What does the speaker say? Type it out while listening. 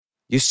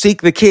You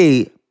seek the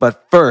key,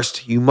 but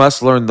first you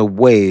must learn the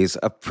ways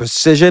of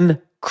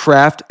precision,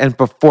 craft, and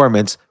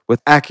performance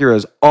with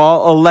Acura's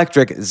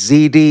all-electric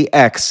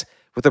ZDX.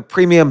 With a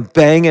premium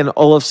Bang &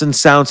 Olufsen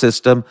sound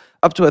system,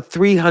 up to a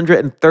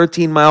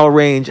 313-mile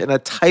range, and a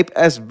Type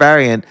S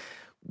variant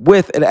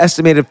with an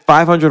estimated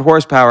 500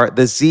 horsepower,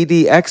 the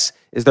ZDX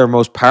is their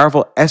most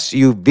powerful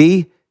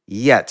SUV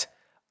yet.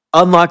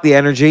 Unlock the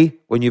energy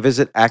when you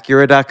visit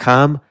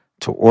Acura.com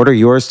to order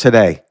yours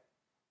today.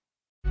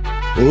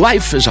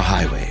 Life is a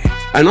highway,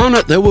 and on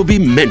it there will be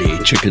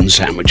many chicken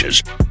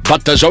sandwiches.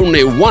 But there's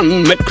only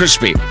one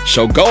McCrispy.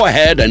 So go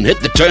ahead and hit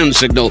the turn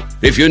signal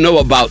if you know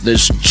about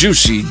this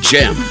juicy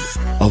gem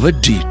of a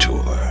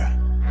detour.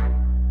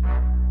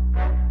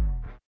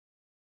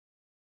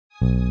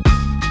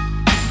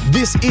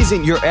 This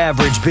isn't your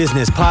average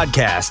business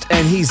podcast,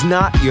 and he's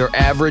not your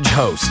average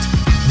host.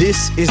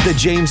 This is the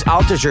James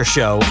Altucher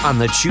Show on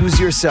the Choose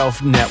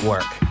Yourself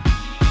Network.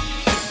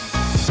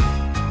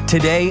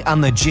 Today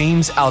on the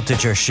James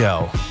Altucher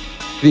Show.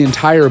 The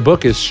entire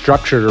book is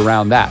structured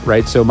around that,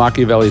 right? So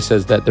Machiavelli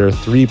says that there are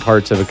three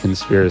parts of a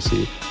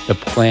conspiracy: the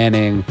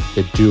planning,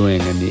 the doing,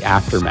 and the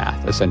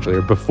aftermath, essentially,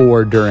 or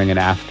before, during, and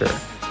after.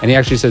 And he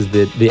actually says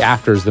that the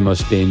after is the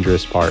most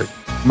dangerous part.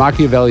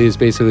 Machiavelli is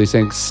basically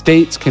saying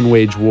states can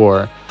wage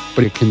war,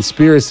 but a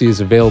conspiracy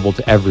is available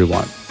to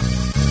everyone.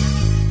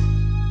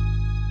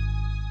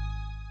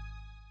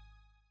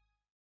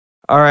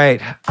 All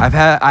right, I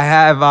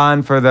have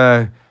on for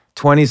the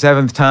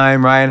 27th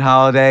time Ryan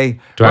Holiday.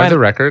 Do I have the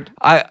record?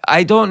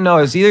 I don't know.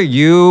 It's either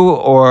you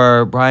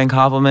or Brian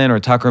Koppelman or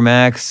Tucker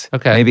Max.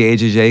 Okay. Maybe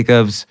AJ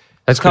Jacobs.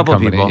 That's a couple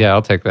of people. Yeah,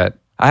 I'll take that.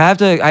 I have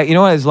to, you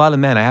know what? There's a lot of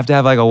men. I have to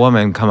have like a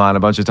woman come on a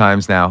bunch of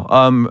times now.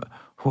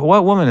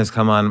 What woman has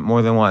come on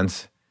more than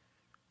once?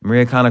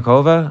 Maria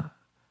Konnikova?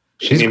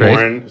 She's Amy great.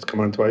 Warren has come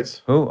on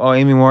twice. Who? Oh,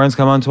 Amy Warren's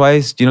come on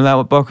twice. Do you know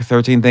that book?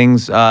 13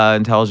 Things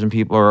Intelligent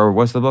People, or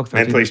what's the book?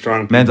 13? Mentally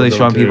Strong People Mentally Don't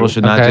Strong Do. People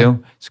Should Not Okay.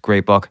 Do. It's a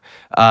great book.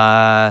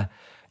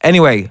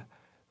 Anyway,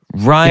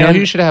 Ryan. You know who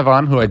you should have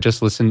on, who I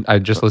just listened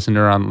to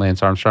her on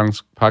Lance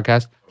Armstrong's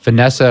podcast?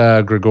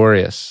 Vanessa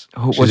Gregorius.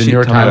 What's She's a she New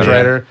York talking Times about?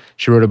 writer.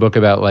 She wrote a book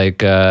about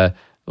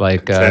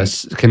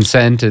Consent.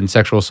 consent and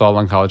sexual assault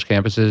on college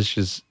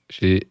campuses.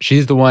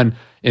 She's the one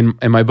in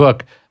my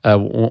book.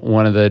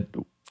 One of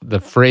the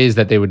phrase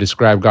that they would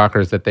describe Gawker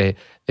is that they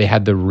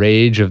had the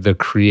rage of the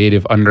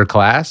creative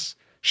underclass.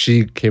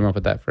 She came up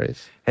with that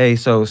phrase. Hey,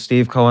 so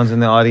Steve Cohen's in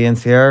the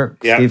audience here.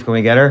 Yeah. Steve, can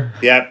we get her?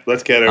 Yeah,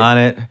 let's get her. On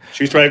it.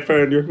 She's right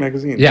for New York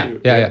Magazine. Yeah,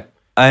 too. yeah.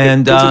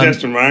 And Good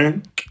suggestion,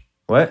 Ryan.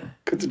 what?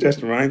 Good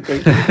suggestion, Ryan.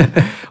 Thank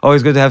you.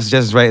 Always good to have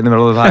suggestions right in the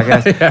middle of the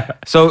podcast. Yeah.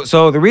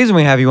 So the reason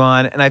we have you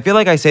on, and I feel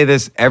like I say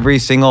this every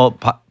single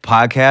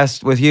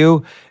podcast with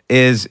you,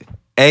 is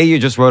A, you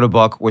just wrote a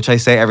book, which I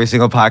say every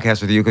single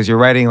podcast with you because you're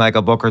writing like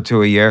a book or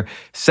two a year.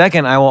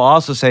 Second, I will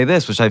also say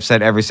this, which I've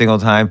said every single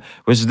time,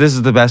 which is this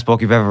is the best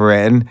book you've ever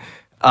written.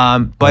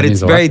 But it's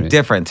means a lot very to me.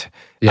 different.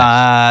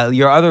 Yes.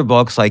 Your other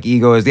books, like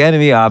Ego is the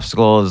Enemy,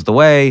 Obstacle is the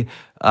Way,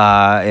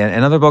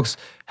 and other books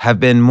have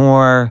been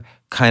more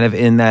kind of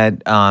in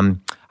that,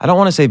 I don't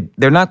want to say,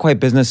 they're not quite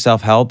business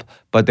self-help,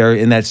 but they're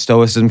in that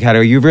stoicism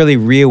category. You've really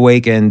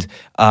reawakened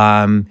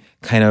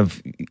kind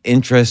of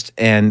interest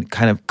and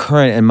kind of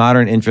current and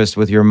modern interest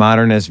with your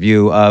modernist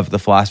view of the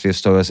philosophy of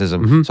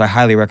stoicism. Mm-hmm. So I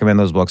highly recommend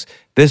those books.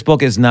 This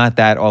book is not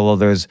that, although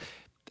there's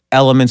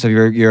elements of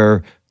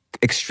your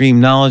extreme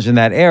knowledge in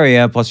that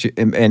area, plus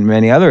in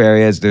many other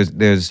areas,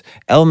 there's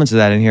elements of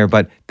that in here,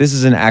 but this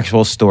is an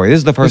actual story. This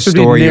is the first This would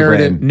be story you've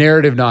written.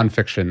 narrative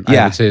nonfiction. I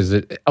Yeah. would say is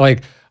that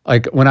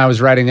like when I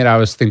was writing it, I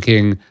was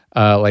thinking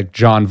like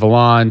John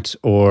Volant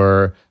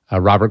or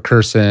Robert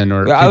Kurson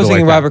or I was people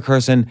thinking like Robert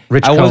Kurson.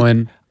 Rich I was-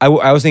 Cohen. I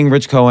was thinking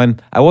Rich Cohen.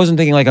 I wasn't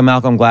thinking like a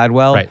Malcolm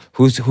Gladwell, Right.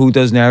 who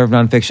does narrative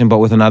nonfiction, but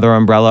with another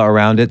umbrella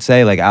around it.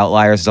 Say like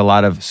Outliers is a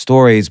lot of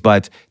stories,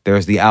 but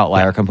there's the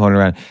outlier component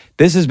around.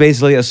 This is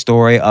basically a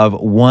story of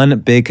one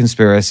big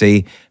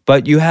conspiracy,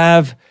 but you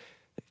have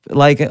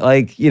like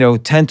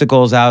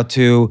tentacles out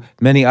to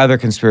many other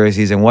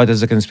conspiracies. And what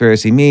does a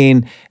conspiracy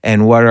mean?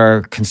 And what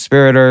are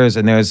conspirators?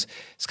 And it's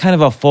kind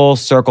of a full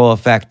circle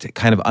effect,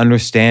 kind of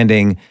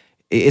understanding.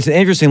 It's an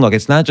interesting look.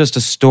 It's not just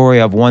a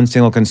story of one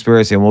single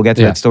conspiracy, and we'll get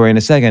to that story in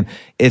a second.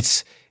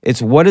 It's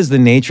what is the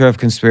nature of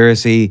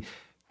conspiracy?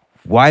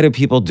 Why do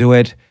people do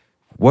it?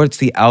 What's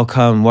the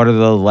outcome? What are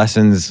the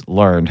lessons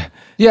learned?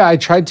 Yeah, I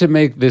tried to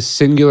make this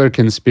singular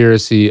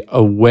conspiracy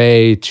a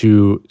way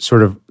to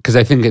sort of, because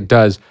I think it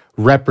does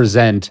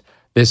represent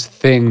this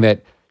thing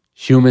that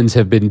humans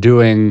have been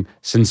doing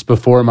since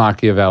before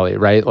Machiavelli,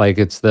 right? Like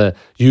it's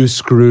you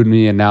screwed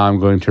me and now I'm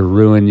going to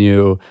ruin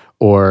you,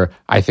 or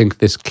I think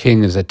this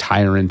king is a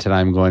tyrant and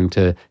I'm going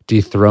to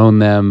dethrone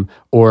them,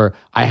 or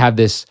I have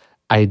this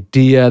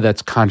idea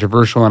that's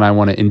controversial and I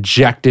want to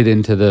inject it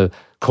into the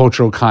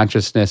cultural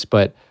consciousness,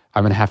 but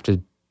I'm going to have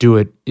to do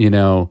it,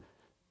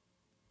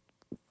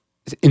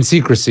 in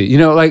secrecy,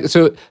 like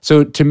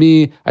so to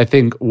me, I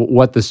think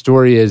what the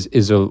story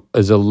is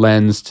a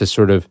lens to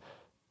sort of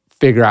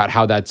figure out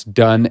how that's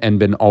done and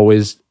been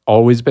always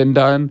been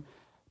done.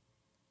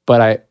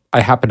 But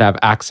I happen to have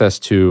access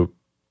to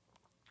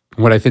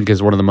what I think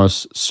is one of the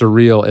most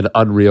surreal and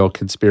unreal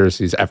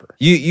conspiracies ever.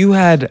 You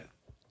had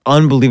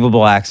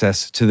unbelievable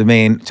access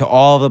to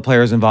all the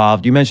players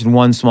involved. You mentioned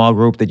one small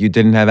group that you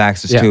didn't have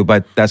access to,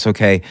 but that's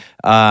okay.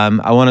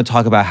 I want to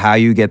talk about how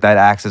you get that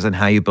access and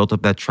how you built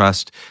up that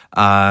trust,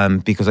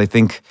 because I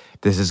think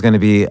this is going to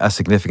be a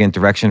significant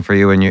direction for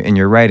you in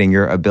your writing,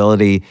 your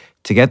ability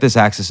to get this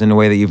access in a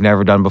way that you've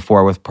never done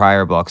before with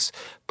prior books.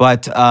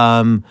 But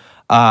I'll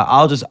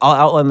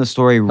outline the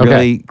story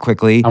really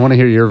quickly. I want to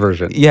hear your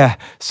version. Yeah.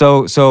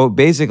 So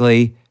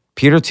basically,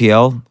 Peter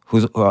Thiel,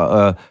 who's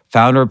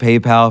founder of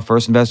PayPal,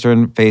 first investor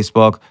in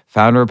Facebook,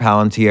 founder of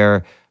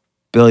Palantir,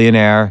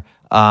 billionaire.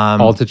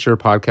 Altucher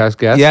podcast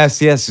guest. Yes,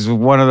 he's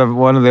one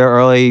of their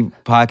early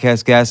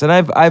podcast guests, and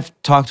I've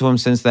talked to him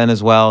since then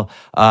as well.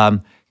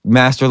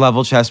 Master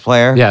level chess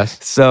player.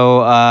 Yes.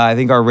 So I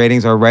think our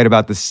ratings are right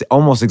about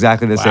almost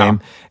exactly the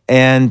same,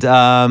 and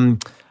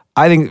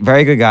I think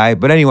very good guy.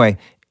 But anyway,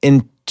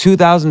 in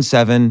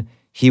 2007,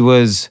 he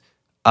was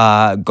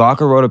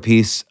Gawker wrote a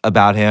piece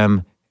about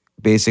him,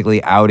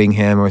 basically outing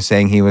him or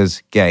saying he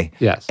was gay.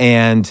 Yes.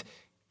 And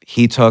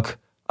he took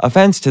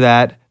offense to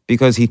that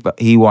because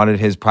he wanted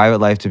his private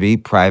life to be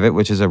private,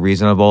 which is a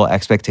reasonable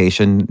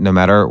expectation no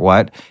matter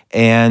what.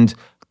 And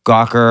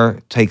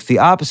Gawker took the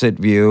opposite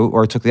view,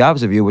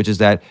 which is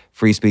that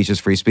free speech is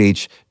free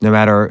speech, no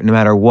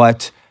matter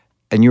what.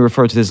 And you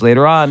refer to this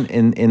later on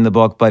in the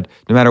book, but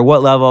no matter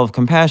what level of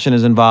compassion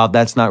is involved,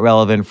 that's not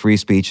relevant. Free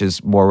speech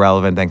is more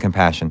relevant than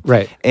compassion.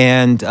 Right.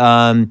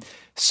 And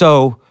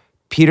so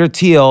Peter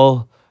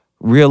Thiel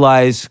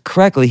realized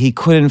correctly he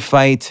couldn't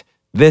fight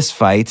this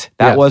fight.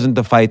 That wasn't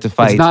the fight to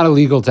fight. It's not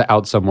illegal to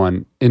out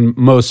someone in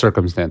most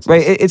circumstances.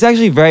 Right. It's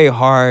actually very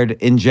hard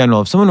in general.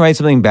 If someone writes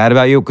something bad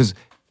about you, because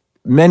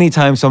many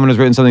times someone has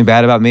written something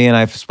bad about me and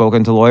I've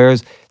spoken to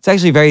lawyers, it's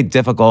actually very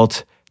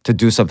difficult to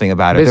do something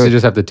about it. Basically, you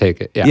just have to take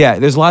it. Yeah. Yeah,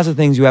 there's lots of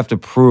things you have to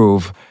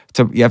prove.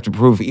 You have to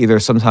prove either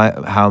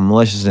how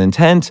malicious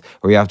intent,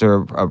 or you have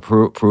to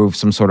prove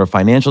some sort of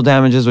financial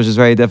damages, which is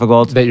very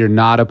difficult. That you're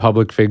not a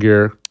public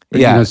figure.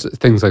 Yeah.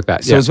 Things like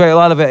that. So there's a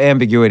lot of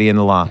ambiguity in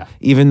the law.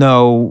 Even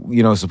though,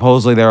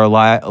 supposedly there are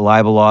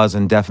libel laws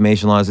and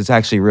defamation laws, it's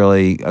actually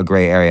really a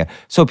gray area.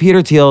 So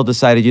Peter Thiel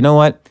decided, you know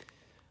what?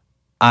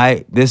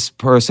 This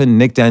person,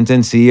 Nick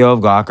Denton, CEO of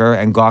Gawker,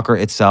 and Gawker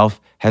itself,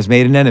 has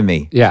made an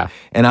enemy. Yeah.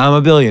 And I'm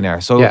a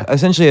billionaire. So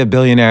essentially a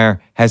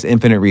billionaire has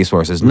infinite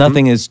resources. Mm-hmm.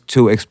 Nothing is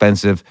too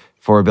expensive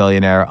for a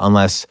billionaire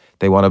unless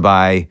they want to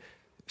buy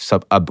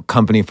a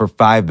company for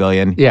 $5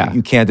 billion. Yeah.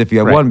 You can't if you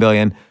have $1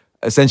 billion.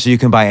 Essentially, you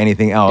can buy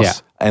anything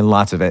else and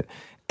lots of it.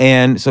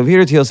 And so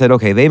Peter Thiel said,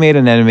 okay, they made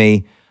an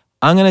enemy.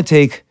 I'm going to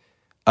take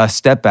a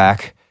step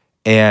back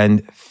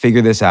and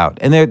figure this out.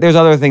 And there's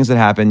other things that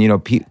happen.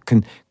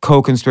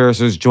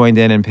 Co-conspirators joined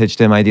in and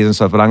pitched him ideas and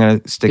stuff, but I'm going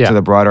to stick to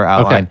the broader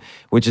outline,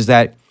 which is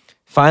that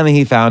finally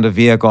he found a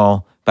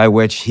vehicle by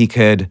which he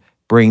could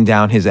bring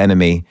down his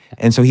enemy.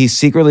 And so he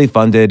secretly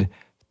funded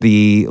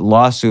the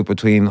lawsuit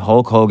between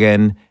Hulk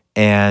Hogan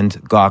and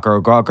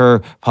Gawker.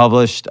 Gawker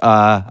published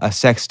a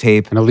sex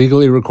tape. An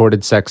illegally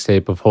recorded sex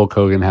tape of Hulk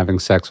Hogan having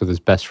sex with his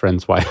best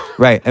friend's wife.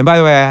 Right. And by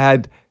the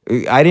way,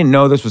 I didn't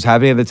know this was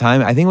happening at the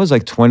time. I think it was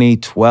like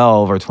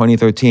 2012 or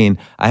 2013.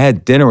 I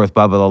had dinner with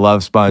Bubba the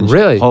Love Sponge.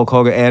 Really? Hulk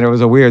Hogan, and it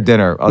was a weird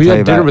dinner. I'll tell you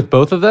had about dinner it. with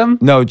both of them?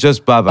 No,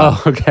 just Bubba.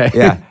 Oh, okay.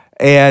 Yeah.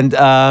 And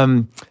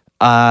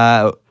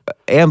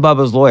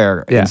Bubba's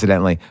lawyer,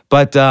 incidentally.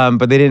 But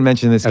they didn't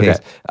mention this case.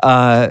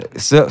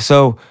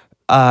 So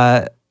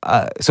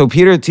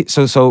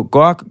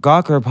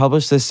Gawker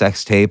published this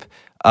sex tape.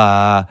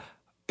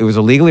 It was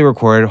illegally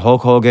recorded.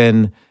 Hulk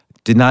Hogan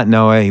did not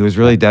know it. He was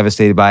really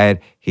devastated by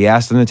it. He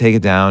asked them to take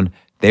it down.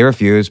 They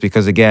refused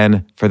because,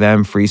 again, for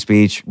them, free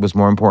speech was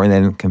more important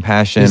than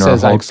compassion or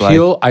Hulk's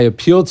life. I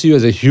appeal to you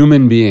as a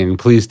human being.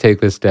 Please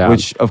take this down.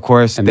 Which, of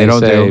course, and they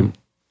don't do.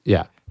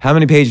 Yeah. How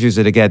many page views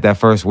did it get that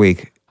first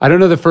week? I don't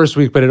know the first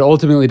week, but it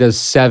ultimately does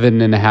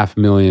 7.5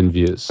 million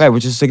views. Right,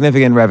 which is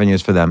significant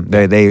revenues for them.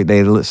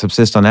 They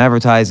subsist on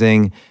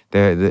advertising.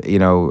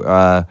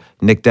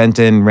 Nick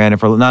Denton ran it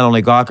for not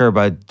only Gawker,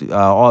 but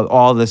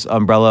all this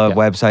umbrella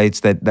websites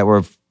that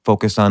were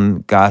focused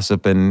on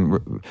gossip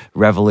and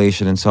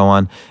revelation and so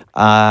on.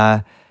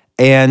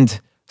 And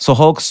so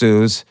Hulk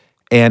sues.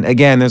 And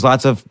again, there's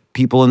lots of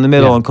people in the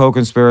middle and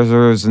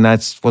co-conspirators, and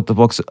that's what the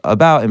book's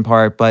about in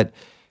part. But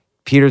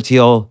Peter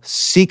Thiel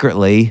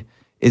secretly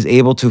is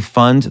able to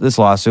fund this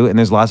lawsuit, and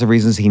there's lots of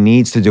reasons he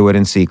needs to do it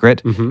in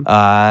secret.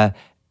 Mm-hmm.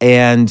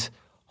 And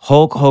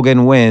Hulk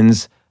Hogan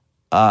wins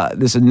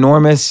this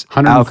enormous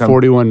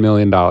 $141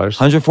 million.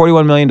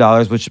 $141 million,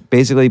 which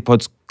basically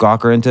puts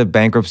Gawker into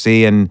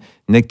bankruptcy and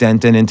Nick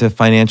Denton into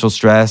financial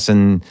stress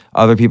and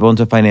other people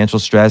into financial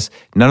stress.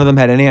 None of them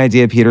had any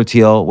idea Peter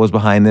Thiel was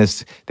behind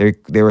this.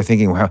 They were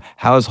thinking, well,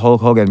 how is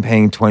Hulk Hogan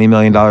paying $20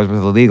 million worth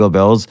of legal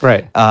bills?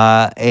 Right.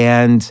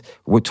 And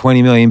with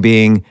 $20 million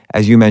being,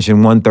 as you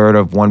mentioned, 1/3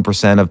 of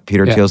 1% of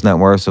Peter Thiel's net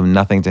worth, so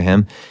nothing to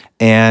him.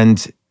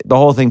 And the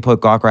whole thing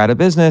put Gawker out of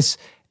business,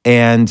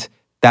 and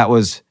that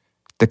was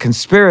the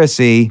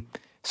conspiracy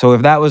So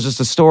if that was just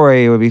a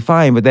story, it would be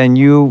fine. But then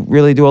you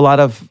really do a lot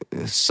of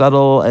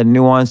subtle and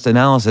nuanced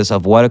analysis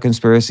of what a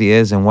conspiracy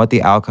is and what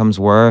the outcomes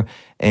were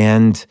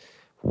and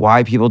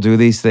why people do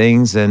these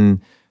things and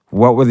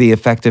what were the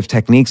effective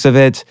techniques of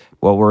it,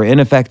 what were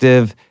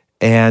ineffective,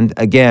 and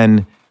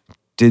again,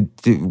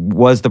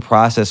 was the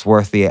process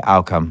worth the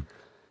outcome?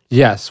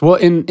 Yes. Well,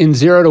 in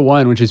 0 to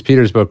 1, which is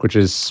Peter's book, which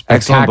is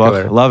spectacular.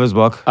 Excellent book. Love his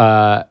book.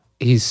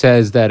 He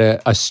says that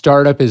a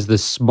startup is the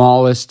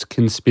smallest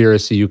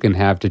conspiracy you can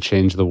have to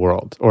change the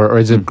world, or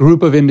is a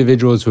group of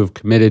individuals who have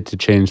committed to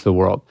change the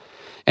world.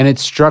 And it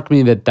struck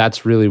me that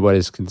that's really what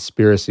his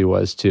conspiracy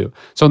was too.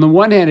 So on the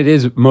one hand, it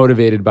is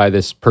motivated by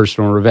this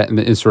personal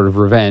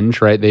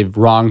revenge, right? They've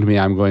wronged me,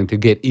 I'm going to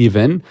get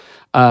even.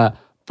 But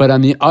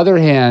on the other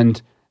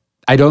hand,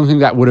 I don't think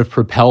that would have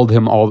propelled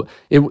him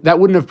that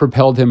wouldn't have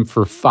propelled him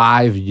for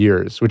 5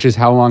 years, which is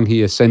how long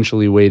he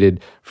essentially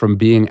waited from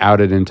being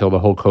outed until the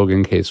Hulk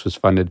Hogan case was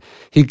funded.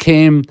 He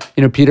came,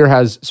 Peter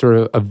has sort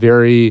of a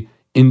very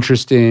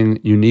interesting,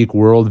 unique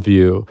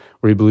worldview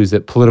where he believes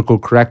that political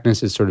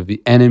correctness is sort of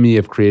the enemy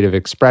of creative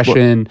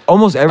expression,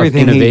 almost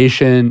everything, of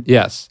innovation.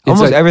 Yes.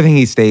 Almost everything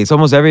he states,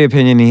 almost every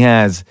opinion he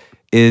has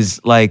is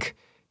like,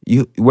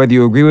 whether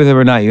you agree with him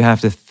or not, you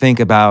have to think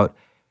about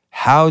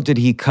how did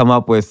he come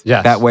up with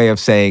that way of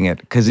saying it?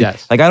 Because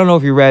I don't know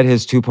if you read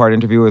his 2-part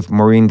interview with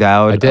Maureen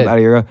Dowd about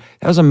a year ago.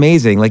 That was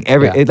amazing. Like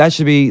that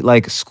should be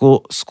like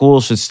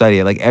school should study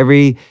it. Like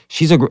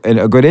she's a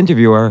good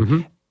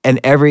interviewer, and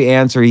every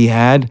answer he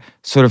had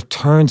sort of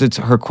turns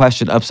her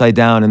question upside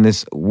down in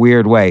this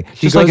weird way.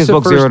 Just like his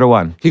book 0 to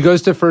 1. He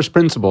goes to first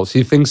principles.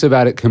 He thinks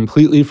about it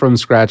completely from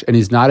scratch, and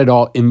he's not at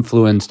all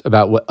influenced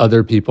about what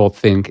other people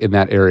think in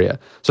that area.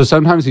 So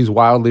sometimes he's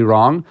wildly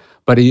wrong,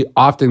 but he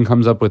often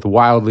comes up with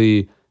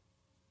wildly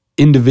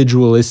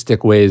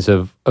individualistic ways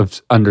of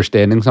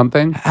understanding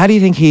something. How do you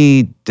think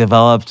he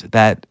developed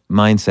that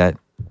mindset?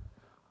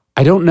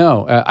 I don't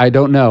know.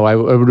 I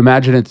would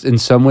imagine it's in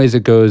some ways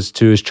it goes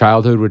to his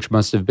childhood, which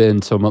must have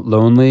been somewhat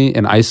lonely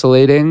and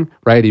isolating,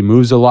 right? He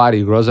moves a lot.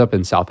 He grows up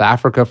in South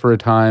Africa for a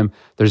time.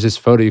 There's this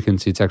photo you can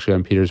see. It's actually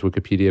on Peter's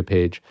Wikipedia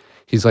page.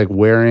 He's like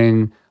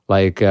wearing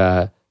like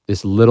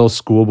this little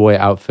schoolboy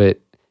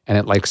outfit, and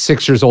at like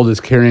 6 years old is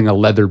carrying a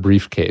leather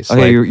briefcase.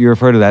 Okay, you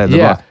refer to that in the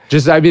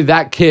book.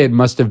 That kid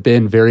must have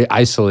been very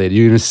isolated.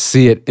 You're going to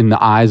see it in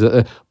the eyes,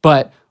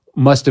 but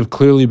must have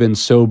clearly been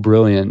so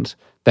brilliant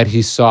that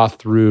he saw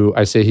through,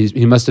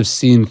 he must have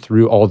seen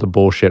through all the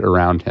bullshit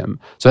around him.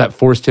 So that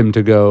forced him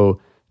to go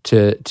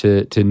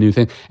to new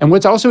things. And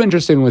what's also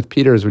interesting with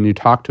Peter is when you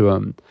talk to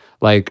him,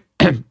 like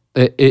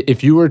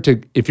if you were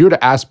to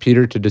ask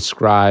Peter to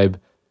describe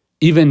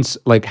even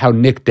like how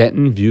Nick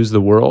Denton views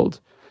the world,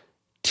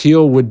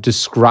 Thiel would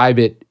describe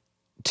it.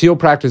 Thiel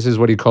practices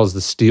what he calls the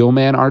steel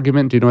man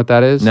argument. Do you know what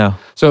that is? No.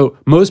 So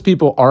most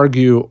people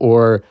argue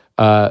or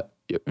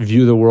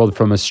view the world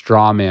from a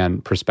straw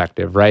man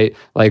perspective, right?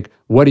 Like,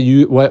 what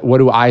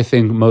do I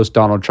think most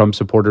Donald Trump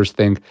supporters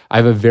think? I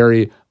have a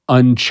very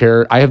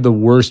I have the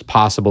worst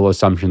possible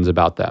assumptions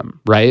about them,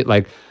 right?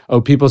 Like,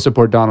 people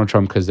support Donald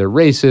Trump because they're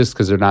racist,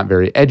 because they're not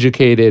very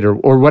educated,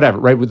 or whatever,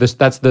 right? With this,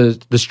 that's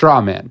the straw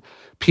man.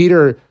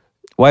 Peter,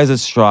 why is it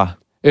straw?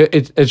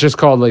 It's just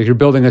called, like, you're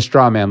building a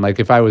straw man. Like,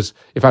 if I was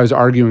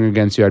arguing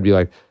against you, I'd be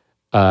like,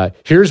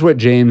 here's what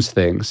James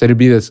thinks. It'd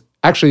be this.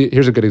 Actually,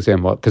 here's a good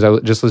example, because I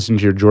just listened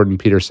to your Jordan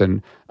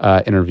Peterson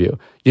interview.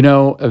 You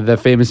know, the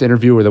famous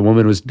interview where the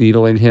woman was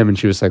needling him and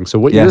she was saying, so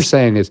what you're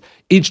saying is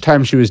each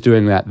time she was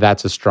doing that,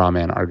 that's a straw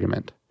man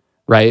argument,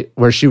 right?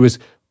 Where she was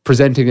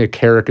presenting a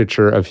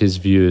caricature of his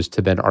views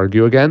to then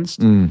argue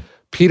against.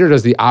 Peter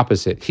does the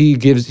opposite.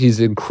 He's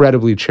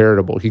incredibly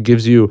charitable. He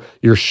gives you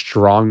your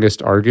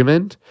strongest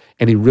argument,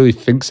 and he really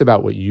thinks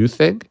about what you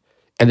think,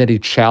 and then he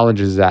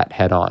challenges that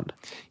head on.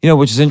 You know,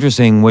 which is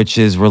interesting, which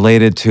is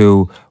related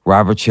to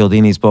Robert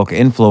Cialdini's book,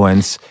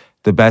 Influence.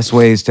 The best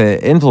ways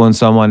to influence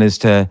someone is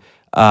to,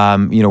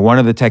 one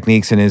of the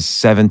techniques in his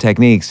 7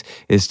 techniques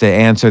is to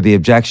answer the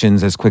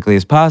objections as quickly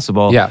as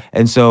possible. Yeah.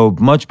 And so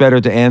much better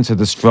to answer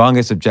the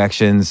strongest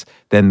objections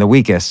than the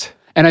weakest.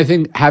 And I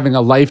think having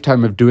a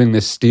lifetime of doing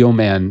this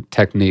steelman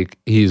technique,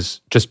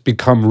 he's just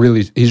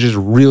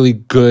really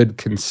good,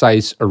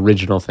 concise,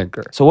 original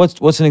thinker. So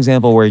what's an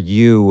example where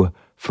you,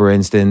 for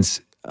instance,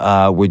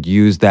 would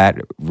use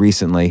that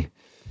recently?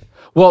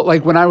 Well,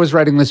 like when I was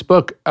writing this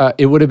book,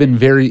 it would have been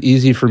very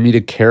easy for me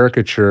to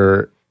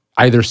caricature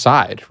either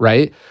side,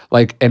 right?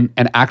 Like, and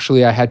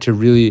actually I had to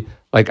really,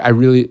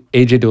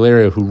 AJ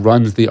Delario, who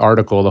runs the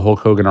article, the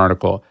Hulk Hogan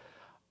article,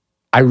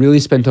 I really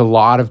spent a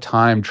lot of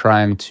time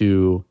trying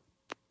to,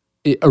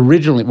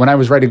 originally, when I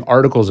was writing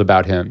articles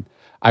about him,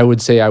 I would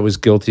say I was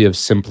guilty of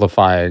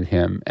simplifying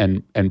him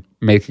and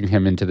making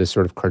him into this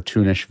sort of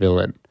cartoonish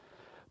villain.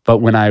 But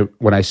when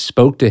I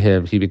spoke to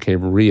him, he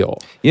became real.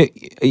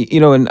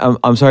 And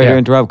I'm sorry to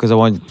interrupt because I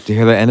want to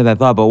hear the end of that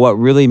thought, but what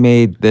really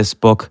made this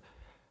book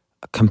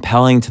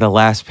compelling to the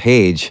last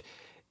page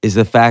is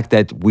the fact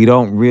that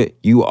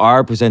you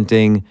are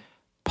presenting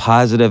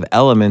positive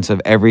elements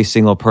of every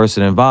single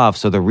person involved,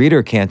 so the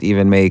reader can't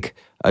even make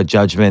a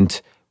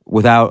judgment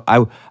without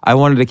I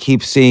wanted to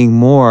keep seeing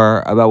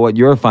more about what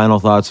your final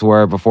thoughts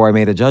were before I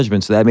made a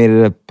judgment. So that made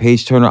it a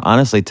page turner,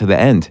 honestly, to the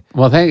end.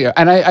 Well, thank you.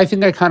 And I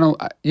think I kind of,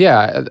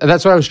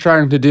 that's what I was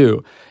trying to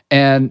do.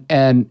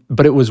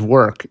 But it was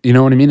work. You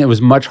know what I mean? It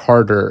was much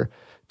harder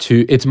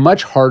it's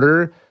much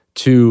harder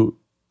to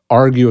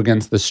argue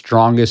against the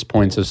strongest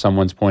points of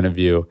someone's point of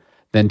view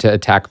than to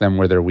attack them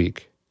where they're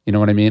weak. You know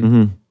what I mean?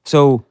 Mm-hmm.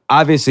 So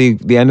obviously,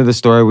 the end of the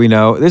story, we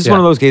know this is one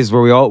of those cases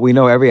where we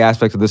know every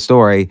aspect of the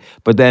story,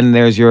 but then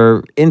there's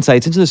your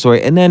insights into the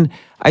story. And then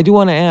I do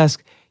want to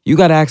ask, you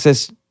got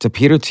access to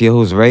Peter Thiel,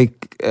 who's very,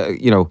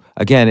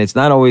 again, it's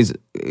not always,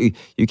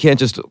 you can't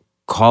just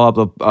call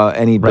up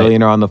any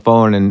billionaire on the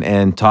phone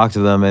and talk to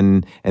them,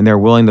 and they're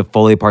willing to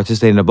fully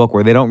participate in a book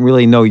where they don't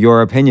really know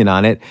your opinion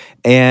on it.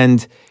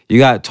 And you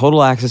got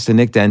total access to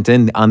Nick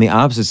Denton on the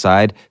opposite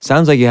side.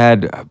 Sounds like you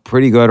had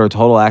pretty good or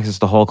total access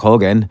to Hulk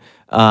Hogan.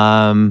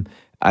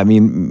 I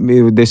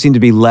mean, there seemed to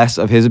be less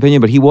of his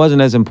opinion, but he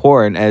wasn't as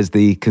important as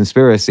the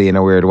conspiracy in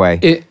a weird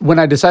way. When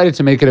I decided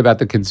to make it about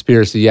the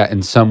conspiracy,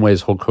 in some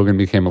ways Hulk Hogan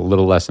became a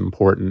little less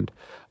important,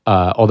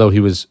 although he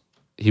was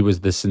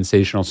the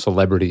sensational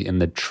celebrity in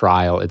the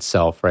trial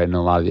itself, right, and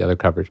a lot of the other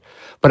coverage.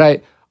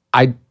 But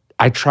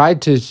I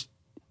tried to,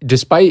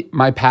 despite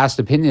my past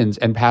opinions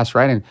and past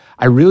writing,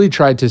 I really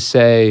tried to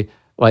say,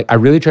 I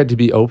really tried to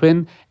be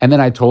open, and then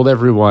I told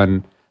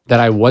everyone that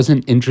I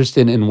wasn't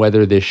interested in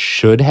whether this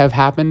should have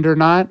happened or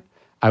not.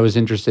 I was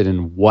interested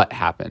in what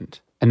happened.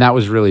 And that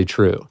was really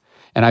true.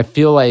 And I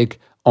feel like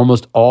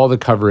almost all the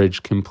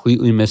coverage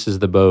completely misses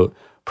the boat,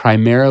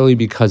 primarily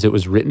because it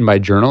was written by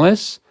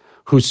journalists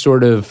who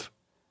sort of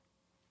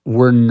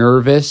were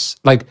nervous.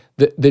 Like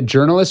the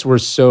journalists were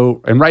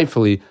so, and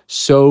rightfully,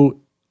 so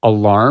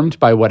alarmed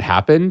by what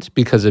happened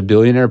because a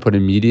billionaire put a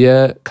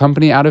media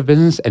company out of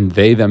business and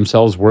they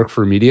themselves work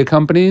for media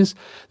companies,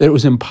 that it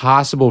was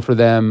impossible for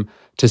them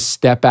to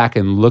step back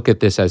and look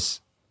at this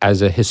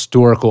as a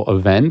historical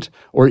event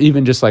or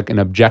even just like an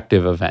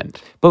objective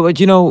event. But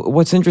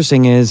what's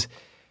interesting is,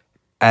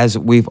 as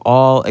we've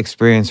all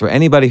experienced, or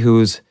anybody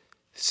who's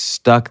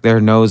stuck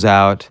their nose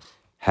out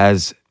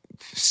has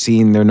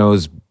seen their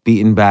nose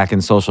beaten back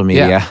in social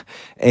media. Yeah.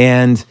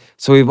 And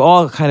so we've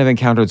all kind of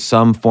encountered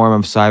some form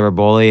of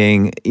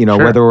cyberbullying, Sure.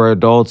 whether we're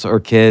adults or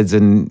kids.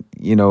 And,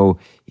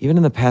 even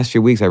in the past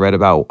few weeks, I read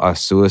about a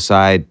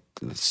suicide.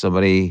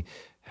 Somebody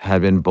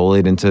had been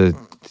bullied into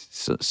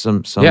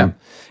some. Yeah.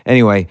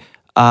 Anyway,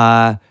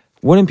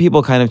 wouldn't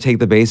people kind of take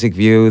the basic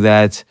view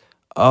that,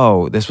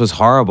 oh, this was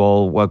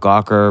horrible, what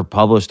Gawker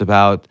published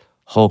about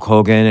Hulk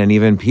Hogan and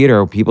even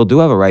Peter? People do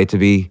have a right to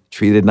be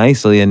treated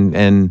nicely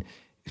and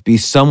be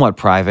somewhat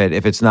private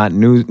if it's not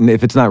really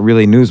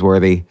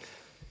newsworthy.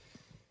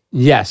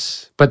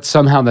 Yes, but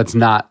somehow that's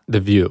not the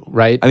view,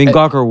 right? I mean,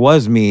 Gawker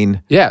was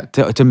mean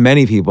to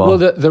many people. Well,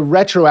 the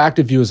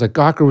retroactive view is like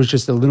Gawker was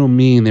just a little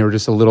mean. They were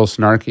just a little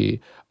snarky.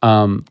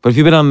 But if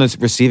you've been on the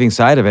receiving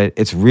side of it,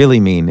 it's really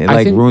mean.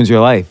 It ruins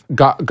your life.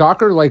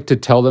 Gawker liked to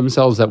tell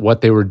themselves that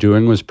what they were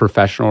doing was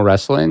professional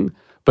wrestling,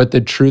 but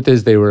the truth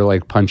is they were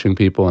like punching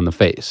people in the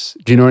face.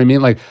 Do you know what I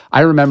mean? Like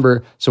I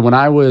remember, so when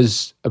I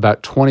was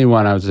about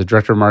 21, I was the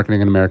director of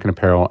marketing at American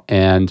Apparel,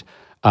 and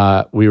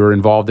we were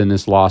involved in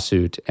this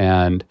lawsuit,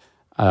 and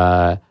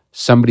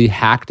somebody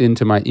hacked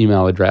into my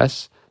email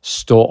address,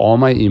 stole all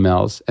my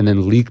emails, and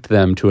then leaked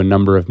them to a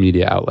number of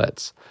media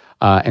outlets.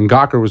 And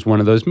Gawker was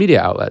one of those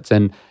media outlets,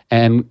 and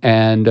a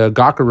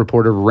Gawker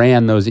reporter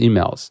ran those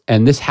emails,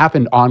 and this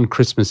happened on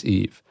Christmas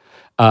Eve.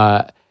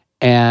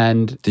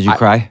 And did you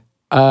cry?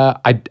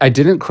 I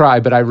didn't cry,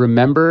 but I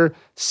remember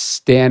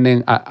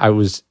standing.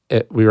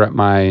 We were at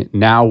my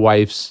now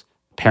wife's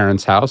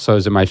parents' house, so I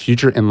was at my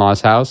future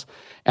in-laws' house,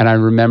 and I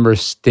remember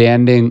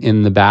standing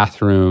in the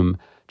bathroom,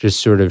 just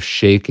sort of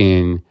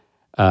shaking.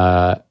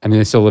 I mean,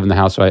 I still live in the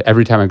house, so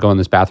every time I go in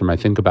this bathroom, I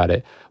think about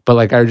it. But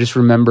like, I just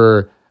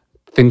remember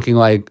thinking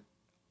like,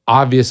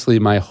 obviously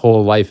my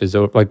whole life is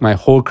over. Like my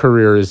whole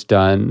career is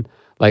done.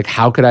 Like,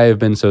 how could I have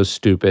been so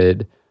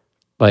stupid?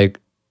 Like,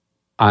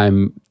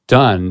 I'm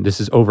done.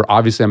 This is over.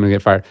 Obviously, I'm going to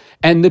get fired.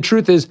 And the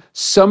truth is,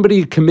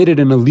 somebody committed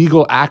an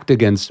illegal act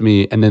against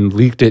me and then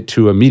leaked it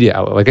to a media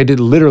outlet. Like, I did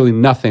literally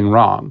nothing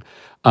wrong.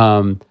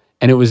 And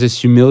it was this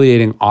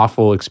humiliating,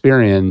 awful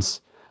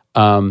experience.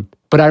 But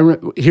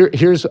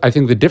here's, I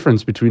think, the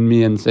difference between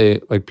me and,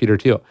 say, like Peter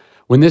Thiel.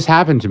 When this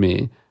happened to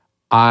me,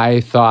 I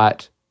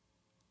thought,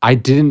 I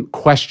didn't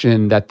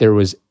question that there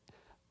was,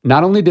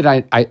 not only did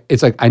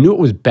it's like I knew it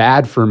was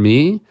bad for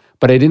me,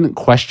 but I didn't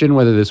question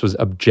whether this was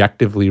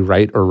objectively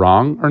right or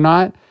wrong or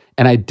not.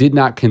 And I did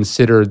not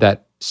consider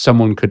that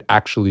someone could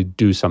actually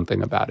do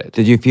something about it.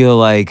 Did you feel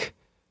like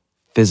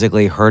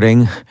physically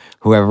hurting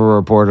whoever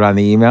reported on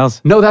the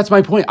emails? No, that's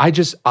my point. I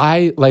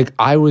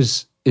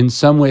was in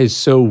some ways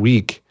so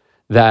weak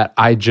that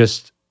I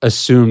just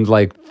assumed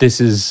like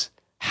this is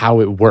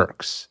how it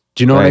works.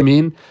 Do you know what I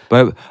mean?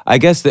 But I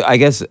guess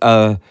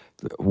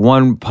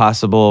one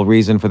possible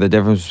reason for the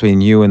difference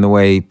between you and the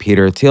way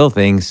Peter Thiel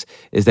thinks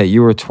is that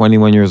you were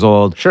 21 years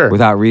old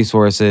without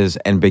resources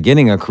and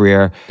beginning a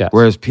career,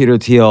 whereas Peter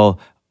Thiel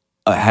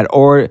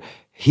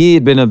he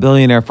had been a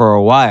billionaire for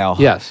a while.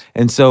 Yes.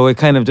 And so it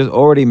kind of just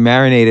already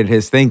marinated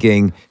his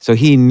thinking. So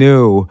he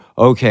knew,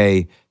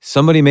 okay,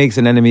 somebody makes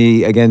an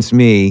enemy against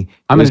me,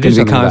 there's going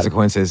to be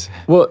consequences.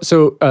 Well,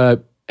 so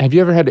have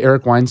you ever had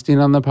Eric Weinstein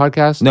on the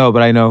podcast? No,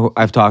 but I know,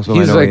 I've talked to him.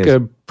 He's I know like a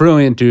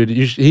brilliant dude.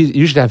 You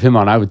should have him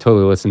on. I would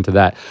totally listen to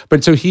that.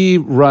 But so he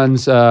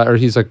runs, or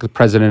he's like the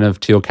president of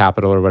Teal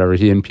Capital or whatever.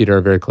 He and Peter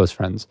are very close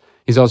friends.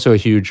 He's also a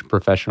huge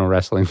professional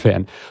wrestling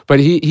fan. But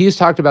he's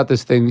talked about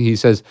this thing. He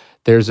says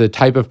there's a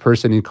type of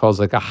person he calls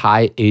like a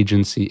high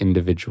agency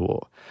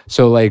individual.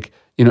 So like,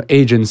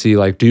 agency,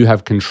 like, do you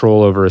have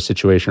control over a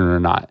situation or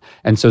not?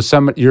 And so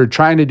you're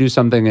trying to do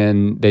something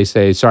and they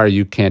say, sorry,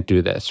 you can't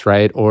do this,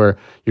 right? Or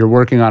you're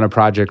working on a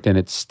project and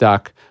it's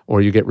stuck,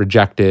 or you get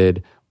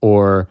rejected,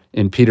 or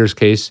in Peter's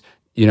case,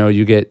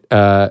 you get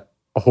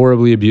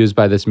horribly abused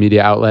by this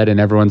media outlet and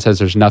everyone says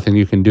there's nothing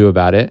you can do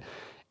about it.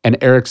 And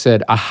Eric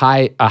said a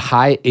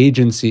high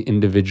agency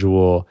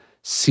individual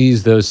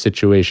sees those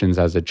situations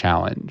as a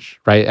challenge,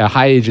 right? A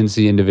high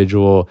agency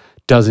individual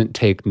doesn't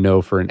take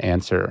no for an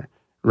answer,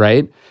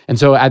 right? And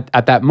so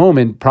at that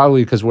moment,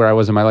 probably because where I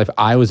was in my life,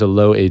 I was a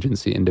low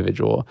agency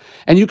individual.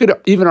 And you could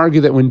even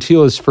argue that when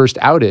Teal is first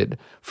outed,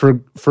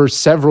 for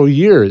several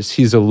years,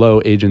 he's a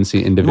low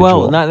agency individual.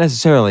 Well, not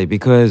necessarily,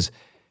 because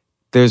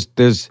there's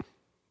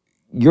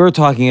you're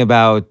talking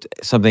about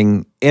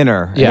something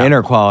inner, an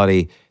inner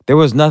quality. There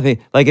was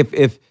nothing, like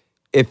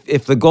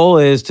if the goal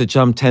is to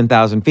jump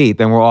 10,000 feet,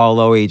 then we're all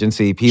low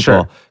agency people.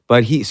 Sure.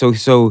 But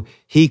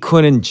he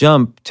couldn't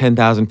jump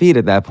 10,000 feet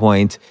at that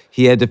point.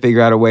 He had to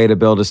figure out a way to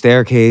build a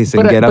staircase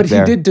and get up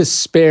there. But he did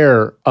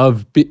despair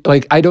of,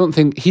 I don't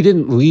think, he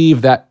didn't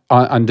leave that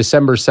on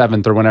December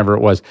 7th or whenever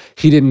it was.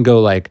 He didn't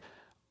go like,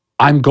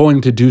 I'm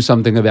going to do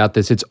something about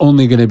this. It's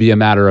only going to be a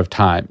matter of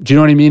time. Do you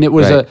know what I mean? It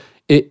was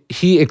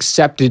he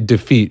accepted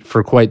defeat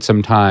for quite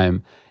some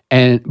time.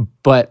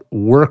 But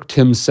worked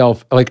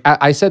himself, like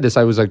I said this,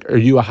 I was like, are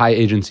you a high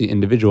agency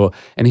individual?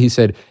 And he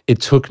said, it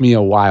took me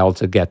a while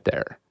to get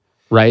there,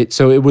 right?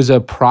 So it was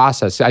a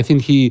process. I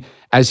think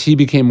as he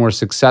became more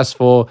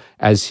successful,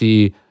 as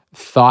he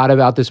thought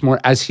about this more,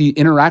 as he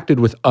interacted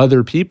with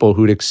other people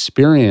who'd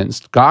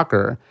experienced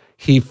Gawker,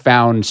 he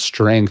found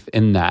strength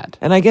in that.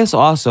 And I guess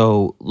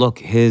also, look,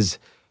 his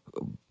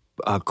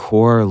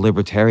core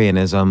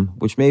libertarianism,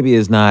 which maybe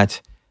is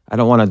not, I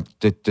don't want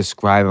to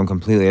describe him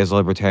completely as a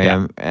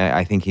libertarian. Yeah.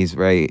 I think he's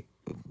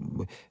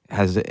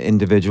has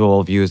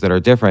individual views that are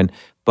different,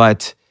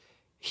 but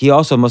he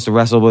also must have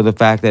wrestled with the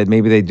fact that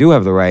maybe they do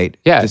have the right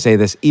to say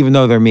this, even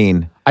though they're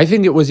mean. I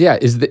think it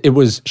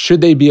was,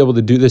 should they be able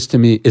to do this to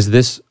me?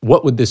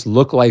 What would this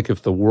look like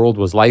if the world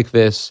was like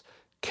this?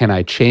 Can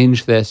I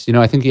change this?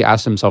 I think he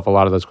asked himself a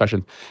lot of those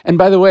questions. And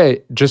by the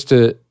way,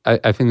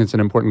 I think it's an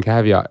important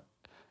caveat.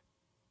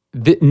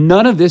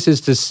 None of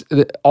this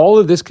all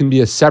of this can be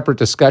a separate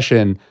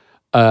discussion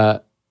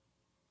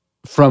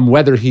from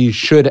whether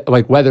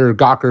whether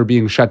Gawker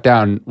being shut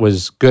down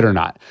was good or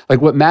not. Like,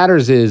 what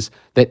matters is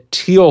that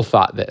Teal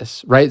thought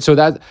this, right? So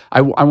that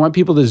I want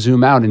people to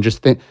zoom out and just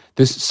think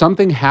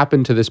something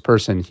happened to this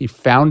person. He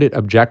found it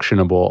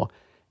objectionable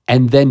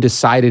and then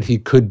decided he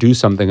could do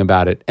something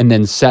about it and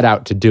then set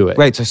out to do it.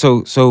 Right.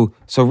 So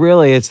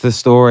really it's the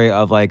story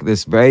of like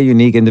this very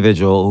unique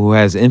individual who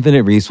has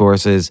infinite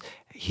resources.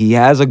 He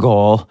has a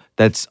goal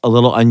that's a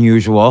little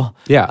unusual.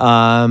 Yeah.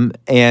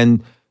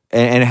 And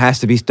it has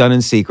to be done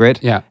in secret.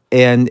 Yeah.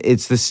 And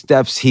it's the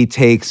steps he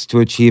takes to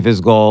achieve his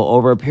goal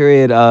over a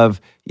period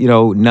of,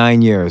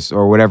 9 years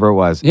or whatever it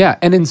was. Yeah.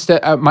 And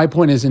instead, my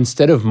point is,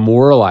 instead of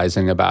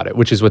moralizing about it,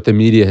 which is what the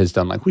media has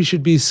done, like, we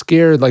should be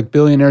scared, like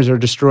billionaires are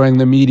destroying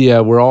the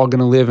media, we're all going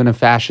to live in a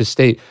fascist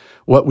state.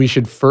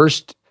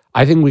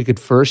 I think we could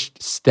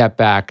first step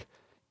back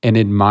and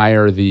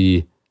admire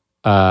the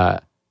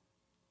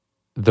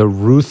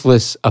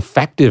ruthless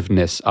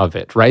effectiveness of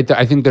it, right?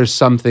 I think there's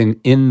something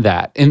in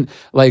that. And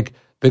like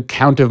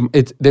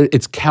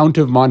it's Count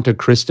of Monte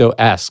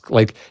Cristo-esque.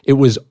 Like, it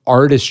was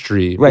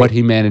artistry, right, what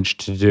he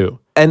managed to do.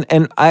 And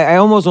I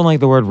almost don't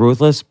like the word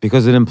ruthless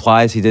because it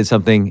implies he did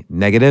something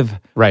negative.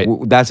 Right.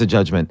 That's a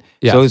judgment.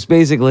 Yes. So it's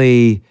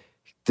basically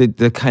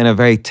the kind of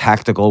very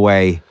tactical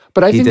way.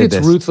 But I think it's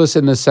ruthless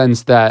in the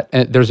sense that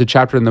there's a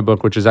chapter in the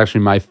book, which is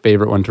actually my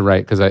favorite one to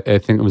write because I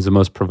think it was the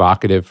most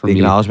provocative for me. The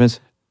acknowledgments?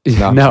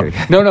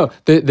 No.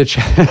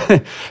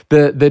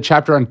 The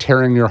chapter on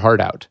tearing your heart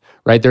out,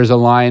 right? There's a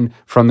line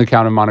from the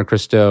Count of Monte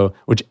Cristo,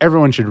 which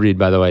everyone should read,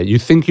 by the way. You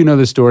think you know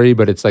the story,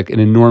 but it's like an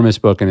enormous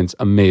book and it's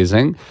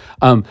amazing.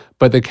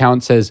 But the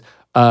Count says,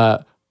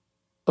 woe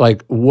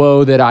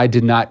that I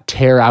did not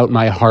tear out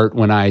my heart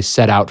when I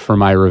set out for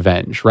my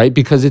revenge, right?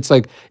 Because it's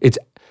like, it's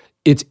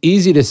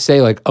easy to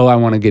say like, oh, I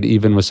want to get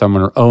even with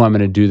someone, or oh, I'm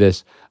going to do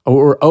this,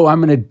 or oh, I'm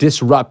going to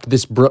disrupt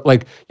this.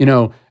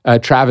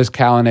 Travis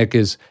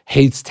Kalanick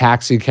hates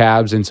taxi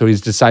cabs, and so he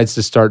decides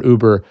to start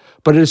Uber.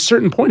 But at a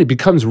certain point, it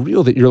becomes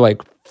real that you're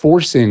like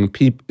forcing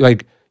people.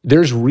 Like,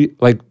 there's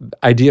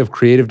idea of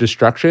creative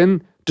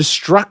destruction.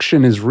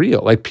 Destruction is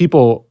real. Like,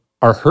 people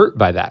are hurt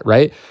by that,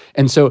 right?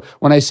 And so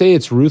when I say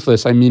it's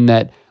ruthless, I mean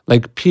that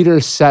like Peter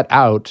set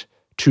out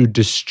to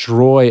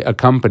destroy a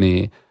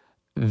company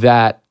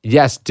that,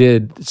 yes,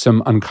 did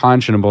some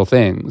unconscionable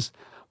things,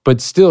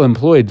 but still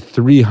employed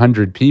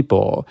 300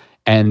 people.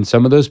 And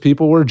some of those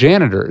people were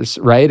janitors,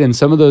 right? And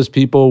some of those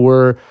people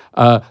were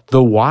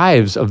the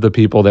wives of the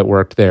people that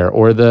worked there,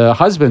 or the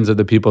husbands of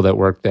the people that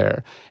worked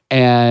there.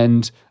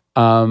 And,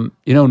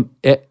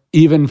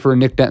 even for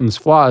Nick Denton's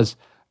flaws,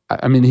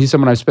 I mean, he's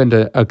someone I've spent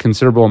a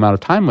considerable amount of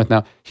time with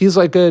now. He's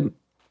a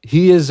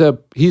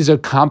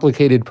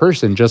complicated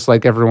person, just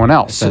like everyone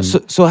else.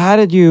 So how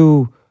did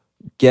you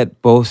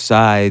get both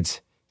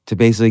sides to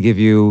basically give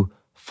you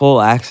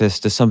full access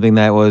to something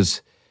that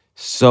was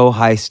so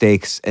high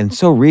stakes and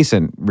so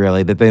recent,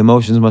 really, that the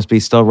emotions must be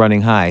still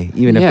running high,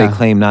 even if they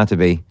claim not to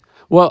be?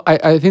 Well,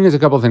 I think there's a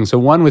couple of things. So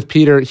one, with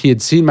Peter, he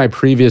had seen my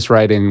previous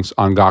writings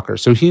on Gawker,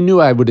 so he knew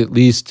I would at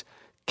least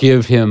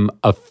give him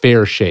a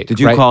fair shake. Did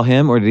you call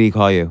him, or did he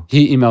call you?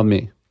 He emailed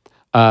me.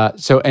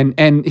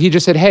 And he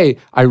just said, "Hey,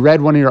 I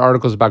read one of your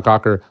articles about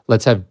Gawker.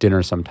 Let's have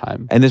dinner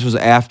sometime." And this was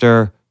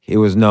after it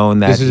was known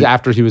that this is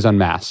after he was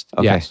unmasked.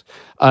 Okay. Yes.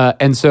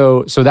 And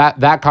so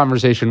that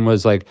conversation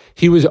was like,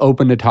 he was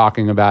open to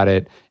talking about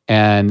it,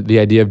 and the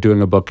idea of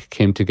doing a book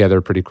came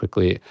together pretty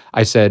quickly.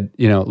 I said,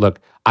 look,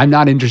 I'm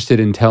not interested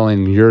in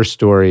telling your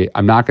story.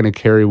 I'm not going to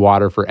carry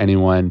water for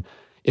anyone.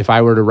 If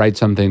I were to write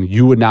something,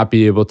 you would not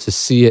be able to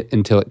see it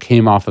until it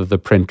came off of the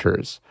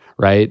printers.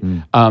 Right.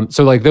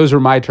 So like those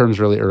were my terms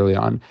really early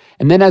on.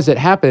 And then as it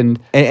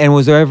happened. And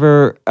was there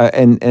ever, I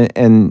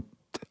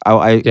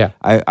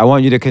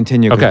want you to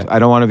continue, because I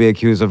don't want to be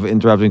accused of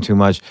interrupting too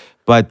much.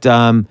 But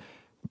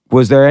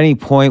was there any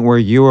point where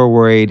you were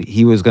worried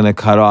he was going to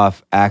cut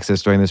off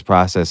access during this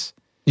process?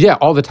 Yeah,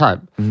 all the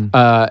time.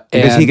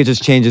 Because he could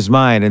just change his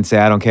mind and say,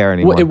 I don't care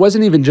anymore. Well, it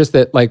wasn't even just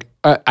that, like,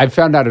 I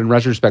found out in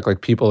retrospect,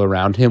 like, people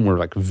around him were,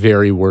 like,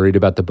 very worried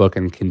about the book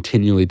and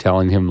continually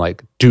telling him,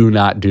 like, do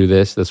not do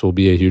this. This will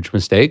be a huge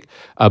mistake.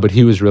 But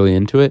he was really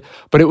into it.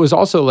 But it was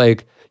also,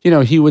 like,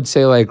 he would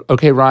say, like,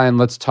 okay, Ryan,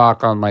 let's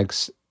talk on, like,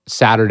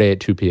 Saturday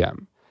at 2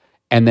 p.m.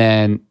 And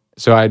then,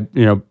 so I'd,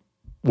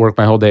 work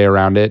my whole day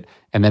around it.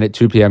 And then at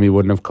 2 p.m. he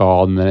wouldn't have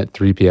called. And then at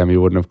 3 p.m. he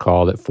wouldn't have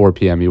called. At 4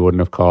 p.m. he wouldn't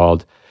have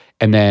called.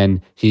 And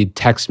then he'd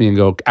text me and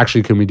go,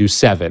 actually, can we do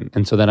 7?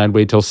 And so then I'd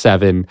wait till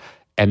 7.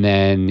 And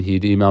then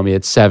he'd email me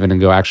at 7 and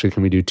go, actually,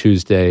 can we do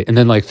Tuesday? And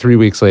then like 3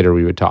 weeks later,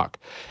 we would talk.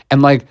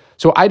 And like,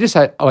 so I just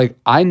had, like,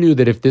 I knew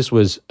that if this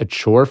was a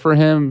chore for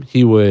him,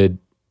 he would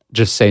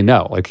just say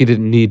no. Like, he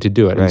didn't need to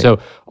do it. Right. And so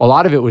a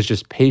lot of it was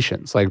just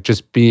patience, like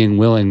just being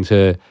willing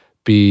to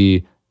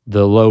be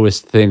the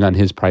lowest thing on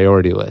his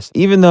priority list.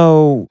 Even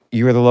though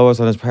you were the lowest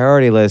on his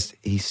priority list,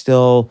 he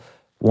still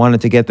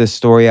wanted to get this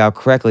story out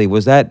correctly.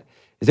 Is there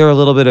a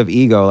little bit of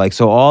ego? Like,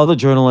 so all the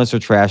journalists are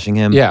trashing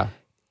him. Yeah.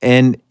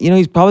 And,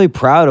 he's probably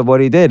proud of what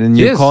he did. And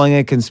you're calling it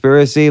a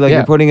conspiracy. Like,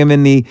 you're putting him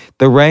in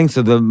the ranks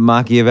of the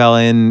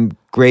Machiavellian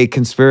great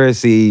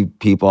conspiracy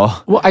people.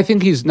 Well, I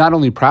think he's not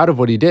only proud of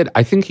what he did,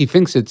 I think he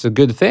thinks it's a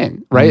good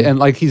thing, right? Mm-hmm. And,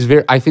 like,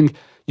 I think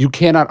you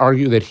cannot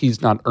argue that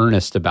he's not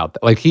earnest about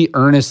that. Like, he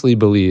earnestly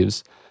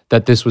believes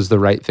that this was the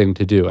right thing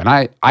to do. And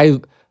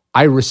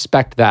I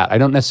respect that. I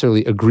don't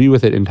necessarily agree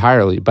with it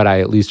entirely, but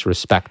I at least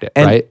respect it,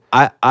 and right?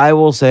 I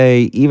will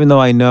say, even though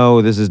I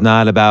know this is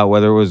not about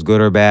whether it was good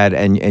or bad,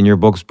 and your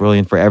book's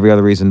brilliant for every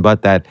other reason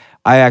but that,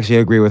 I actually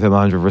agree with him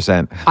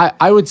 100%.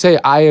 I would say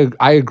I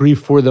agree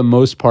for the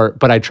most part,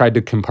 but I tried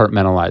to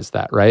compartmentalize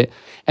that, right?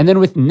 And then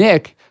with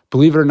Nick,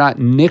 believe it or not,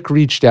 Nick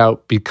reached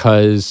out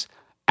because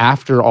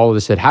after all of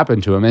this had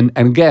happened to him, and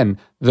again,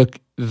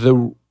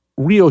 the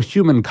real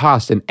human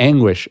cost and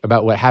anguish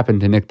about what happened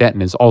to Nick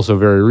Denton is also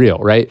very real,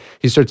 right?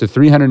 He starts a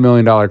 $300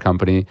 million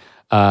company.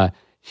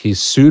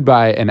 He's sued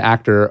by an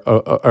actor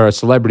or a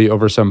celebrity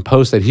over some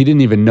post that he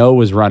didn't even know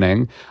was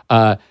running.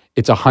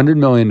 It's a $100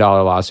 million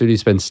lawsuit. He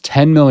spends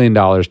 $10 million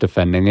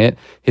defending it.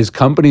 His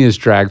company is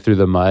dragged through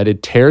the mud.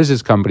 It tears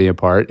his company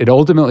apart. It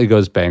ultimately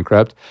goes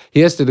bankrupt.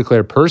 He has to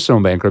declare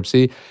personal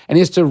bankruptcy, and he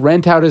has to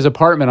rent out his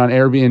apartment on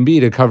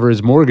Airbnb to cover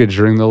his mortgage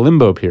during the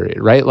limbo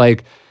period, right?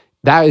 Like,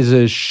 that is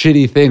a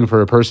shitty thing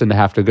for a person to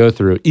have to go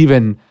through,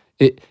 even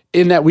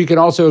in that we can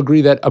also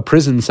agree that a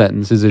prison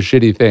sentence is a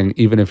shitty thing,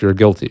 even if you're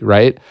guilty,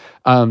 right?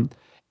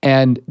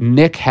 And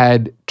Nick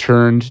had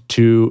turned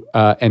to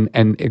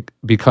and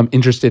become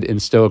interested in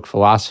Stoic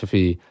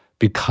philosophy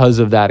because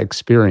of that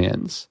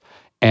experience,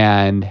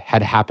 and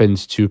had happened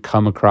to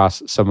come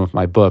across some of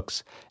my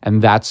books.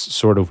 And that's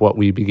sort of what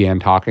we began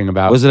talking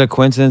about. Was it a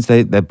coincidence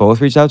that both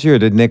reached out to you, or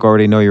did Nick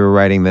already know you were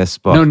writing this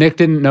book? No, Nick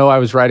didn't know I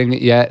was writing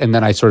it yet. And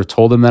then I sort of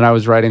told him that I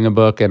was writing a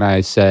book, and I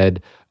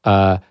said,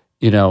 and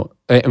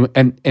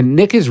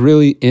Nick is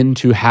really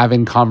into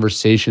having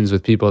conversations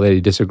with people that he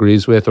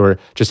disagrees with, or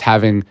just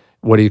having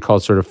what he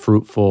calls sort of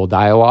fruitful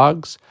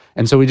dialogues.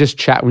 And so we just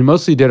chat. We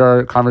mostly did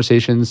our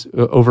conversations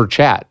over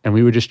chat, and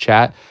we would just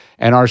chat.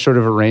 And our sort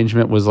of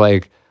arrangement was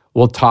like,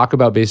 we'll talk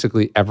about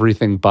basically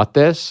everything but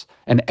this,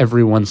 and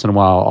every once in a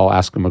while I'll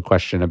ask him a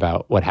question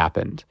about what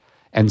happened.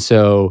 And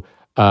so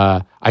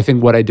I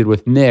think what I did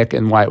with Nick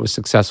and why it was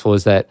successful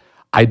is that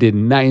I did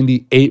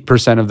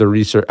 98% of the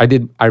research.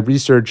 I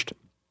researched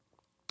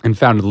and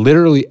found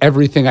literally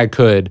everything I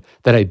could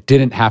that I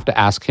didn't have to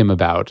ask him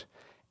about.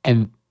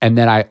 And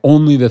then I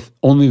only the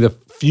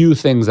few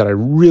things that I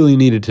really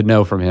needed to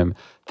know from him,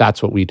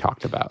 that's what we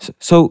talked about.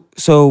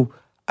 So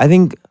I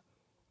think,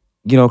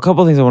 a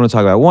couple of things I want to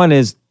talk about. One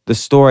is the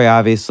story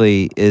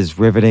obviously is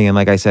riveting and,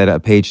 like I said, a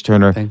page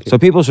turner. Thank you. So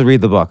people should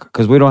read the book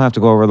because we don't have to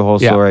go over the whole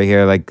story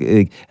here. Like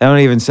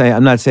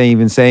I'm not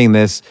saying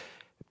this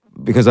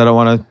because I don't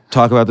want to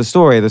talk about the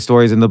story. The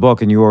story's in the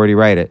book and you already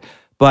write it.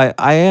 But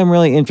I am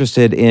really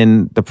interested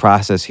in the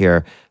process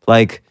here.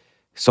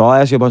 So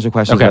I'll ask you a bunch of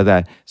questions about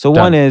that. So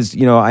one is,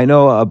 I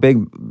know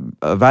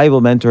a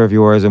valuable mentor of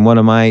yours and one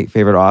of my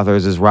favorite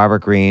authors is Robert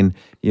Greene,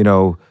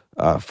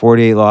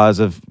 48 Laws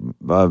of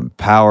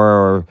Power,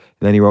 or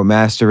then he wrote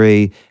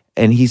Mastery.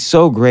 And he's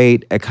so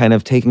great at kind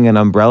of taking an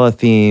umbrella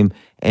theme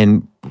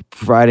and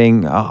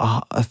providing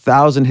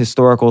 1,000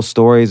 historical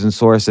stories and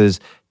sources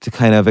to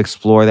kind of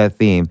explore that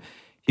theme.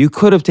 You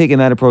could have taken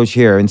that approach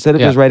here. Instead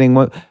of just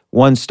writing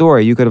one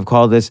story, you could have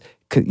called this,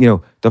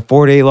 the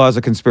 48 Laws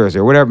of Conspiracy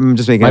or whatever. I'm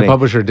just making My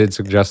publisher did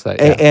suggest that.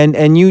 Yeah.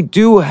 And you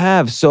do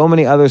have so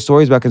many other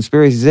stories about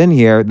conspiracies in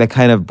here that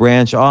kind of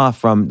branch off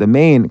from the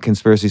main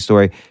conspiracy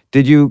story.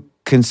 Did you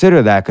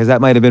consider that? Because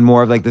that might have been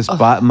more of like this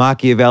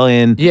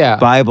Machiavellian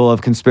Bible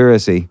of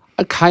conspiracy.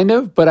 Kind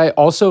of, but I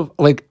also,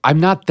 I'm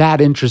not that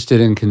interested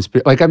in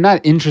conspiracy. I'm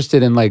not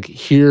interested in,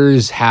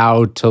 here's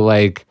how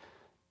to,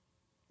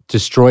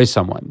 destroy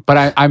someone.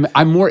 But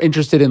I'm more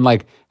interested in,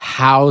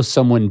 how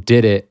someone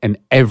did it and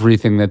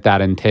everything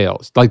that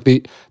entails.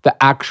 The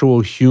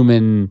actual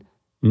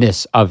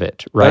humanness of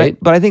it, right?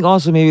 But I think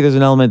also maybe there's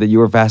an element that you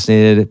were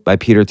fascinated by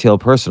Peter Thiel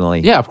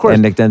personally. Yeah, of course.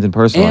 And Nick Denton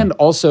personally. And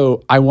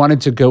also, I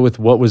wanted to go with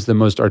what was the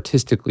most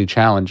artistically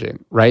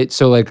challenging, right?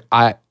 So,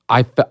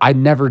 I'd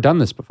never done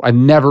this before. I'd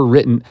never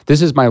written.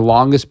 This is my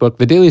longest book.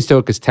 The Daily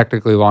Stoic is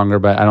technically longer,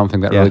 but I don't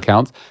think that really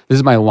counts. This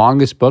is my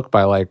longest book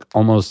by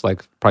almost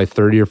probably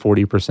 30 or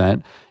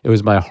 40%. It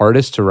was my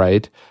hardest to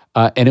write.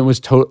 And it was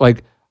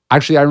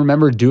actually, I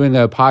remember doing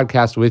a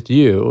podcast with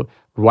you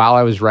while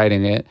I was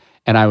writing it.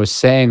 And I was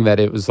saying that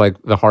it was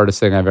the hardest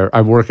thing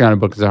I'm working on a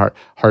book is the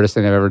hardest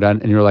thing I've ever done.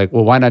 And you were like,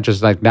 well, why not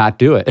just not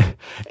do it?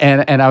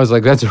 And I was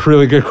like, that's a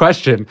really good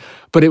question.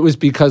 But it was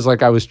because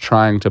I was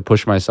trying to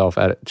push myself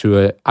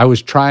I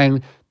was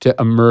trying to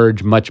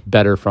emerge much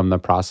better from the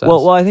process.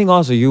 Well, I think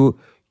also you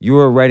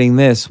were writing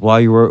this while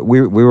we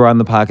were on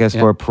the podcast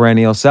for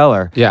Perennial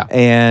Seller. Yeah.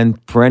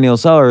 And Perennial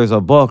Seller is a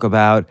book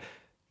about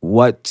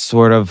what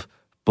sort of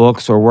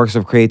books or works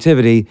of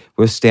creativity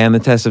withstand the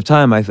test of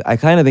time. I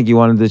kind of think you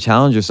wanted to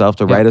challenge yourself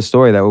to write a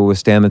story that would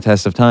withstand the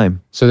test of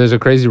time. So there's a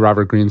crazy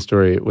Robert Greene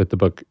story with the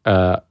book,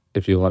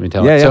 if you let me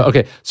tell it.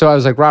 Yeah. So I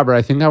was like, Robert,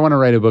 I think I want to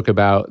write a book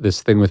about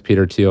this thing with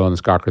Peter Thiel and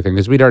this Gawker thing,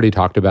 because we'd already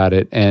talked about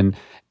it. And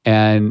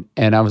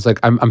I was like,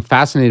 I'm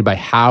fascinated by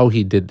how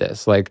he did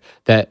this.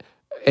 That,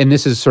 and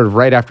this is sort of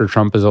right after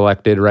Trump is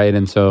elected, right?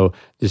 And so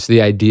just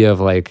the idea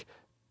of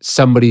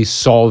somebody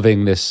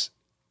solving this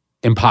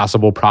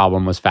impossible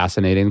problem was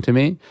fascinating to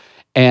me.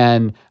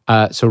 And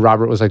so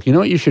Robert was like, you know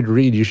what you should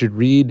read? You should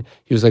read,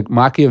 he was like,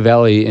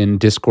 Machiavelli in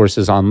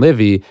Discourses on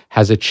Livy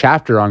has a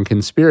chapter on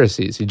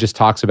conspiracies. He just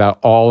talks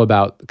all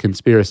about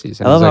conspiracies.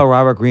 And I love how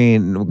Robert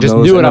Greene just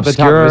knows knew it an off the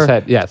top of his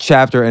head. Yes.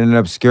 chapter in an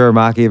obscure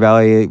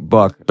Machiavelli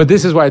book. But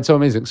this is why it's so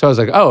amazing. So I was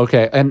like, oh,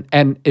 okay.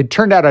 And it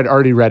turned out I'd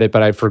already read it,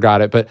 but I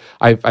forgot it. But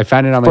I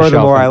found it on my shelf.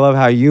 Furthermore, I love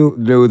how you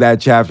knew that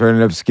chapter in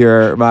an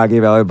obscure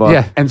Machiavelli book.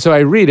 Yeah. And so I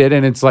read it,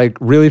 and it's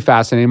really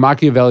fascinating.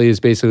 Machiavelli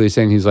is basically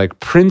saying, he's like,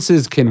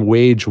 princes can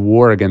wage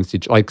war against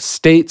each,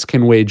 states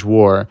can wage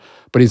war,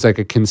 but he's like,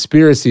 a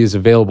conspiracy is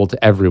available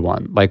to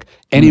everyone.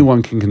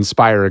 Anyone can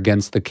conspire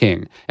against the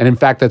king. And in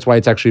fact, that's why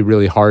it's actually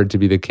really hard to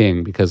be the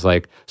king, because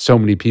so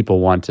many people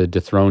want to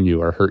dethrone you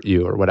or hurt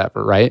you or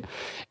whatever, right?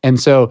 And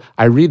so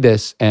I read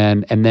this,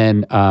 and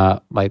then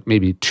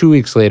maybe 2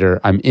 weeks later,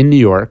 I'm in New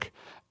York,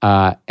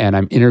 and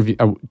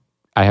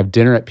I have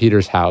dinner at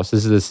Peter's house.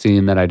 This is the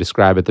scene that I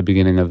describe at the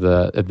beginning of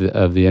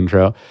the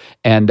intro,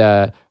 and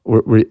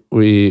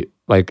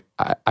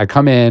I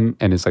come in,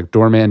 and it's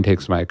doorman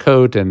takes my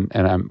coat, and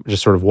I'm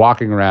just sort of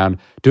walking around,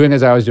 doing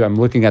as I always do. I'm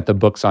looking at the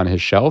books on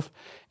his shelf,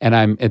 and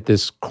I'm at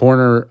this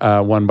corner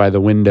one by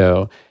the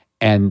window,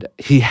 and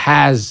he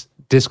has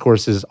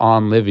Discourses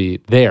on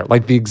Livy there,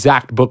 the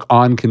exact book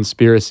on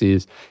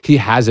conspiracies. He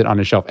has it on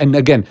his shelf. And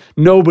again,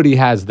 nobody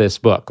has this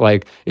book.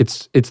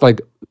 It's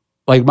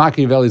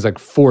Machiavelli's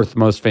fourth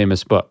most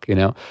famous book,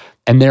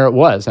 And there it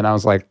was, and I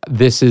was like,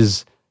 this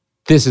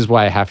is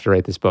why I have to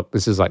write this book.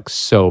 This is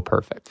so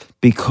perfect.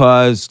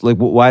 Because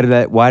why did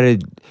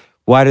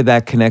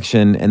that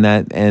connection and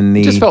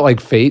the it just felt like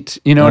fate.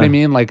 You know what I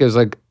mean? It was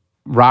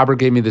Robert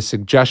gave me the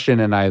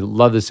suggestion, and I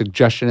love the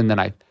suggestion, and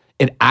then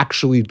it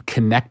actually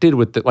connected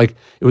with it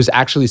was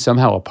actually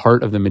somehow a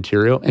part of the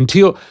material. And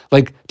Thiel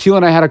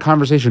and I had a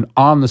conversation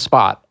on the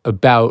spot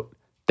about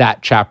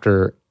that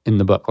chapter in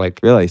the book.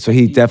 Really? So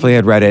he definitely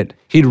had read it.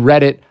 He'd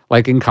read it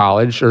in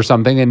college or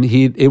something, and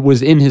it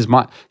was in his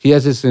mind. He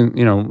has this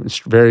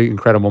very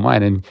incredible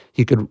mind, and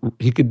he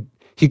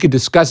could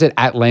discuss it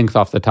at length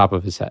off the top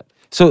of his head.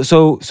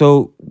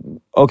 So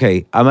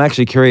Okay, I'm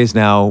actually curious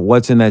now.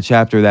 What's in that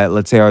chapter that,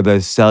 let's say, are the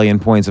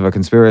salient points of a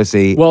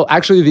conspiracy? Well,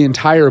 actually, the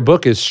entire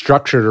book is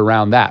structured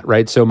around that,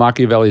 right? So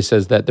Machiavelli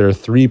says that there are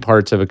three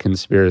parts of a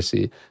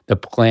conspiracy: the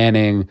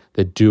planning,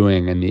 the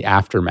doing, and the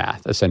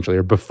aftermath, essentially,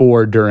 or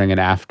before, during, and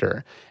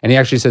after. And he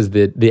actually says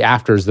that the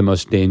after is the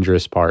most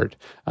dangerous part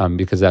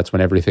because that's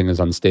when everything is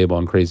unstable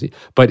and crazy.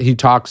 But he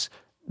talks,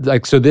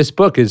 so this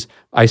book is,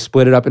 I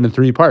split it up into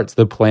three parts: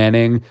 the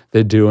planning,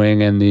 the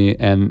doing, and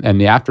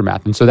the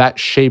aftermath. And so that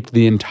shaped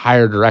the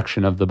entire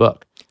direction of the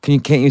book.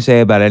 Can't you say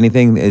about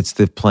anything? It's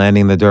the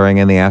planning, the during,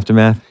 and the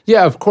aftermath?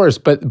 Yeah, of course.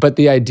 But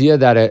the idea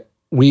that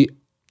we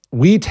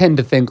tend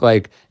to think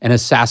like an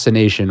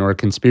assassination or a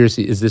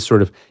conspiracy is this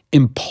sort of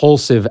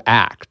impulsive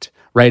act,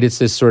 right? It's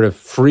this sort of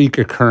freak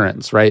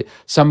occurrence, right?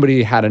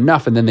 Somebody had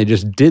enough and then they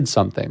just did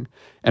something.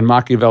 And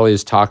Machiavelli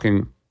is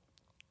talking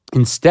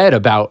instead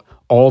about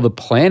all the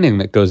planning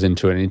that goes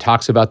into it. And he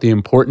talks about the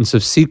importance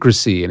of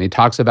secrecy, and he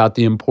talks about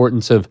the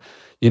importance of,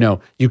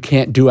 you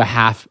can't do a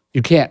half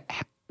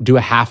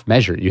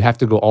measure. You have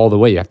to go all the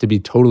way. You have to be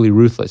totally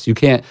ruthless. You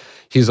can't,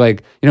 he's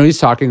like, he's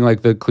talking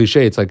like the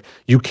cliche. It's like,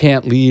 you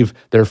can't leave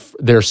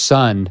their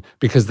son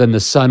because then the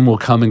son will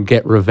come and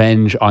get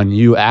revenge on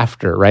you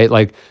after, right?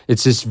 Like,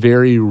 it's this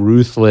very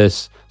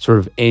ruthless sort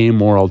of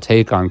amoral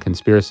take on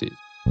conspiracies.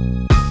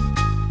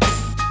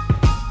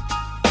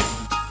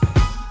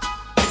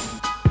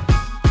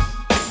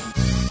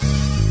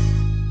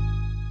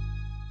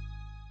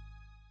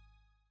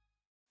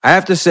 I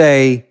have to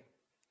say,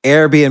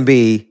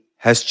 Airbnb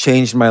has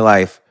changed my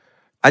life.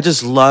 I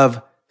just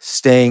love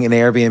staying in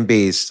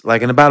Airbnbs.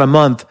 Like in about a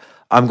month,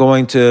 I'm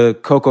going to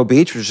Cocoa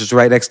Beach, which is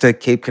right next to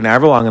Cape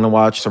Canaveral. I'm going to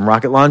watch some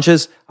rocket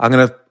launches. I'm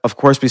going to, of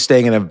course, be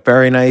staying in a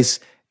very nice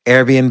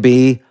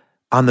Airbnb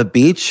on the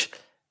beach.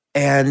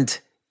 And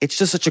it's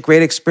just such a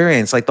great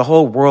experience. Like the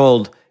whole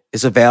world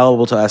is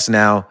available to us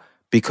now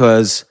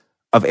because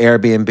of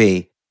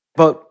Airbnb.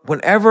 But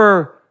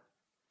whenever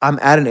I'm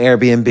at an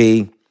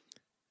Airbnb,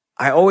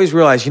 I always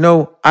realize,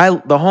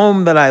 the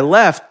home that I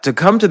left to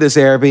come to this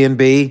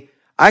Airbnb,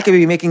 I could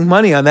be making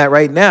money on that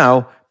right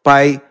now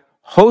by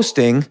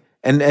hosting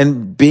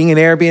and being an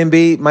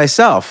Airbnb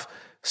myself.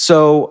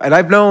 So, and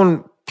I've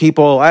known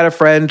people, I had a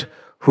friend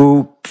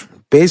who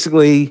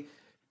basically,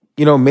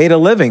 made a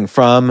living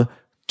from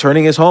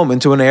turning his home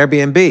into an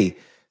Airbnb.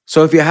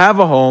 So if you have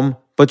a home,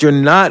 but you're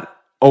not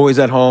always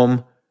at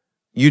home,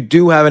 you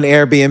do have an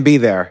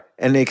Airbnb there.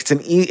 And it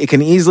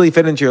can easily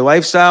fit into your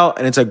lifestyle,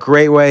 and it's a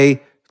great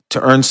way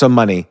to earn some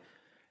money.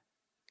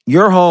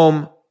 Your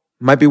home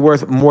might be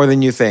worth more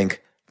than you think.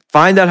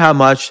 Find out how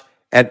much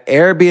at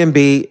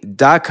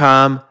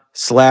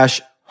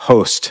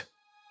airbnb.com/host.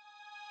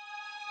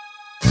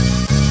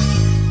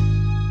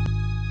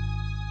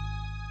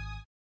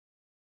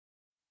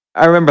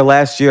 I remember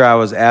last year I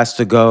was asked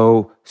to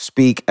go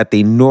speak at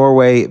the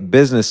Norway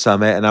Business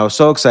Summit, and I was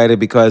so excited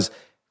because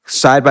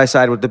side by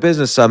side with the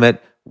Business Summit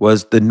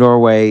was the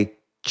Norway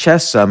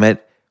Chess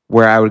Summit,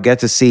 where I would get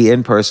to see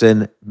in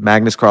person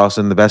Magnus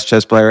Carlsen, the best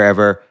chess player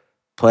ever,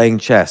 playing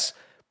chess.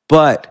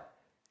 But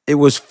it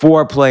was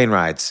 4 plane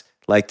rides,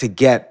 like to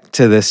get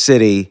to the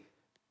city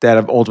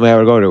that ultimately I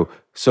would go to.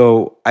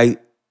 So I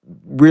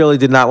really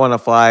did not want to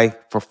fly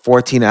for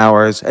 14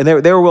 hours, and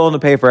they were willing to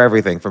pay for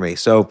everything for me.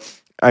 So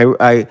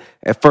I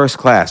at first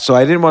class. So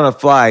I didn't want to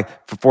fly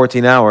for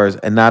 14 hours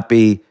and not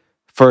be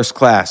first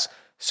class.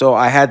 So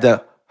I had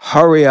to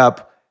hurry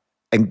up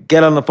and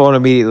get on the phone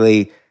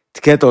immediately to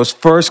get those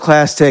first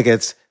class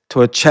tickets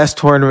to a chess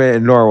tournament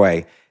in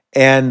Norway.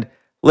 And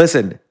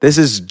listen, this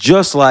is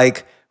just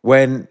like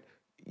when,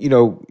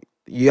 you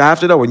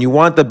have to know when you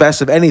want the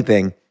best of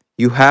anything,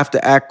 you have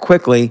to act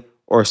quickly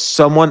or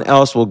someone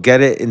else will get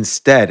it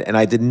instead. And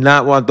I did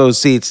not want those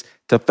seats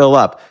to fill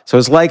up. So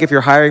it's like if you're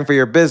hiring for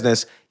your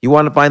business, you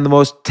want to find the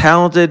most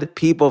talented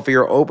people for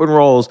your open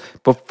roles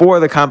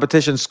before the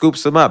competition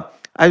scoops them up.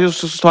 I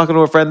just was talking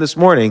to a friend this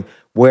morning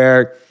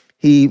where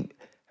he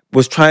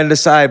was trying to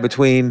decide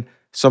between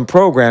some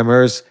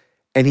programmers,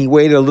 and he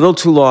waited a little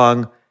too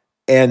long,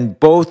 and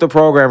both the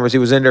programmers he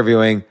was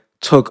interviewing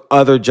took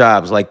other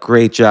jobs, like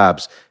great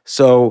jobs.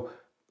 So,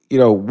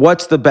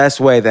 what's the best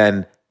way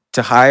then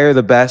to hire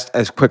the best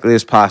as quickly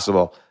as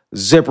possible?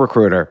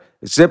 ZipRecruiter.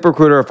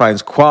 ZipRecruiter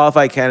finds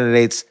qualified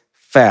candidates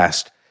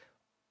fast.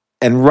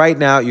 And right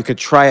now, you could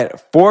try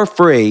it for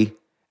free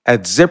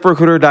at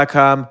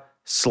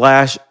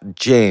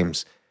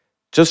ZipRecruiter.com/James.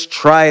 Just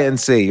try it and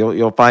see.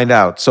 You'll find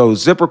out. So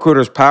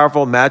ZipRecruiter's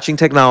powerful matching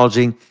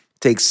technology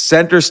takes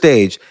center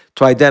stage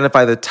to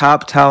identify the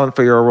top talent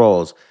for your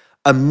roles.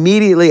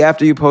 Immediately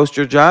after you post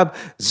your job,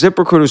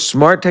 ZipRecruiter's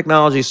smart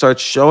technology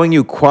starts showing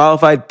you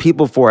qualified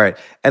people for it.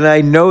 And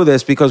I know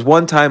this because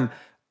one time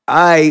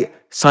I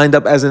signed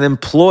up as an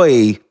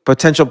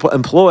potential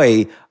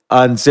employee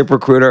on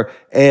ZipRecruiter,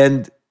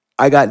 and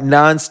I got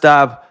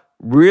nonstop.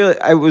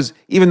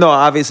 Even though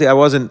obviously I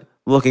wasn't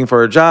looking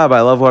for a job,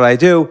 I love what I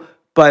do,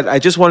 but I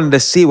just wanted to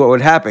see what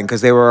would happen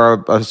because they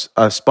were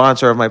a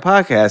sponsor of my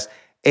podcast.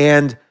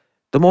 And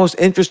the most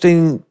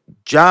interesting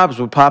jobs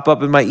would pop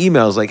up in my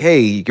emails like, hey,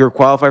 you're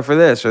qualified for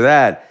this or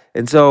that.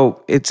 And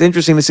so it's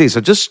interesting to see.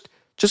 So just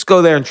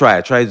go there and try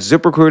it. Try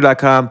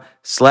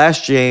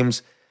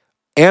ZipRecruiter.com/James.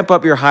 Amp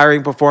up your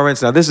hiring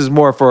performance. Now, this is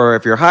more for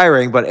if you're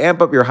hiring, but amp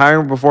up your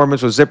hiring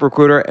performance with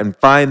ZipRecruiter and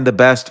find the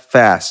best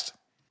fast.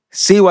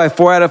 See why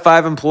 4 out of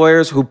 5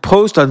 employers who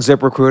post on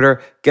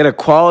ZipRecruiter get a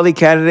quality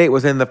candidate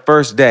within the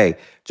first day.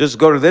 Just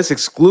go to this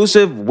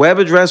exclusive web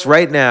address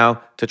right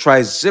now to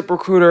try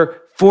ZipRecruiter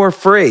for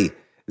free.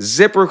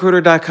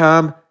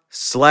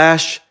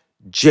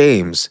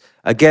 ZipRecruiter.com/James.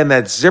 Again,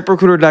 that's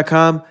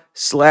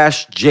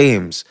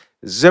ZipRecruiter.com/James.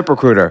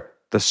 ZipRecruiter,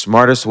 the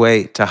smartest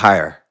way to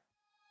hire.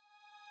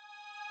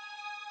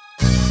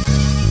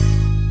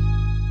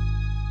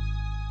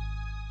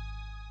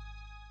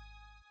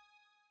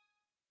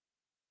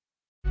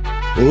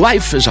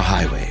 Life is a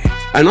highway,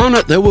 and on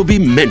it there will be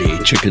many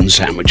chicken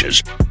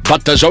sandwiches.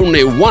 But there's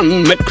only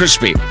one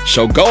McCrispy.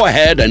 So go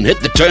ahead and hit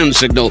the turn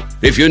signal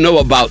if you know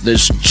about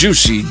this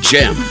juicy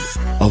gem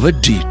of a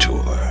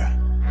detour.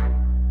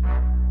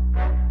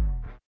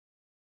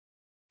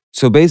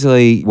 So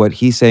basically, what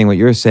he's saying, what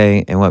you're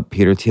saying, and what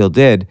Peter Thiel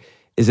did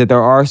is that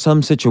there are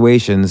some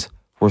situations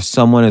where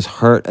someone is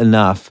hurt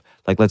enough.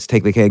 Like, let's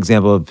take the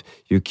example of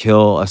you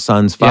kill a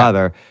son's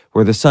father,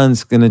 where the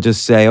son's going to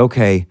just say,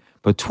 okay,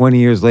 but 20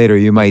 years later,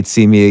 you might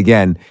see me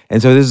again.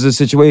 And so this is a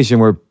situation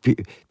where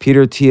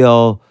Peter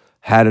Thiel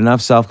had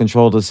enough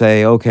self-control to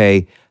say,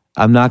 okay,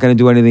 I'm not going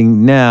to do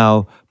anything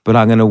now, but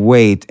I'm going to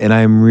wait, and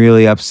I'm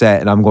really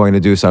upset, and I'm going to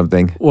do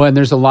something. Well, and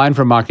there's a line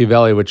from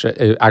Machiavelli, which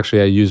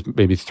actually I use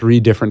maybe 3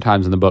 different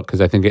times in the book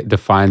because I think it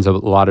defines a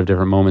lot of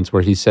different moments,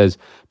 where he says,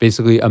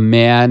 basically, a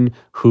man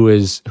who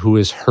is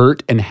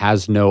hurt and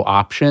has no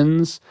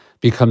options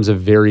becomes a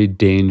very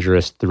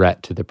dangerous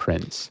threat to the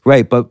prince.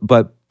 Right,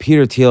 but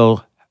Peter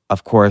Thiel,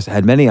 of course,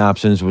 had many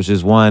options, which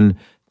is one,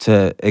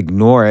 to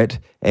ignore it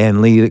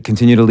and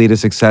continue to lead a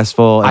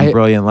successful and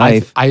brilliant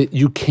life.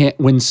 You can't,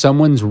 when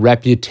someone's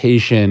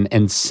reputation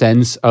and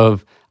sense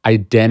of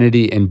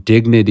identity and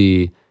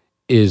dignity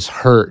is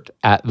hurt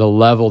at the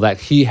level that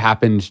he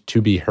happened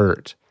to be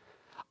hurt.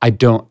 I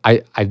don't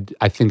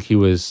think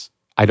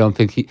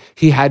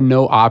he had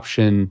no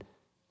option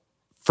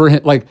for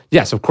him. Like,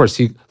 yes, of course,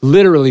 he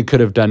literally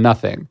could have done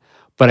nothing.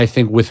 But I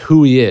think with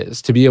who he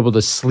is, to be able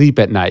to sleep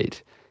at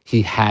night,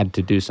 he had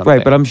to do something.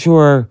 Right, but I'm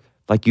sure,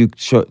 like you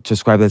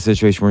described that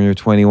situation when you were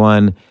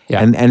 21,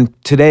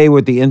 and today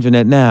with the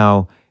internet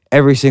now,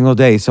 every single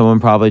day someone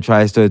probably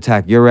tries to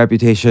attack your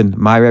reputation,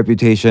 my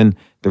reputation,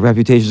 the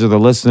reputations of the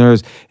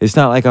listeners. It's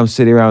not like I'm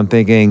sitting around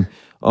thinking,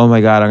 oh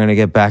my God, I'm going to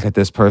get back at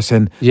this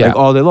person like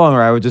all day long,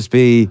 or I would just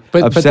be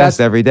obsessed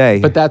every day.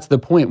 But that's the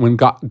point. When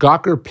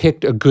Gawker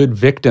picked a good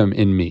victim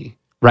in me,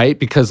 right?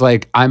 Because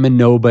like I'm a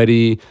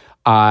nobody,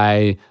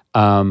 I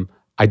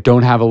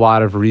don't have a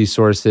lot of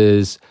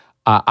resources.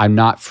 I'm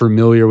not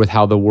familiar with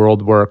how the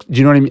world works. Do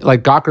you know what I mean?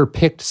 Like Gawker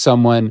picked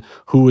someone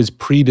who was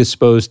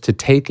predisposed to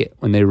take it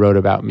when they wrote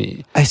about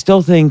me. I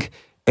still think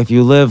if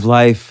you live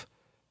life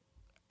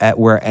at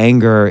where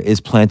anger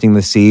is planting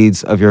the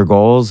seeds of your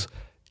goals,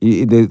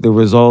 the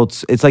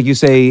results, it's like you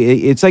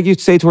say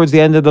towards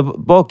the end of the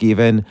book,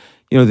 even,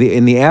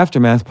 in the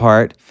aftermath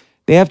part,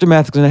 the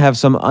aftermath is going to have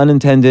some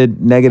unintended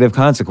negative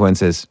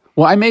consequences.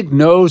 Well, I make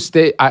no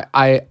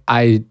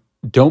I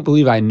don't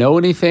believe I know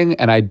anything,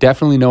 and I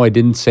definitely know I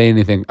didn't say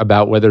anything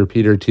about whether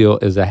Peter Thiel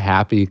is a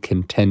happy,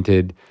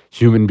 contented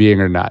human being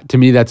or not. To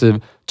me, that's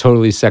a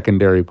totally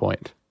secondary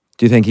point.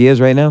 Do you think he is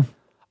right now?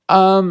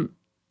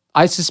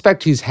 I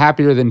suspect he's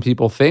happier than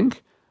people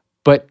think,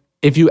 but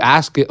if you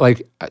ask it,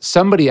 like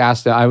somebody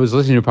asked, I was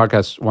listening to a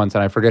podcast once,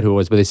 and I forget who it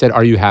was, but they said,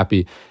 "Are you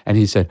happy?" And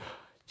he said,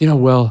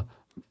 well,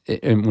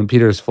 and when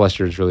Peter's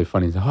flustered, it's really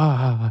funny. He's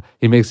like,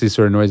 he makes these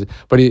sort of noises,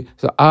 but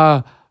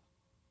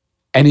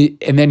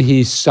and then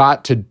he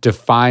sought to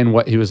define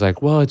what he was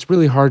like. Well, it's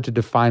really hard to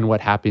define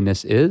what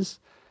happiness is,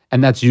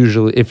 and that's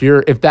usually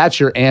if that's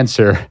your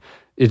answer,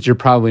 you're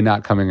probably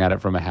not coming at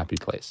it from a happy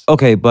place.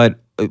 Okay, but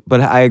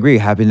I agree.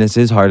 Happiness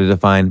is hard to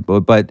define,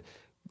 but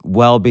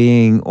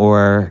well-being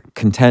or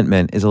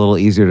contentment is a little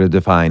easier to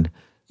define.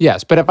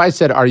 Yes, but if I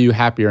said, "Are you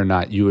happy or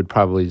not?" you would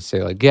probably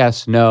say like,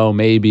 "Yes, no,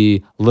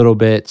 maybe, a little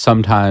bit,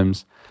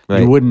 sometimes."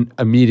 Right.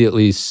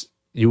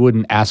 You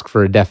wouldn't ask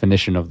for a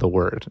definition of the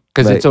word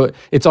because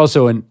it's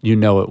also you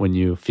know it when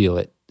you feel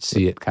it,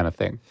 see it kind of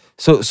thing.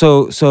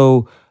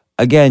 So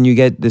again, you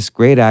get this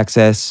great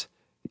access.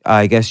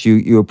 I guess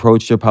you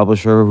approached your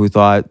publisher who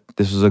thought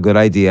this was a good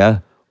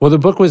idea. Well, the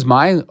book was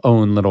my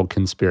own little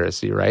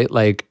conspiracy, right?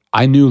 Like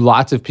I knew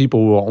lots of people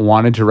who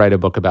wanted to write a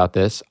book about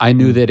this. I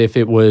knew that if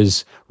it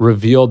was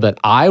revealed that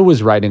I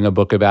was writing a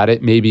book about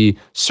it, maybe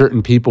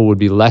certain people would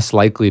be less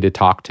likely to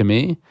talk to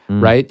me,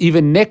 right?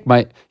 Even Nick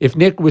if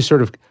Nick was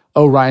sort of,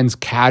 oh, Ryan's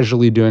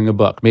casually doing a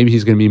book, maybe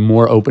he's going to be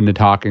more open to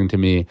talking to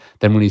me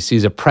than when he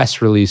sees a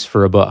press release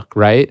for a book,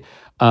 right?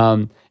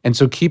 And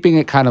so keeping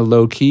it kind of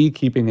low key,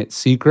 keeping it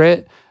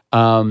secret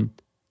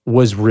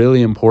was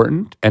really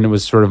important. And it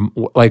was sort of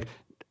like,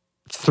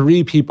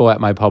 3 people at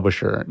my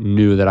publisher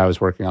knew that I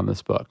was working on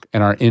this book.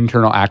 And our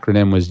internal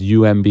acronym was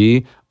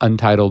UMB,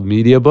 Untitled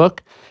Media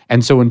Book.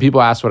 And so when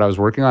people asked what I was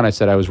working on, I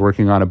said I was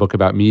working on a book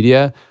about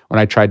media. When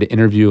I tried to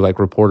interview like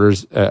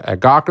reporters at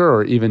Gawker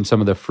or even some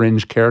of the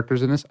fringe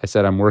characters in this, I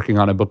said I'm working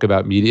on a book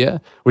about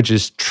media, which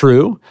is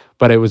true,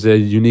 but it was a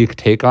unique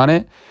take on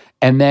it.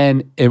 And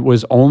then it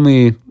was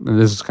only,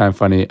 this is kind of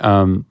funny,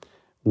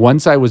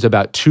 once I was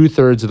about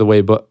 2/3 of the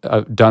way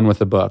done with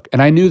the book,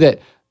 and I knew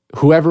that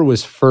whoever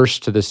was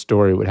first to this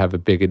story would have a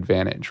big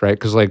advantage, right?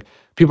 Because like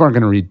people aren't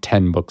going to read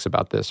 10 books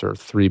about this or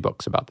 3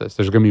 books about this.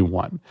 There's going to be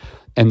one.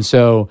 And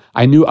so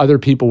I knew other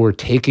people were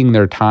taking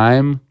their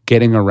time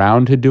getting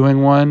around to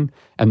doing one,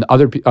 and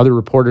the other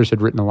reporters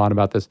had written a lot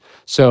about this.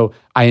 So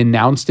I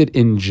announced it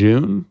in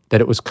June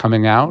that it was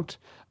coming out,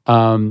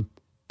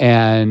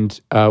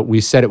 and we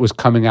said it was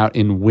coming out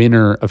in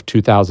winter of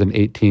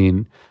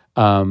 2018,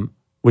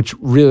 which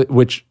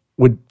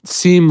would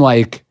seem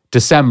like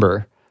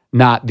December,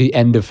 not the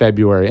end of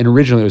February. And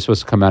originally it was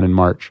supposed to come out in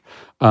March.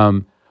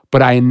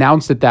 But I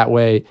announced it that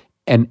way,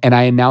 and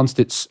I announced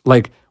it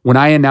like when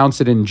I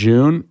announced it in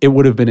June, it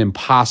would have been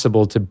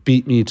impossible to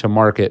beat me to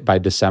market by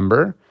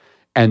December.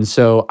 And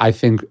so I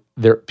think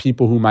there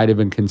people who might have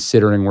been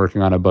considering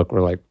working on a book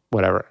were like,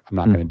 whatever, I'm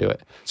not going to do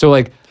it. So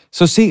like,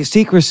 So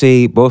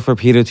secrecy, both for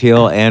Peter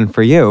Thiel and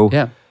for you,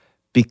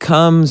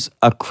 becomes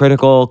a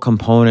critical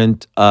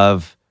component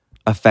of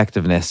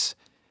effectiveness.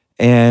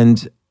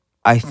 And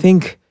I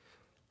think,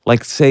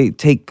 like, say,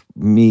 take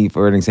me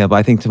for an example.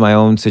 I think to my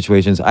own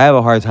situations, I have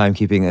a hard time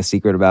keeping a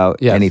secret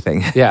about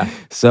anything. Yeah.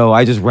 So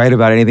I just write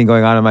about anything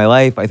going on in my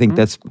life. I think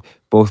that's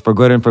both for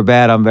good and for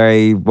bad. I'm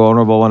very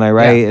vulnerable when I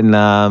write, and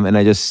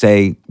I just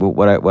say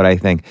what I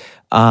think.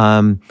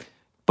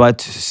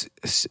 But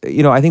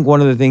you know, I think one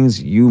of the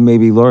things you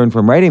maybe learned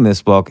from writing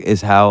this book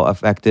is how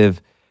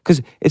effective,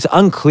 because it's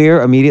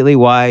unclear immediately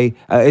why,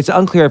 it's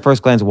unclear at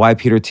first glance why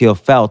Peter Thiel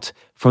felt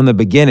from the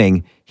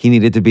beginning he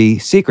needed to be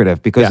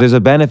secretive, because there's a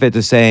benefit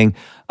to saying,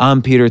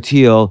 I'm Peter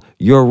Thiel,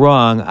 you're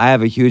wrong, I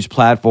have a huge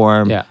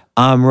platform,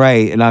 I'm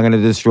right, and I'm going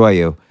to destroy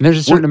you. And there's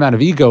a certain amount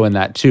of ego in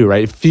that too,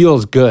 right? It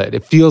feels good.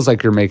 It feels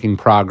like you're making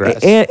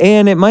progress.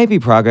 And it might be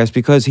progress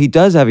because he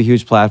does have a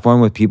huge platform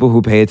with people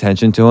who pay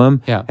attention to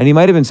him. Yeah. And he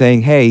might have been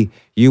saying, hey,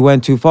 you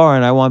went too far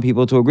and I want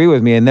people to agree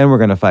with me, and then we're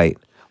going to fight.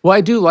 Well,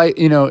 I do like,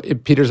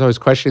 Peter's always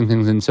questioning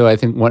things. And so I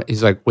think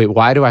he's like, wait,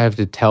 why do I have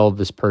to tell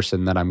this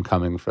person that I'm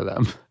coming for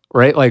them?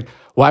 Right? Like,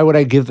 why would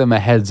I give them a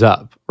heads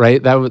up?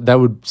 Right? That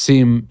would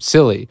seem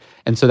silly.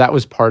 And so that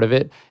was part of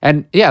it.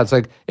 And yeah, it's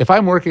like, if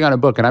I'm working on a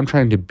book and I'm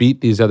trying to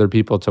beat these other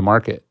people to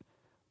market,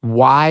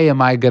 why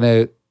am I going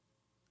to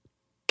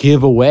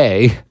give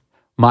away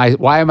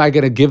why am I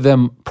going to give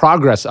them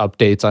progress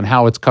updates on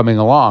how it's coming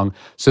along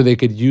so they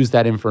could use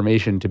that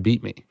information to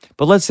beat me?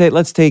 But let's take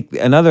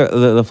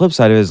the flip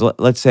side of it is,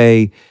 let's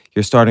say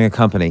you're starting a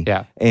company.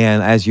 Yeah.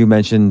 And as you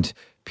mentioned,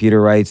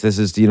 Peter writes, this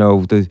is,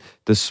 the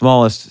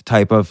smallest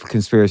type of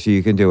conspiracy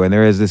you can do. And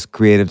there is this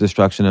creative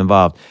destruction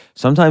involved.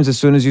 Sometimes as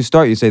soon as you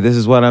start, you say, this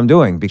is what I'm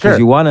doing, because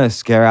you want to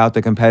scare out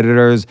the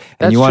competitors,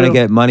 and you want to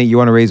get money, you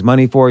want to raise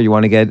money for it, you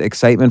want to get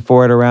excitement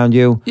for it around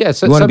you. Yeah,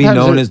 so you want to be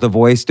known as the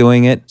voice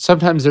doing it.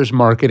 Sometimes there's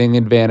marketing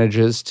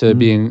advantages to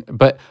being,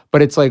 but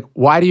it's like,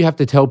 why do you have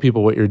to tell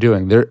people what you're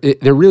doing? There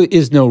really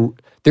is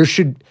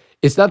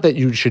it's not that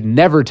you should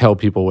never tell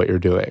people what you're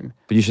doing.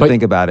 But you should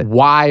think about it.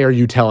 Why are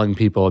you telling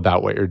people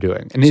about what you're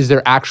doing? And is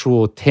there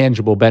actual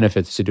tangible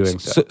benefits to doing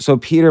so? So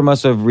Peter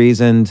must have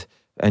reasoned,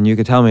 and you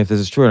could tell me if this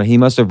is true or not, he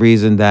must have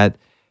reasoned that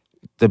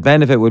the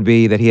benefit would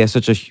be that he has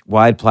such a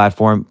wide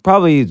platform,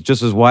 probably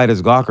just as wide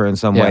as Gawker in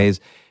some ways.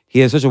 He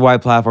has such a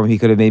wide platform, he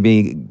could have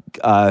maybe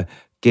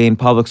gained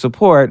public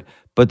support.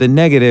 But the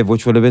negative,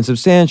 which would have been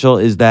substantial,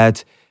 is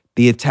that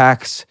the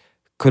attacks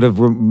could have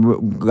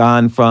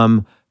gone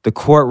from the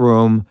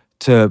courtroom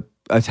to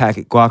attack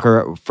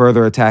Gawker,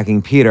 further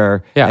attacking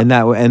Peter, and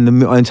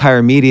the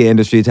entire media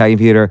industry attacking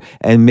Peter,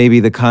 and maybe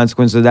the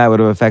consequence of that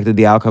would have affected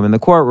the outcome in the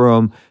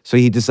courtroom. So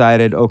he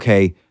decided,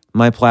 okay,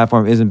 my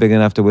platform isn't big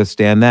enough to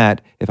withstand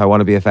that if I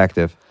want to be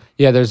effective.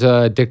 Yeah, there's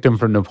a dictum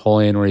from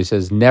Napoleon where he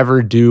says,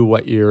 never do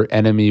what your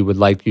enemy would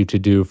like you to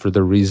do for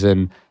the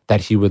reason that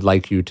he would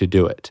like you to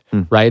do it,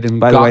 right? And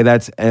by the way,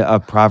 that's a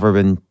proverb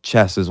in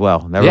chess as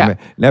well.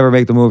 Never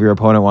make the move your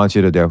opponent wants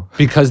you to do.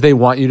 Because they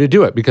want you to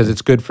do it, because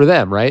it's good for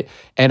them, right?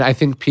 And I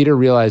think Peter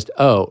realized,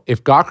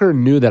 if Gawker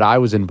knew that I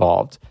was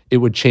involved, it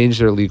would change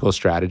their legal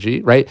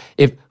strategy, right?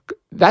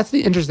 That's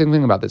the interesting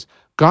thing about this.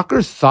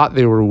 Gawker thought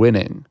they were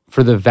winning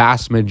for the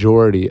vast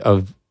majority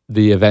of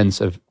the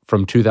events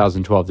from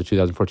 2012 to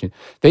 2014.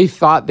 They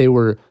thought they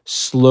were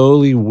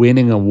slowly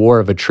winning a war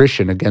of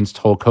attrition against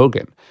Hulk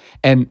Hogan.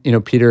 And,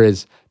 Peter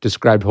has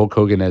described Hulk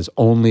Hogan as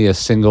only a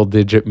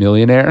single-digit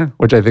millionaire,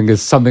 which I think is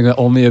something that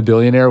only a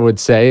billionaire would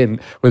say and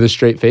with a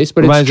straight face,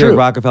 but Reminds it's true. Me of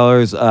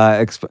Rockefeller's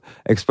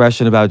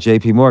expression about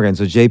J.P. Morgan.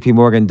 So J.P.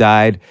 Morgan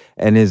died,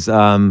 and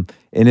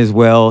in his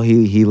will,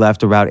 he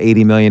left about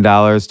 $80 million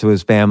to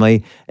his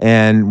family,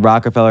 and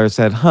Rockefeller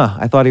said,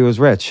 I thought he was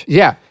rich.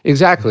 Yeah,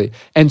 exactly.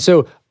 And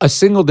so a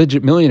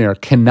single-digit millionaire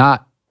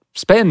cannot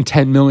spend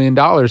 $10 million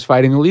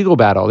fighting a legal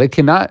battle. They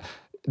cannot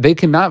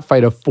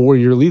fight a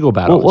 4-year legal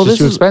battle. It's just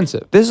too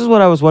expensive. This is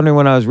what I was wondering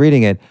when I was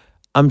reading it.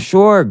 I'm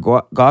sure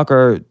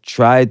Gawker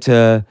tried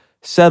to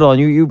settle, and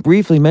you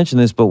briefly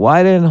mentioned this, but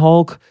why didn't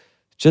Hulk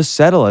just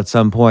settle at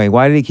some point?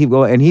 Why did he keep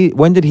going? And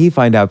when did he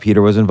find out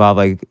Peter was involved?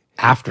 Like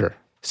after.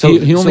 So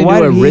he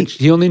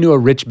only knew a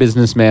rich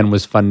businessman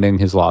was funding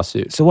his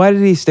lawsuit. So why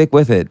did he stick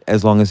with it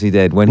as long as he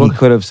did when he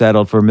could have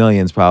settled for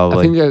millions probably?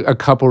 I think a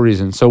couple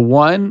reasons. So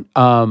one,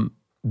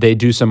 they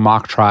do some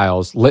mock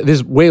trials. This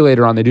is way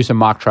later on. They do some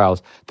mock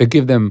trials that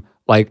give them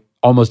like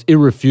almost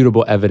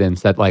irrefutable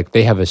evidence that like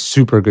they have a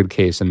super good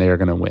case and they are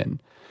going to win.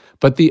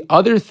 But the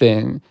other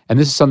thing, and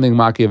this is something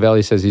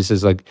Machiavelli says, he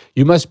says like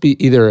you must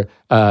be either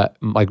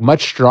like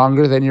much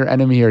stronger than your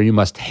enemy or you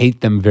must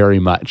hate them very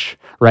much,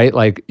 right?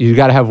 Like you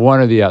got to have one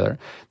or the other.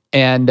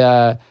 And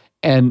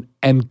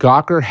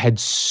Gawker had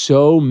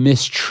so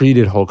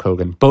mistreated Hulk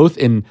Hogan, both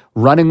in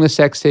running the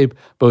sex tape,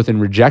 both in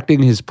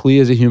rejecting his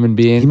plea as a human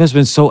being. He must have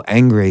been so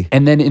angry.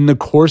 And then in the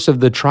course of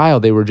the trial,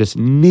 they were just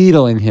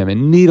needling him.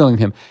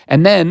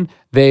 And then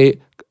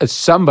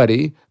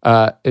somebody,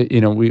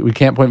 we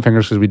can't point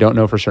fingers because we don't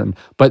know for certain,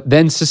 but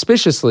then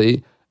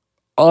suspiciously,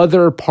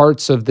 other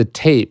parts of the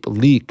tape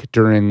leak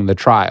during the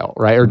trial,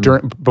 right? Or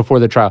before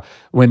the trial,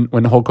 when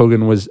Hulk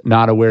Hogan was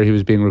not aware he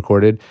was being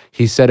recorded,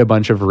 he said a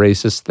bunch of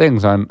racist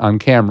things on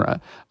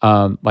camera,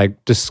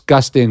 like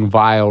disgusting,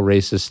 vile,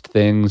 racist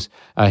things.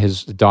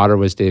 His daughter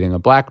was dating a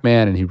black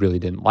man, and he really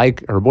didn't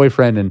like her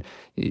boyfriend, and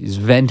he's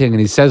venting, and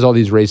he says all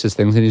these racist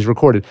things, and he's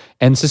recorded.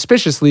 And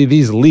suspiciously,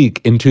 these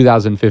leak in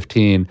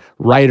 2015,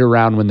 right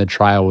around when the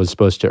trial was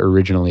supposed to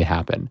originally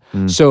happen.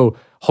 So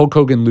Hulk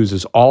Hogan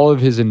loses all of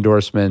his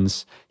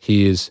endorsements.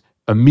 He is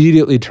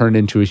immediately turned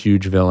into a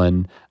huge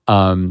villain.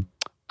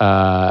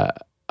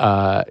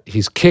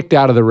 He's kicked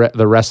out of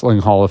the Wrestling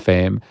Hall of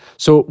Fame.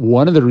 So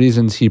one of the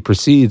reasons he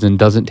proceeds and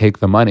doesn't take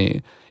the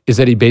money is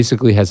that he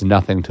basically has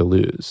nothing to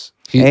lose.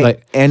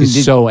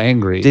 He's so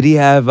angry. Did he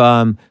have,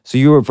 so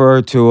you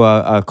refer to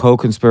a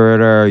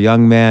co-conspirator, a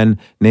young man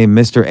named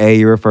Mr. A,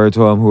 you refer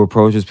to him, who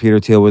approaches Peter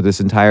Thiel with this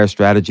entire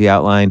strategy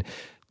outlined.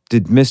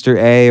 Did Mr.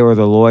 A or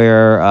the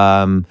lawyer,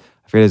 I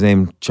forget his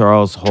name,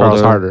 Charles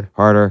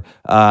Harder.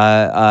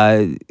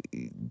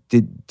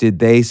 Did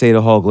they say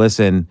to Hulk,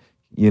 listen,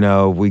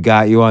 we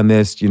got you on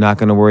this. You're not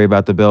going to worry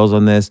about the bills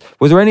on this.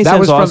 Was there any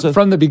sense also?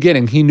 From the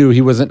beginning, he knew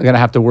he wasn't going to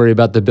have to worry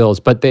about the bills,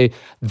 but they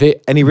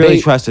and he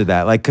really trusted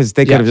that, like, because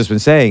they could have just been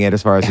saying it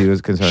as far as he was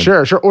concerned.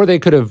 Sure. Or they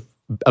could have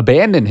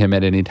abandoned him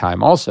at any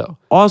time also.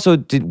 Also,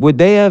 would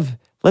they have,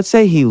 let's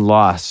say he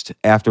lost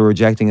after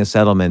rejecting a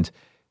settlement,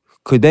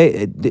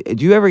 did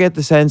you ever get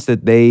the sense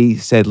that they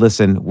said,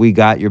 listen, we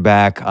got your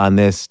back on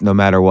this no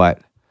matter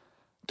what?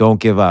 Don't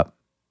give up.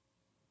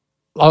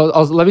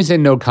 Let me say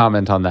no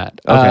comment on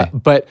that. Okay.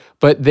 But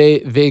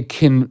they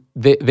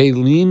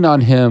leaned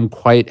on him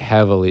quite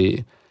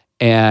heavily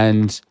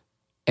and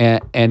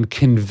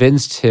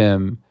convinced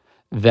him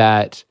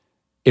that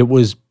it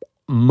was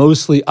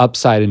mostly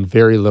upside and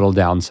very little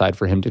downside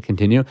for him to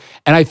continue.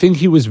 And I think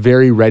he was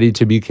very ready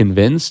to be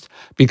convinced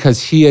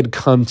because he had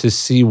come to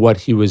see what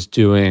he was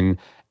doing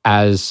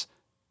as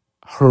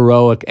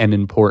heroic and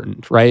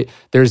important, right?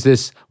 There's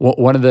this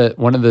one of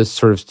the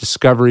sort of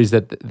discoveries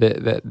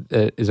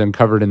that is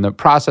uncovered in the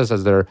process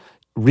as they're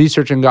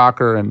researching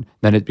Gawker, and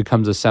then it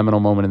becomes a seminal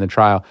moment in the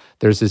trial.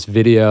 There's this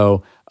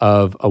video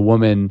of a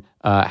woman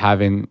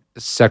having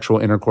sexual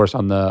intercourse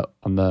on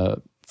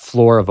the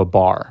floor of a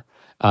bar.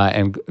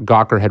 And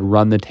Gawker had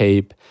run the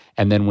tape,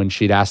 and then when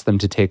she'd asked them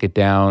to take it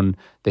down,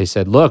 they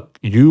said, look,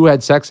 you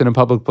had sex in a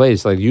public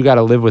place, like you got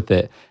to live with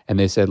it. And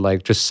they said,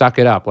 like, just suck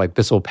it up, like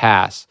this will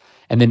pass.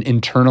 And then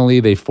internally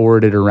they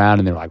forwarded around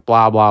and they were like,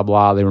 blah, blah,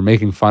 blah. They were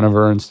making fun of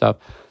her and stuff.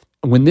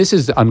 When this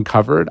is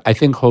uncovered, I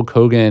think Hulk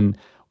Hogan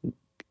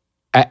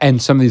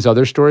and some of these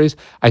other stories,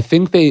 I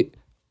think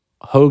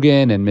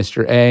Hogan and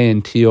Mr. A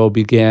and Thiel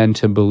began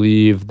to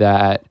believe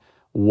that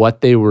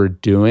what they were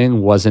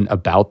doing wasn't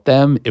about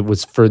them. It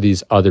was for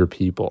these other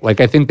people.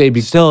 Like, I think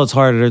still, it's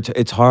hard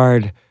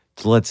to,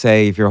 let's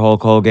say, if you're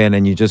Hulk Hogan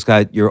and you just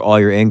got all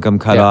your income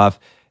cut off,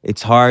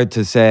 it's hard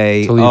to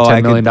say, to leave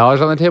 $10 million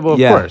on the table.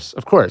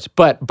 Of course.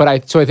 But I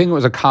think it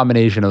was a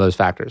combination of those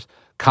factors.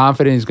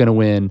 Confident he's going to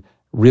win,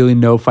 really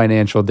no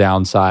financial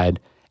downside.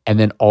 And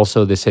then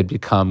also this had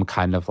become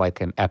kind of like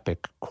an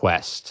epic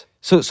quest.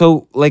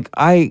 So like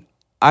I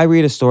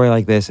read a story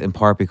like this in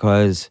part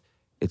because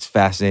it's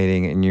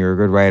fascinating and you're a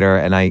good writer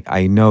and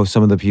I know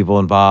some of the people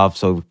involved,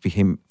 so it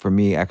became, for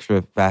me,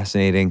 extra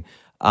fascinating.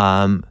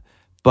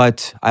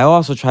 But I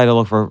also try to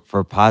look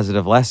for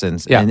positive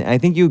lessons. Yeah. And I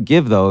think you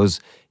give those,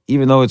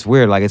 even though it's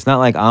weird. Like, it's not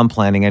like I'm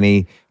planning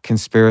any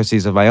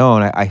conspiracies of my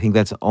own. I think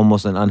that's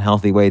almost an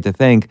unhealthy way to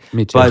think.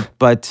 Me too.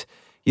 But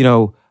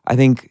I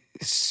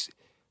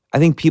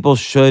think people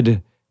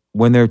should,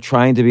 when they're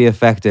trying to be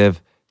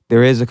effective,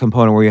 there is a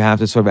component where you have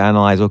to sort of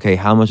analyze, okay,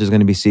 how much is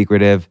going to be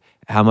secretive?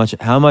 How much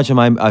am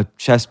I a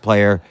chess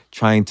player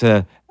trying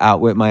to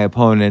outwit my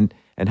opponent?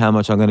 and how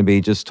much I'm going to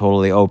be just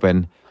totally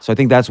open. So I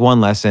think that's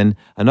one lesson.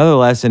 Another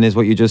lesson is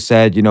what you just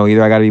said,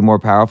 either I got to be more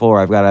powerful or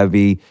I've got to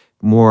be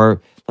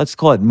more, let's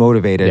call it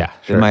motivated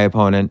than my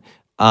opponent.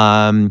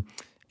 And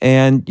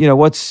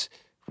what's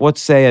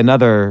say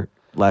another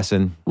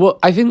lesson? Well,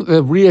 I think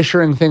the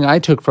reassuring thing I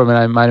took from it,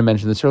 I might have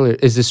mentioned this earlier,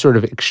 is this sort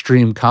of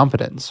extreme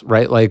competence,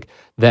 right?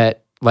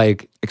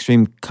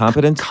 Extreme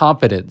competence?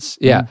 Competence,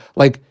 yeah. Mm-hmm.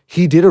 Like,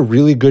 he did a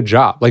really good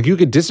job. Like, you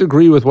could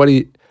disagree with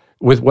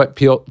what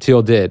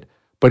Thiel did,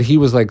 but he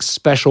was like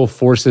special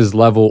forces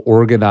level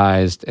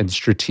organized and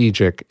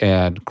strategic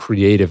and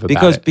creative about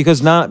it.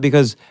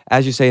 Because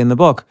as you say in the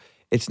book,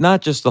 it's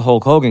not just the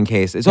Hulk Hogan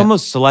case. It's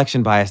almost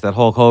selection bias that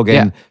Hulk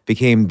Hogan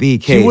became the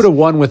case. He would have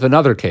won with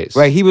another case.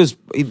 Right.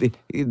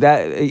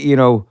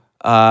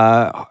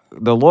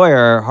 The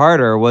lawyer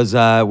Harder was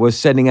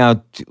sending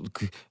out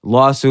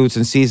lawsuits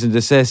and cease and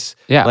desists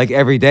like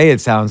every day, it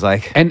sounds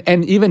like.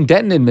 And even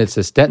Denton admits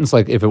this. Denton's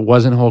like, if it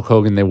wasn't Hulk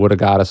Hogan, they would have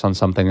got us on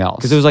something else.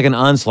 Because there was like an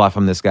onslaught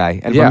from this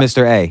guy and from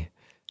Mr. A.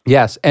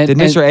 Yes, did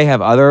Mr. A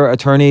have other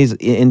attorneys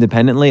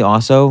independently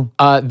also?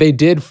 They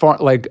did.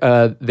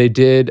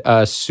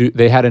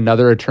 They had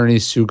another attorney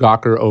sue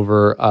Gawker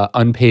over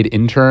unpaid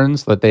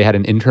interns. That they had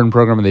an intern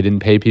program and they didn't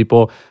pay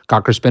people.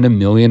 Gawker spent $1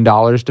 million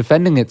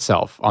defending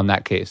itself on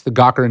that case. The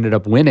Gawker ended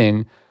up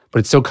winning, but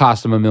it still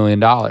cost him $1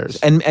 million.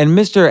 And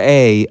Mr.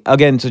 A,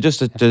 again, so just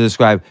to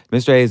describe,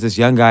 Mr. A is this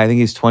young guy. I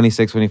think he's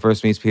 26 when he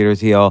first meets Peter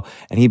Thiel,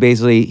 and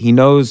he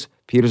knows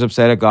Peter's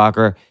upset at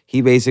Gawker.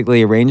 He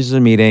basically arranges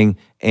a meeting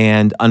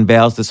and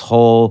unveils this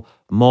whole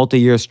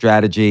multi-year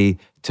strategy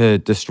to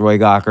destroy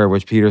Gawker,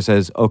 which Peter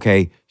says,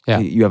 okay,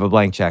 you have a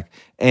blank check.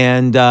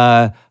 And,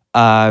 or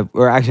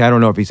actually, I don't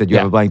know if he said you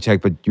have a blank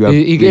check, but you have...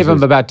 He gave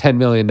him about $10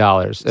 million.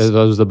 That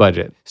was the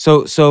budget.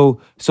 So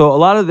a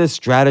lot of this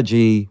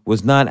strategy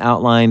was not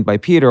outlined by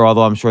Peter,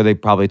 although I'm sure they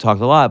probably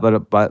talked a lot,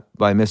 but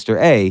by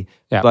Mr. A.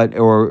 Yeah.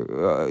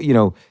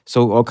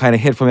 So I'll kind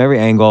of hit from every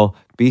angle,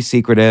 be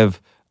secretive,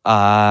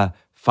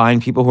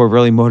 find people who are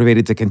really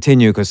motivated to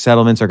continue because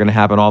settlements are going to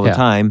happen all the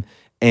time.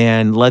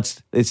 And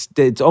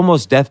it's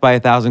almost death by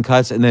 1,000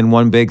 cuts and then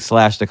one big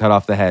slash to cut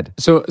off the head.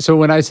 So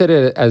when I said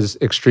it as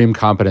extreme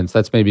competence,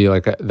 that's maybe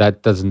that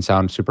doesn't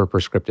sound super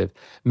prescriptive.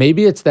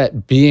 Maybe it's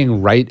that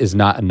being right is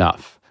not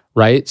enough,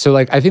 right? So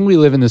I think we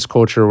live in this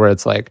culture where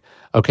it's like,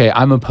 okay,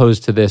 I'm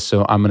opposed to this,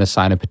 so I'm going to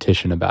sign a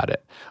petition about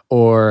it.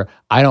 Or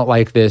I don't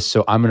like this,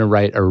 so I'm going to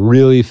write a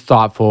really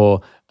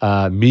thoughtful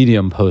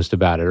Medium post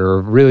about it, or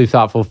a really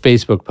thoughtful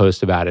Facebook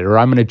post about it, or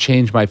I'm going to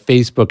change my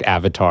Facebook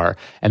avatar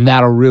and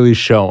that'll really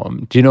show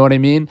them. Do you know what I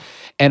mean?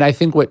 And I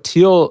think what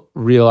Thiel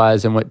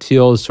realized and what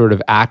Thiel's sort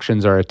of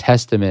actions are a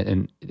testament,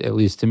 and at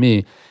least to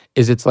me,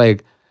 is it's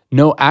like,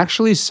 no,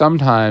 actually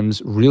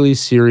sometimes really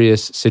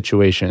serious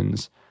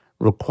situations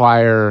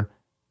require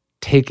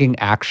taking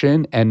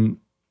action and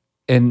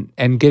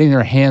getting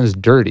their hands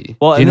dirty.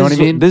 Well, do you know what I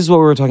mean? This is what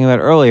we were talking about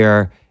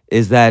earlier,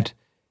 is that,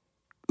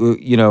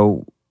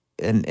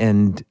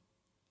 and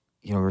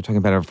we're talking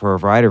about it for a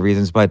variety of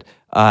reasons, but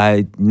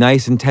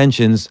nice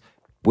intentions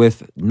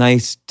with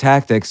nice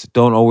tactics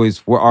aren't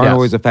always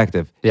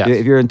effective. Yes.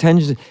 If your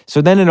intentions,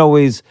 so then it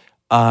always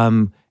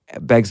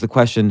begs the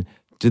question: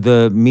 do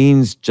the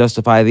means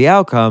justify the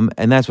outcome?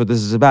 And that's what this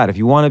is about. If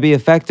you want to be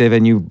effective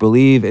and you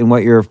believe in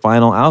what your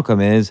final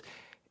outcome is,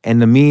 and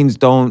the means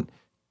don't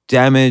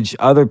damage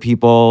other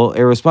people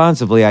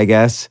irresponsibly, I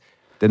guess,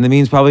 then the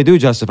means probably do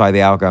justify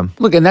the outcome.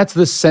 Look, and that's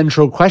the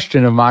central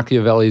question of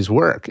Machiavelli's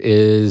work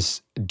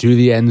is, do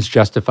the ends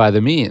justify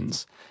the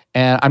means?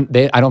 And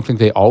I don't think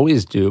they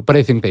always do, but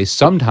I think they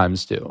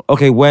sometimes do.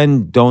 Okay,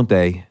 when don't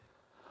they?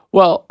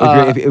 Well,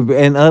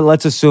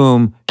 let's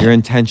assume your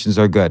intentions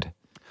are good.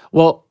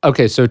 Well,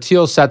 okay, so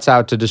Thiel sets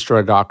out to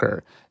destroy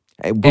Gawker.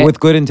 But with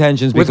good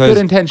intentions, because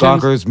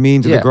Gawker's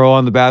mean to the girl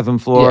on the bathroom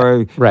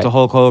floor, to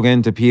Hulk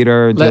Hogan, to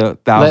Peter, to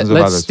thousands of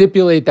others. Let's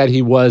stipulate that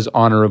he was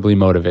honorably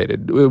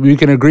motivated. We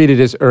can agree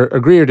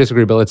or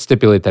disagree, but let's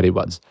stipulate that he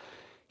was.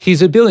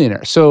 He's a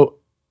billionaire, so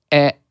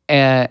and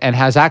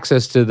has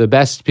access to the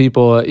best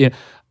people.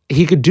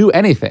 He could do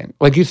anything.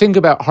 Like, you think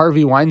about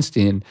Harvey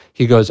Weinstein,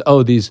 he goes,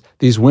 "Oh, these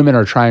women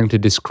are trying to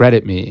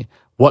discredit me.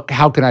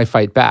 How can I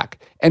fight back?"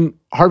 And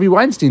Harvey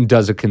Weinstein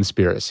does a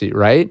conspiracy,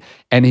 right?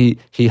 And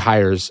he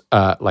hires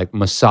like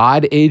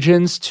Mossad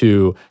agents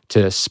to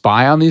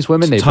spy on these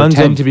women. They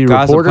pretend to be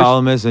reporters,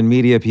 columnists, and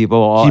media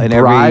people.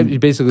 He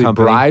basically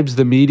bribes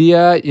the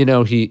media.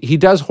 He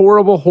does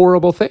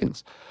horrible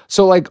things.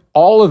 So like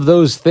all of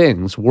those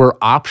things were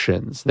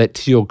options that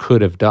Thiel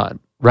could have done,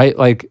 right?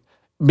 Like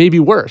maybe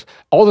worse.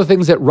 All the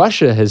things that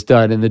Russia has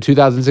done in the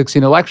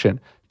 2016 election,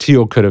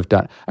 Thiel could have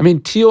done. I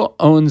mean, Thiel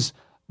owns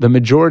the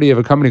majority of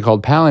a company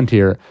called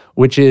Palantir,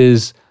 which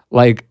is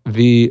like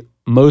the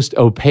most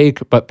opaque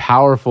but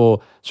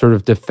powerful sort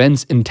of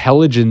defense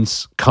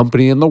intelligence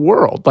company in the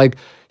world. Like,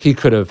 he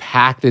could have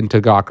hacked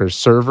into Gawker's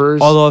servers.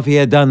 Although if he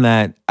had done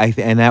that,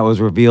 and that was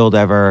revealed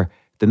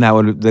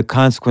then the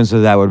consequence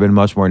of that would have been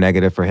much more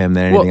negative for him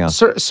than anything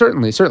else.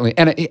 Certainly.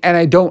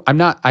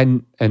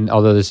 And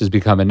although this has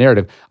become a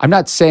narrative, I'm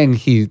not saying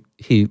he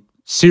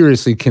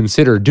seriously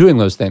consider doing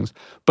those things.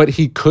 But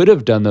he could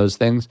have done those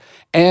things,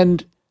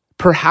 and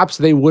perhaps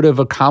they would have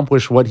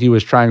accomplished what he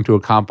was trying to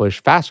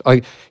accomplish faster.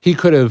 Like, he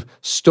could have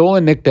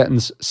stolen Nick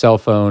Denton's cell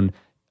phone,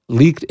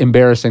 leaked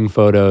embarrassing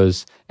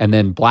photos, and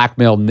then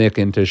blackmailed Nick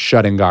into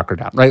shutting Gawker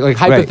down. Right? Like,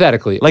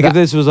 hypothetically. Like, if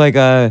this was like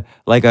a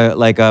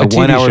TV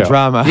 1 hour show.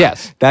 drama.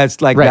 Yes.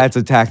 That's like, Right. that's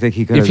a tactic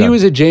he could have If he done.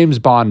 was a James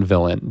Bond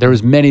villain, there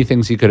was many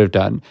things he could have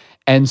done.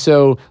 And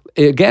so,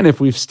 again,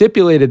 if we've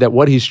stipulated that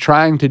what he's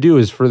trying to do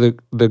is for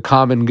the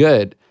common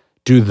good,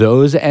 do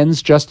those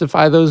ends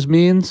justify those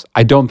means?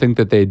 I don't think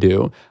that they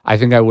do. I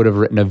think I would have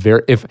written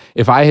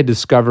if I had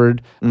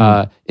discovered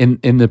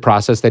in the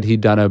process that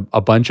he'd done a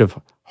bunch of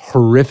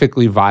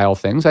horrifically vile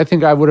things, I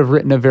think I would have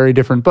written a very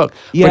different book.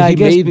 Yeah, but I he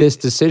guess made this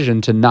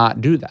decision to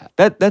not do that.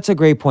 That's a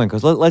great point,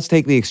 because let's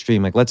take the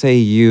extreme. Like, let's say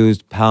he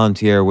used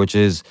Palantir, which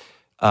is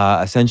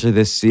essentially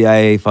this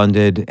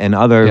CIA-funded and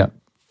other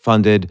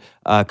funded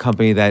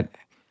company that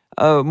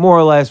more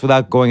or less,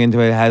 without going into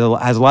it, has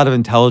a lot of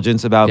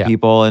intelligence about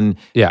people and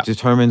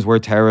determines where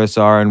terrorists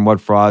are and what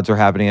frauds are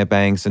happening at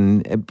banks,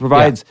 and it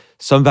provides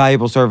some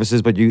valuable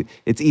services, but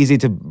it's easy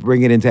to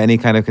bring it into any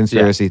kind of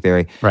conspiracy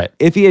theory. Right.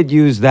 If he had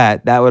used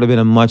that would have been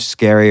a much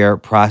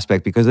scarier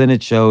prospect, because then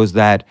it shows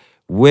that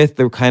with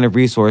the kind of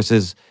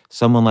resources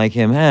someone like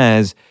him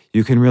has,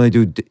 you can really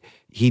do.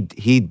 He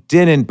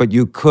didn't, but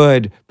you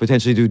could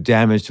potentially do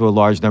damage to a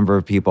large number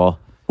of people.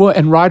 Well,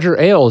 and Roger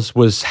Ailes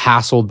was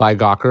hassled by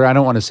Gawker. I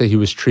don't want to say he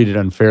was treated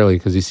unfairly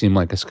because he seemed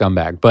like a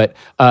scumbag, but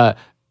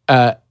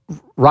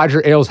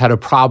Roger Ailes had a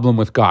problem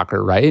with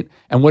Gawker, right?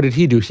 And what did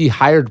he do? He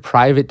hired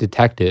private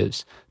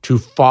detectives to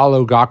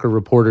follow Gawker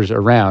reporters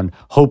around,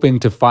 hoping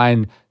to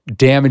find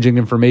damaging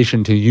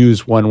information to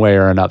use one way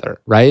or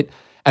another, right?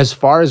 As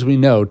far as we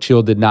know,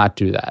 Thiel did not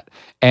do that.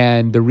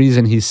 And the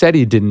reason he said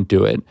he didn't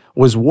do it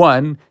was,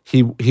 one,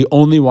 he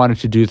only wanted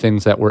to do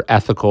things that were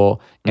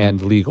ethical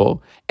and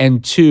legal.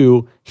 And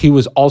two, he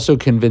was also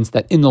convinced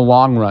that in the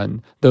long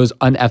run, those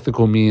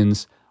unethical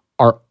means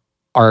are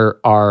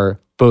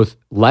both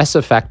less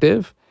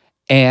effective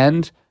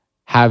and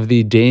have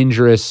the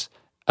dangerous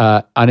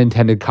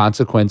unintended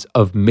consequence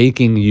of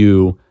making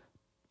you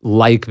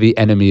like the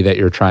enemy that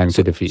you're trying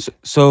to defeat.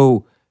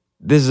 So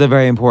this is a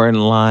very important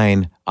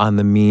line on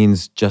the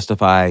means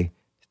justify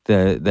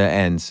the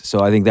ends.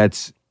 So I think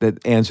that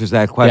answers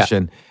that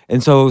question. Yeah.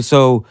 And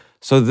so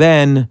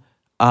then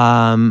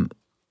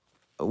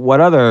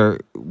what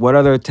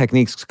other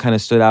techniques kind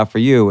of stood out for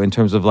you in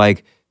terms of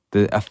like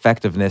the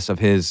effectiveness of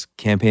his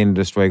campaign to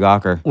destroy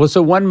Gawker? Well,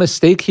 so one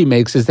mistake he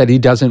makes is that he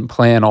doesn't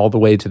plan all the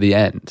way to the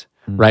end,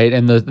 right?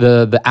 And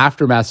the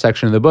aftermath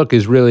section of the book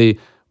is really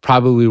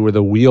probably where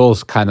the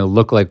wheels kind of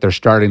look like they're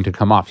starting to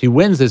come off. He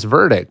wins this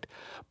verdict,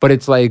 but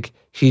it's like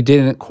he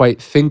didn't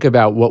quite think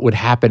about what would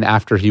happen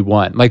after he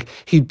won. Like,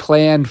 he'd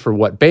planned for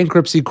what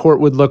bankruptcy court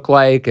would look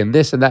like and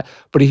this and that,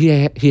 but he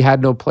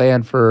had no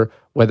plan for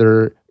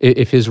whether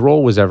if his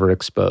role was ever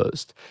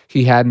exposed.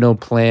 He had no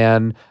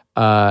plan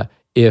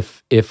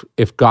if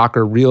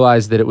Gawker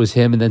realized that it was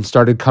him and then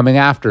started coming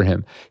after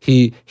him.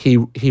 He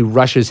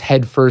rushes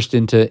headfirst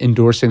into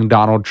endorsing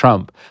Donald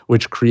Trump,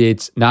 which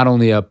creates not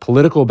only a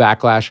political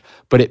backlash,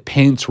 but it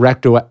paints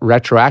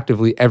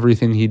retroactively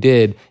everything he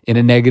did in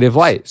a negative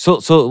light. So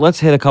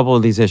let's hit a couple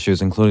of these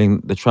issues,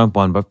 including the Trump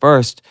one. But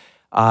first,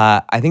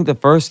 I think the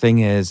first thing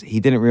is he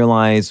didn't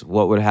realize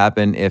what would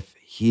happen if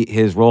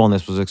his role in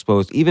this was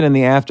exposed, even in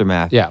the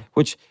aftermath. Yeah.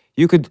 Which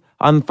you could,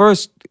 on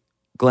first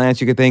glance,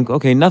 you could think,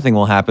 okay, nothing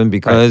will happen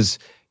because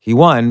he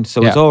won,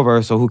 so it's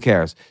over, so who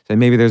cares? So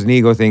maybe there's an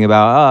ego thing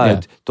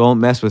about, don't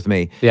mess with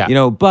me.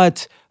 Yeah.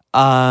 But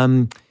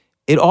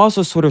it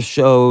also sort of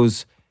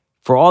shows,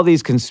 for all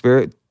these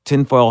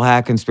tinfoil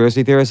hat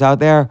conspiracy theorists out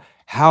there,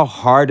 how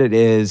hard it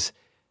is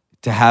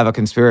to have a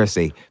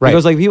conspiracy. Right.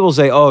 Because like people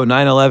say,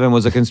 9/11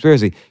 was a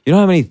conspiracy. You know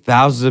how many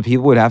thousands of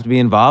people would have to be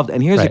involved?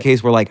 And here's a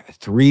case where like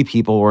 3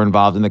 people were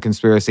involved in the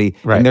conspiracy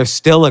and they're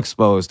still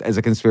exposed as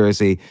a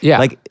conspiracy.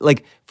 Yeah.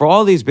 Like for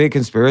all these big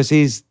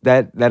conspiracies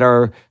that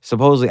are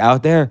supposedly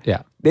out there,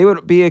 they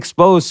would be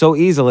exposed so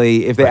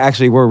easily if they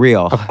actually were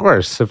real. Of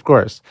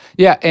course.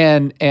 Yeah,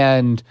 and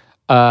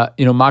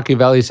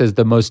Machiavelli says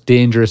the most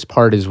dangerous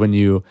part is when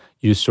you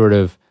sort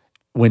of,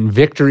 when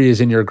victory is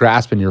in your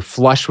grasp and you're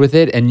flush with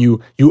it and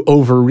you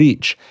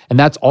overreach. And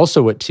that's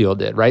also what Thiel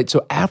did, right?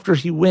 So after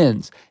he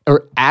wins,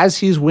 or as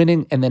he's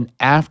winning and then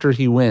after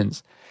he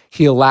wins,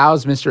 he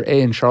allows Mr.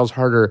 A and Charles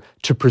Harder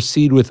to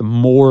proceed with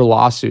more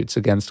lawsuits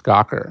against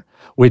Gawker,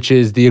 which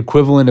is the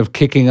equivalent of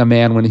kicking a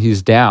man when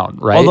he's down,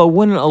 right? Although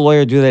wouldn't a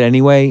lawyer do that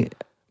anyway?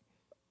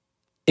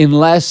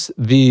 Unless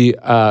the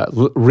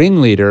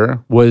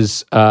ringleader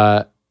was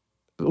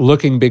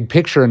looking big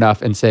picture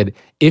enough and said,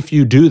 if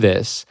you do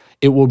this,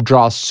 it will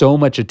draw so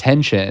much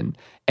attention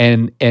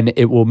and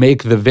it will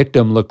make the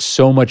victim look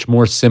so much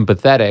more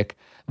sympathetic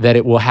that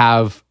it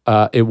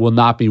will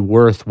not be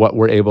worth what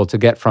we're able to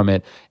get from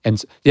it.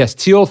 And yes,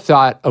 Thiel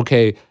thought,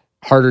 okay,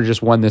 Harder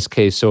just won this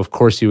case, so of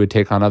course he would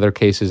take on other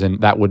cases and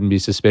that wouldn't be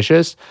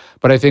suspicious.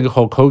 But I think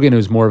Hulk Hogan,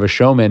 who's more of a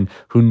showman,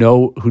 who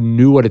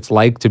knew what it's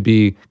like to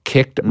be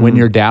kicked when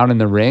you're down in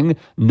the ring,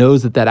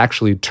 knows that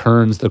actually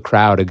turns the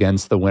crowd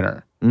against the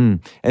winner.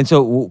 And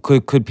so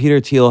could Peter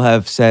Thiel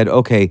have said,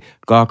 okay,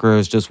 Gawker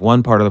is just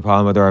one part of the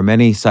problem, but there are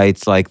many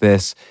sites like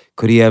this.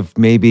 Could he have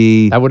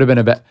maybe... That would have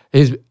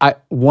been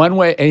one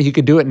way, and he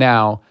could do it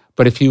now,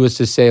 but if he was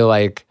to say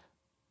like,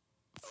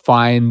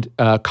 find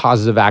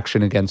causes of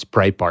action against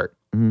Breitbart,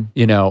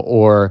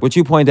 or... Which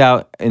you point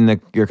out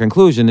in your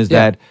conclusion is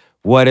that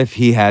what if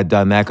he had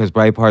done that? Because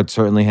Breitbart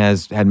certainly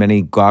has had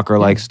many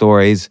Gawker-like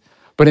stories.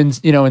 But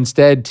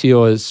instead,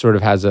 Thiel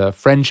has a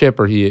friendship,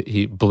 or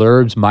he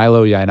blurbs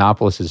Milo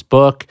Yiannopoulos'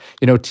 book.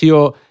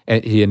 Thiel,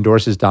 he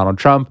endorses Donald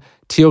Trump.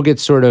 Thiel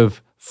gets sort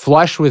of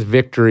flush with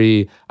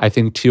victory. I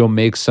think Thiel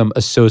makes some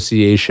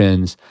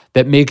associations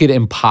that make it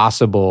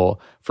impossible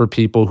for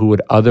people who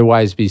would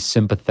otherwise be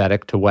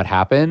sympathetic to what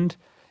happened.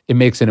 It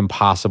makes it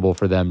impossible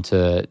for them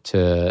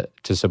to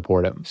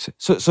support him.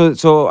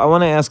 So I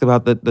want to ask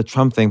about the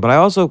Trump thing, but I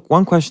also,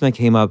 one question that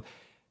came up,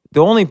 the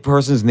only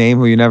person's name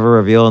who you never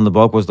reveal in the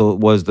book was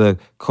the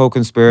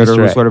co-conspirator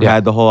who sort of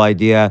had the whole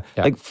idea.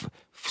 Yeah. Like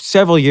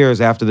several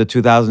years after the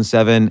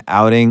 2007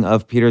 outing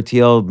of Peter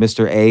Thiel,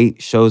 Mr. A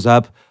shows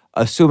up,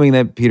 assuming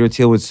that Peter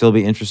Thiel would still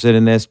be interested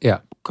in this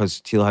because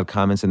Thiel had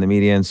comments in the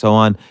media and so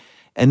on.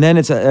 And then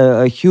it's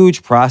a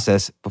huge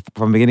process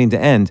from beginning to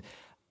end.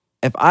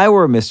 If I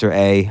were Mr.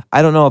 A,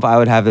 I don't know if I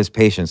would have this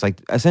patience.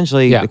 Like,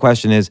 essentially, the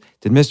question is,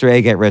 did Mr.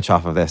 A get rich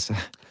off of this?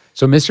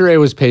 So Mr. A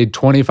was paid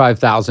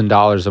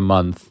 $25,000 a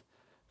month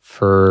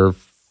for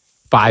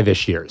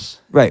 5-ish years.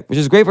 Right, which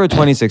is great for a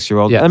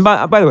 26-year-old. Yes. And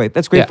by the way,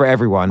 that's great for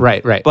everyone.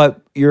 Right.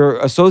 But you're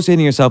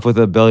associating yourself with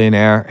a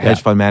billionaire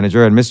hedge fund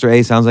manager, and Mr.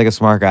 A sounds like a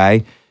smart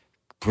guy.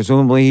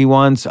 Presumably, he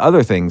wants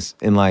other things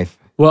in life.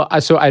 Well,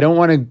 so I don't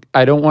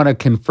want to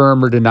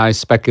confirm or deny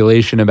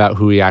speculation about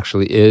who he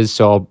actually is.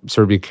 So I'll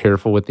sort of be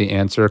careful with the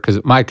answer,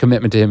 because my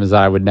commitment to him is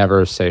that I would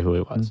never say who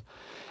he was,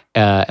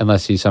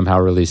 unless he somehow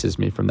releases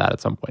me from that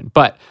at some point.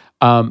 But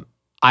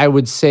I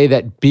would say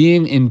that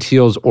being in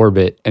Thiel's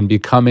orbit and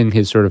becoming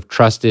his sort of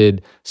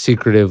trusted,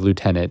 secretive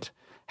lieutenant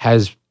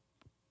has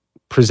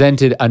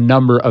presented a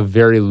number of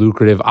very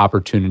lucrative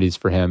opportunities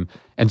for him.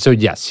 And so,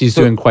 yes, he's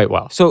doing quite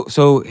well.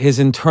 So his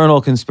internal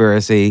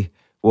conspiracy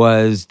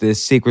was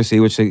this secrecy,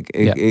 which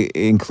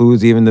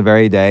includes even the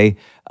very day,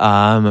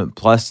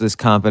 plus this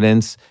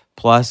competence,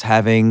 plus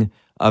having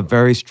a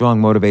very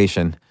strong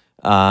motivation,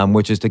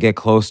 which is to get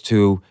close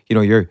to,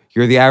 you're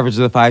the average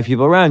of the 5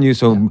 people around you,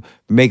 so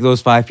make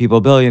those 5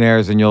 people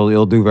billionaires and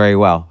you'll do very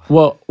well.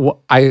 Well,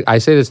 I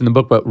say this in the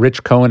book, but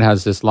Rich Cohen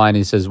has this line.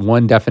 He says,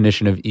 one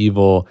definition of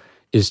evil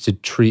is to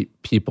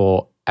treat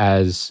people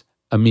as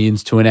a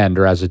means to an end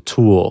or as a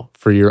tool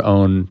for your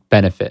own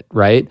benefit,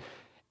 right?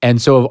 And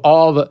so of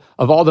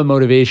all the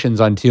motivations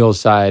on Thiel's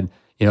side,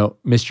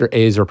 Mr.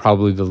 A's are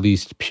probably the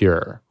least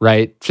pure,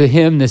 right? To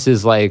him, this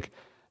is like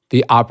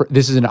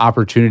this is an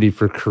opportunity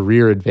for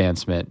career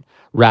advancement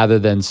rather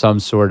than some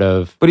sort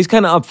of... But he's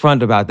kind of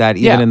upfront about that,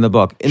 even in the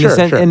book. In the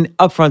sense, and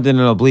upfront in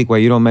an oblique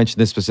way. You don't mention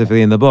this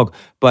specifically in the book,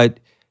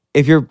 but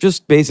if you're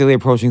just basically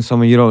approaching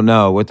someone you don't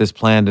know with this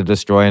plan to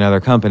destroy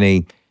another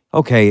company,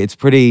 okay, it's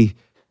pretty...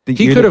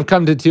 He could have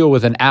come to Thiel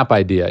with an app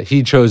idea.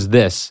 He chose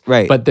this.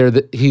 Right. But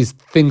he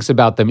thinks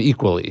about them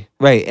equally.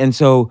 Right. And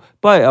so,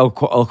 but of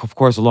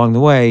course, along the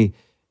way,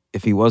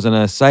 if he wasn't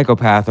a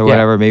psychopath or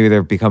whatever, maybe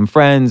they've become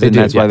friends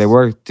that's why they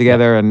work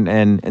together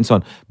and so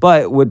on.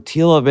 But would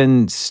Thiel have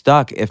been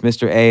stuck if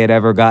Mr. A had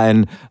ever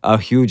gotten a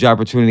huge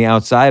opportunity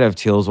outside of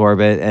Thiel's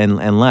orbit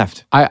and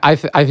left? I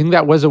think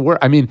that was a word.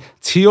 I mean,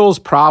 Thiel's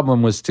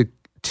problem was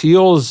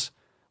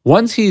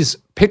once he's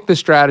picked the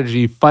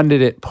strategy,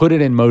 funded it, put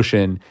it in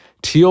motion,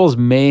 Thiel's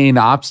main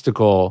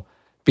obstacle,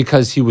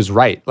 because he was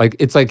right. Like,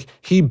 it's like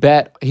he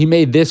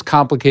made this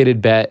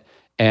complicated bet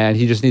and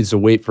he just needs to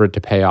wait for it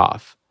to pay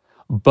off.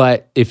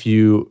 But if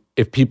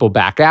people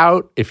back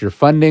out, if your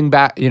funding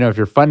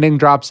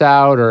drops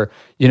out, or,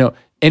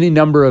 any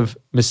number of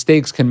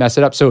mistakes can mess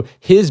it up. So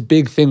his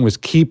big thing was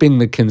keeping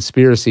the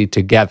conspiracy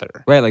together.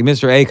 Right. Like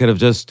Mr. A could have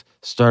just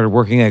started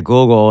working at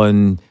Google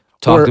and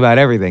talked about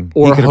everything.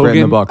 Or he could have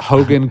written the book.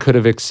 Hogan could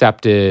have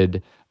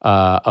accepted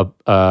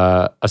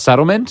a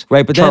settlement.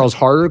 Right, but Charles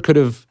Harder could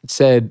have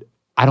said,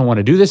 I don't want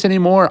to do this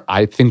anymore.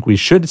 I think we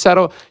should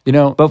settle,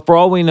 But for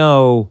all we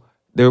know,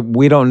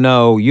 we don't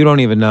know, you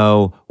don't even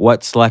know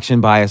what selection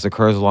bias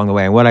occurs along the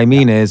way. And what I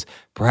mean is,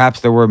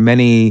 perhaps there were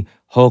many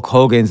Hulk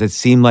Hogan's that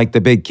seemed like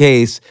the big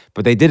case,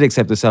 but they did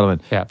accept the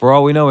settlement. Yeah. For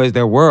all we know is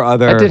there were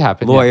other that did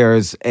happen,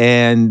 lawyers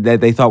and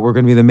that they thought were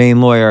going to be the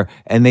main lawyer,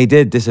 and they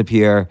did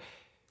disappear.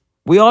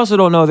 We also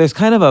don't know, there's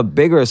kind of a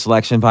bigger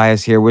selection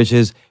bias here, which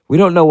is we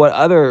don't know what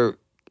other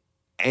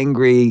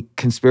angry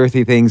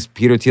conspiracy things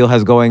Peter Thiel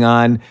has going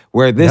on,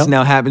 where this Yep.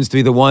 now happens to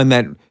be the one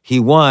that he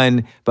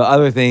won, but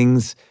other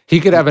things. He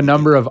could have a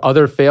number of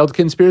other failed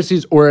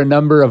conspiracies or a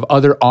number of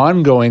other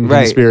ongoing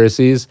Right.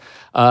 conspiracies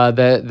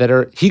that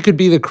are. He could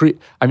be the.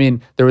 I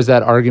mean, there was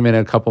that argument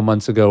a couple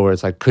months ago where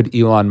it's like, could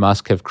Elon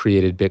Musk have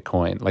created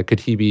Bitcoin? Like, could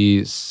he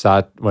be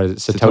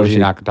Satoshi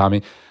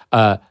Nakatomi?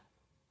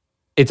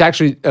 It's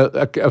actually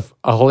a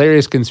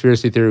hilarious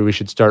conspiracy theory we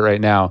should start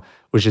right now,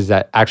 which is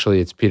that actually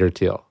it's Peter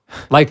Thiel.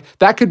 Like,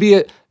 that could be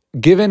it.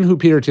 Given who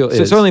Peter Thiel is,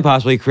 So certainly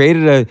possible. He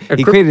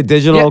created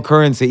digital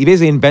currency. He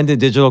basically invented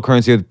digital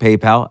currency with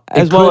PayPal,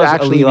 as It well could as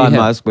actually be Elon him.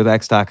 Musk with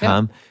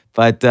X.com.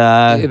 But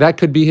that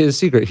could be his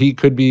secret. He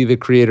could be the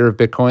creator of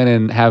Bitcoin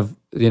and have,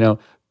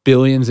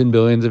 billions and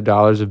billions of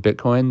dollars of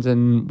Bitcoins,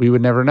 and we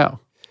would never know.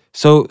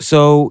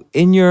 so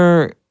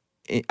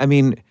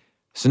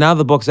now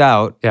the book's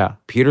out. Yeah.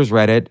 Peter's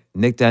read it.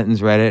 Nick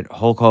Denton's read it.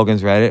 Hulk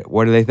Hogan's read it.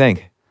 What do they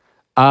think?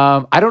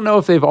 I don't know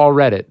if they've all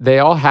read it. They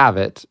all have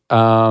it.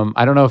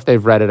 I don't know if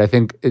they've read it. I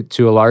think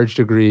to a large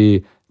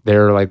degree,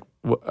 they're like,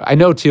 I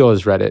know Thiel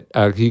has read it.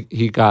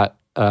 He got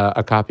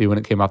a copy when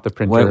it came off the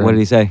printer. What did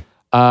he say?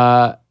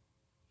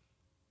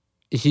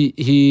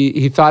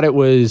 He thought it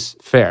was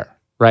fair,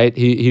 right?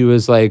 He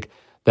was like,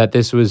 that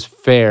this was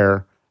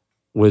fair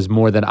was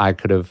more than I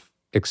could have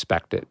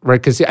expected, right?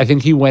 Because I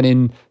think he went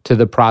into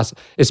the process,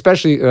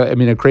 especially,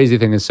 a crazy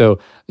thing is,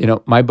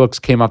 my books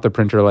came off the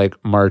printer like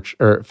March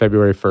or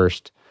February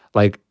 1st,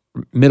 like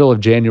middle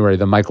of January,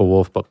 the Michael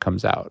Wolff book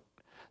comes out.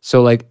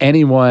 So like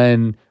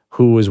anyone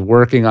who was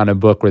working on a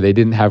book where they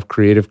didn't have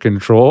creative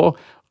control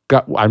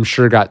I'm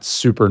sure got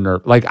super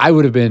nervous. Like, I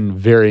would have been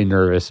very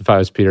nervous if I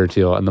was Peter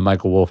Thiel and the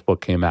Michael Wolff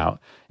book came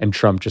out and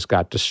Trump just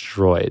got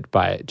destroyed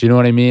by it. Do you know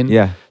what I mean?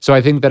 Yeah. So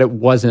I think that it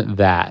wasn't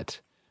that.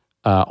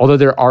 Although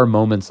there are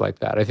moments like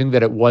that. I think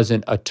that it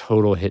wasn't a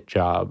total hit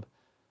job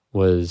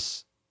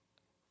was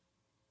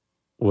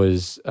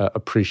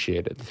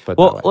appreciated.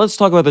 Well, let's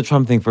talk about the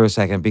Trump thing for a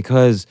second,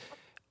 because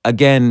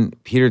again,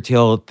 Peter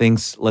Thiel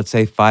thinks, let's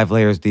say, 5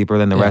 layers deeper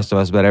than the rest of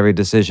us about every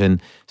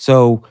decision.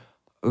 So,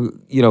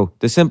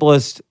 the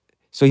simplest.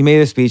 So he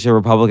made a speech at a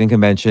Republican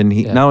convention.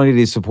 He not only did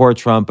he support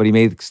Trump, but he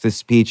makes this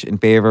speech in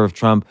favor of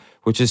Trump,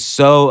 which is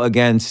so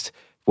against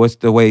what's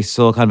the way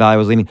Silicon Valley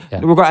was leaning. Yeah.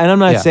 And I'm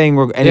not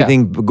saying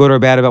anything good or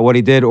bad about what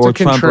he did or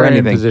it's a Trump or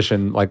anything.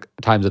 Position like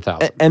times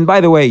 1,000. And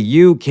by the way,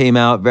 you came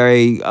out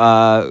very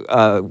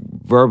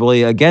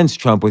verbally against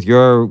Trump with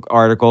your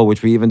article,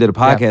 which we even did a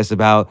podcast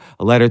about,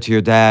 a letter to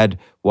your dad,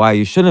 why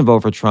you shouldn't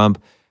vote for Trump.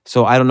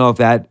 So I don't know if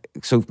that.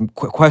 So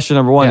question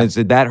number one is,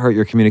 did that hurt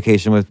your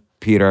communication with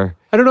Peter?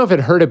 I don't know if it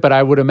hurt it, but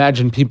I would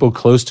imagine people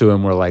close to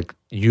him were like,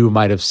 you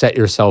might have set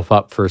yourself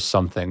up for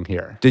something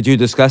here. Did you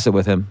discuss it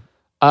with him?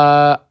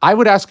 I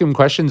would ask him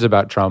questions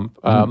about Trump.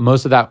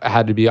 Most of that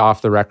had to be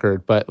off the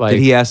record, but like,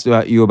 did he ask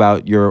you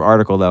about your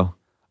article though?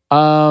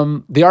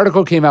 The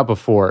article came out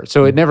before,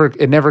 so it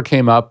never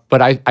came up.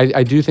 But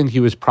I do think he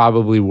was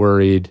probably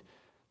worried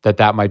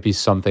that might be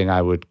something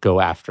I would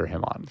go after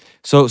him on.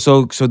 So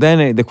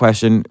then the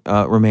question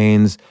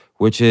remains,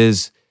 which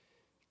is,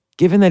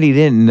 given that he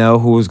didn't know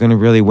who was going to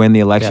really win the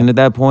election at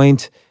that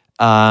point,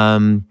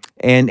 and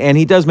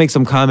he does make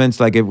some comments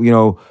like, if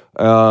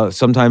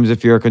sometimes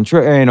if you're a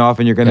contrarian,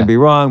 often you're going to be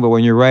wrong, but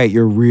when you're right,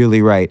 you're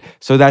really right.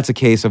 So that's a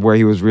case of where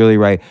he was really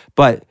right.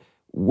 But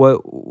why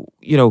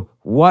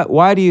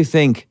do you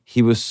think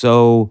he was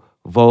so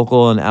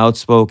vocal and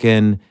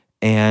outspoken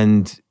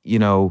and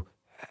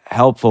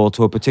helpful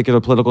to a particular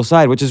political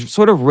side, which is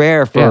sort of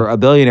rare for a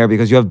billionaire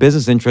because you have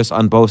business interests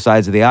on both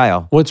sides of the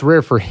aisle? What's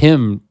rare for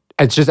him,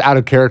 it's just out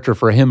of character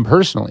for him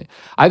personally.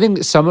 I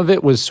think some of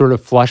it was sort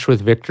of flush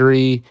with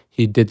victory.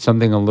 He did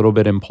something a little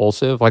bit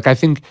impulsive. Like, I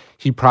think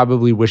he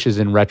probably wishes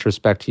in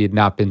retrospect he had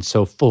not been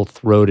so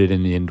full-throated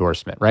in the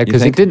endorsement, right?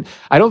 Because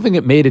I don't think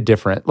it made a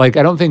difference. Like,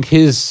 I don't think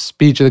his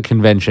speech at the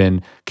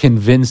convention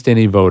convinced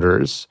any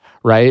voters,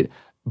 right?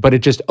 But it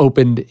just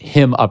opened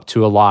him up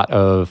to a lot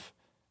of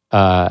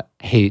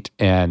hate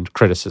and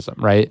criticism,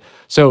 right?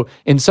 So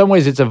in some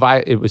ways,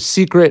 it was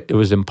secret, it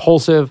was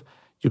impulsive.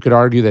 You could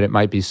argue that it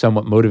might be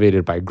somewhat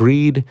motivated by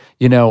greed,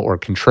 or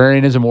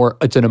contrarianism, or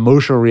it's an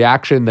emotional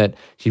reaction that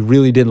he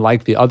really didn't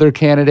like the other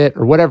candidate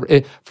or whatever.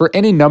 For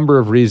any number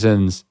of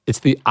reasons, it's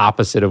the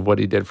opposite of what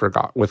he did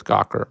with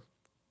Gawker.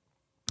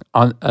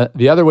 On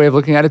the other way of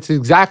looking at it, it's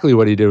exactly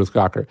what he did with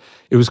Gawker.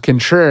 It was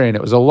contrarian.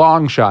 It was a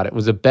long shot. It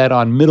was a bet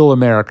on middle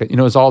America.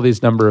 It's all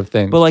these number of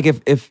things. But like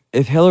if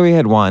Hillary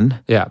had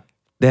won,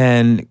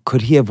 then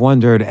could he have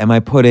wondered, am I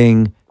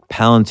putting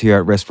Palantir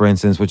at risk, for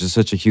instance, which is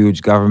such a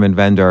huge government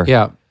vendor?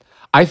 Yeah.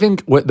 I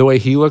think the way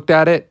he looked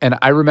at it, and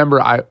I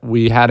remember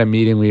we had a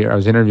meeting, I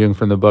was interviewing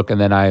from the book, and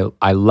then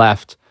I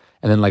left,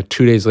 and then like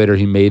 2 days later,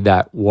 he made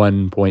that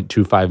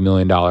 $1.25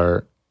 million,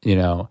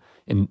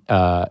 in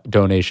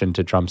donation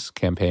to Trump's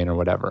campaign or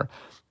whatever.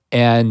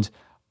 And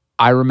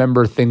I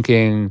remember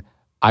thinking,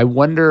 I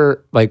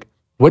wonder, like,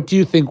 what do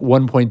you think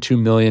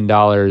 $1.2 million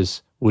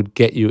would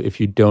get you if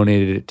you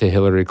donated it to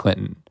Hillary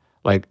Clinton?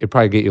 Like it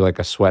probably get you like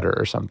a sweater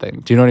or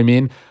something. Do you know what I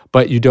mean?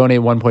 But you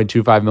donate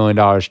 $1.25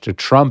 million to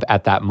Trump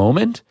at that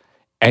moment,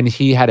 and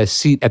he had a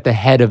seat at the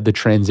head of the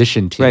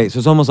transition team. Right. So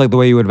it's almost like the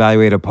way you would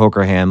evaluate a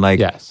poker hand. Like,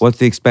 Yes. what's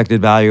the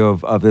expected value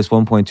of this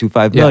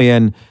 1.25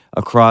 million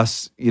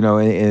across,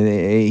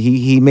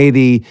 he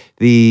made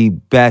the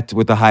bet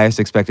with the highest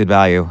expected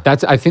value.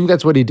 I think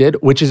that's what he did,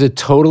 which is a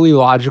totally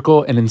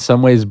logical and in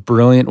some ways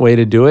brilliant way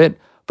to do it,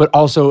 but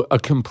also a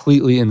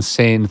completely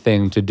insane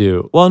thing to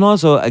do. Well, and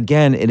also,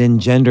 again, it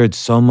engendered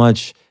so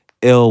much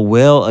ill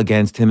will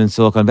against him in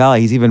Silicon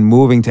Valley. He's even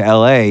moving to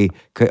LA.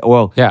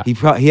 Well, he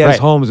has Right.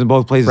 homes in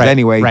both places Right.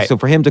 anyway. Right. So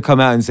for him to come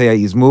out and say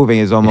he's moving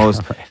is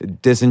almost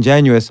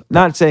disingenuous.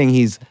 Not saying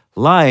he's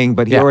lying,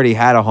 but he already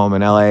had a home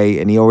in LA,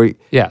 and he already,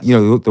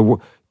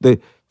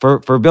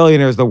 for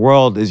billionaires, the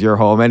world is your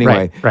home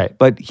anyway. Right.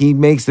 But he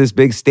makes this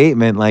big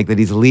statement like that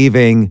he's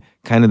leaving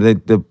kind of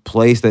the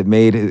place that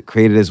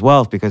created his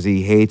wealth because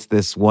he hates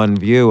this one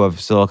view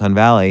of Silicon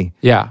Valley.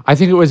 Yeah, I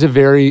think it was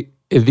the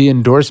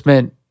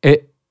endorsement.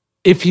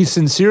 If he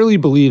sincerely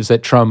believes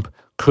that Trump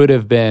could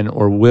have been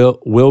or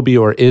will be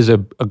or is a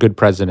good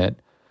president,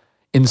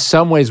 in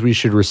some ways we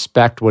should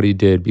respect what he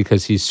did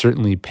because he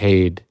certainly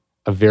paid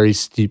a very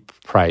steep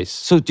price.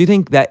 So do you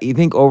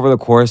think over the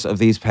course of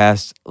these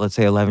past, let's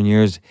say 11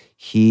 years,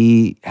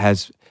 he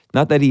has,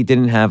 not that he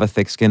didn't have a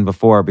thick skin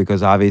before,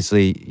 because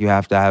obviously you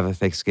have to have a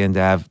thick skin to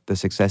have the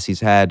success he's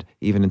had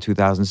even in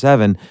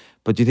 2007,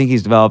 but do you think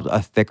he's developed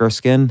a thicker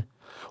skin?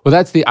 Well,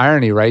 that's the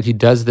irony, right? He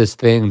does this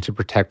thing to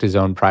protect his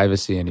own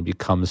privacy and he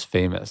becomes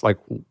famous, like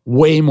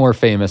way more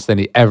famous than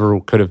he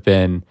ever could have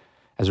been.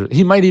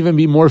 He might even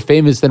be more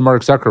famous than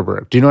Mark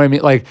Zuckerberg. Do you know what I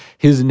mean? Like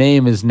his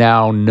name is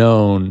now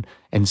known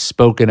and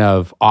spoken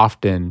of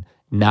often,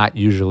 not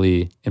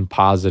usually in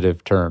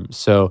positive terms.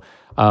 So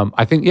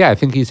I think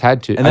he's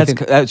had to. And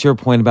that's your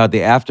point about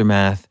the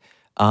aftermath.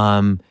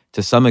 To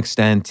some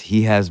extent,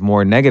 he has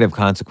more negative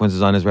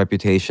consequences on his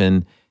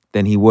reputation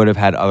than he would have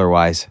had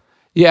otherwise.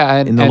 Yeah,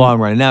 in the long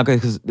run. And now,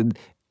 because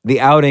the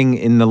outing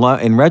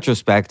in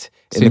retrospect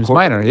seems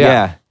minor.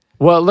 Yeah.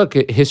 Well, look,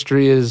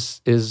 history is.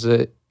 There's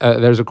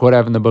a quote I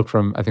have in the book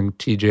from I think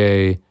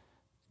T.J.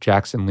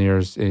 Jackson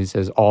Lears, and he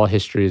says, "All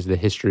history is the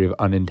history of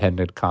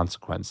unintended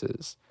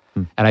consequences."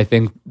 And I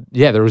think,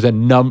 there was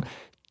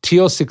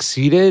Thiel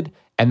succeeded,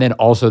 and then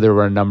also there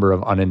were a number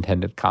of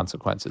unintended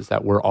consequences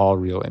that we're all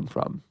reeling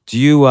from. Do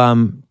you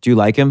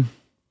like him?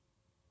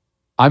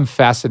 I'm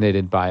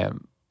fascinated by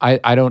him.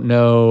 I don't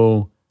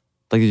know.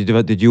 Like,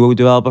 did you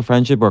develop a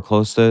friendship or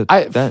close to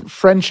that?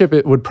 Friendship,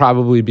 it would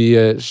probably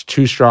be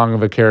too strong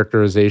of a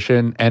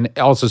characterization, and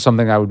also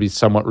something I would be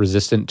somewhat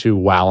resistant to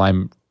while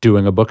I'm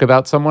doing a book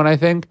about someone, I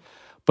think.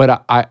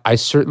 But I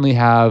certainly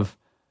have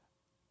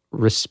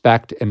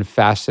respect and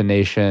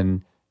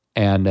fascination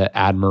and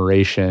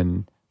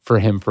admiration for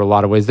him for a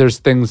lot of ways. There's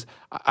things,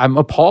 I'm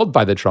appalled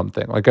by the Trump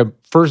thing. Like I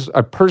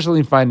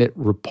personally find it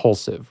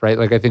repulsive, right?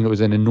 Like I think it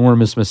was an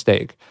enormous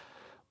mistake.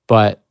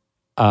 But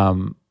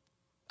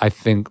I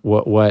think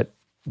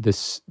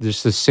this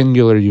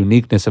singular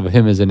uniqueness of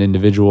him as an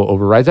individual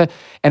overrides that.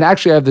 And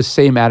actually, I have the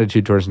same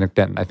attitude towards Nick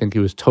Denton. I think he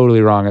was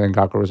totally wrong. I think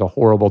Gawker was a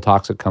horrible,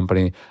 toxic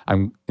company.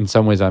 In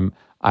some ways,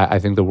 I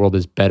think the world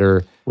is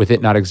better with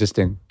it not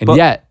existing. And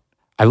yet,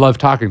 I love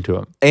talking to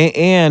him.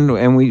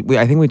 And we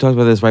I think we talked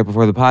about this right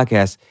before the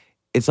podcast.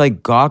 It's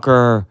like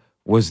Gawker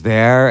was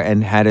there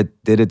and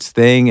did its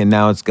thing, and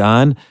now it's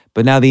gone.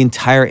 But now the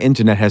entire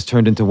internet has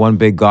turned into one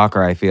big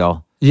Gawker, I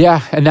feel.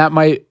 Yeah, and that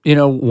might,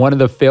 one of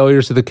the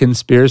failures of the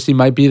conspiracy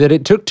might be that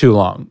it took too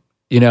long,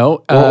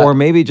 or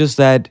maybe just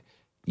that,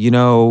 it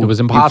was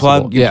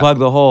impossible. You plug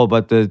the hole,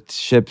 but the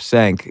ship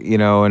sank,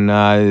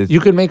 and you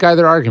could make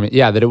either argument,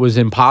 that it was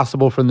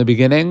impossible from the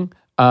beginning,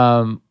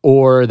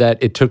 or that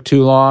it took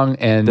too long.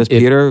 And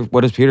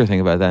what does Peter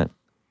think about that?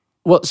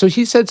 Well, so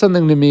he said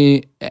something to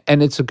me,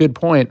 and it's a good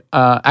point.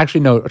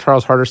 Actually, no,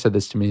 Charles Harder said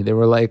this to me. They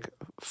were like,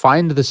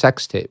 find the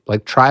sex tape,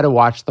 like try to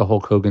watch the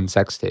Hulk Hogan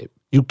sex tape.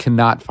 You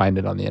cannot find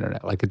it on the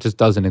internet. Like, it just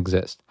doesn't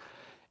exist.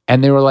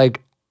 And they were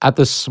like, at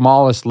the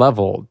smallest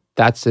level,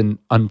 that's an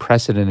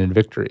unprecedented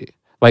victory.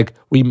 Like,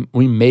 we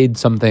made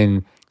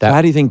something that... So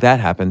how do you think that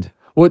happened?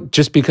 Well,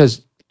 just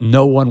because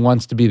no one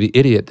wants to be the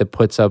idiot that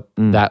puts up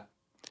that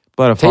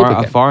But tape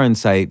again. a foreign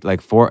site,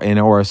 like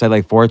or a site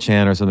like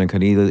 4chan or something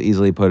could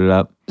easily put it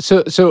up.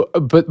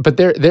 But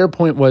their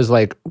point was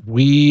like,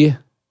 we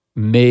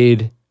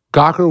made...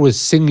 Gawker was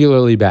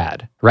singularly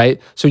bad, right?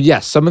 So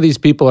yes, some of these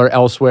people are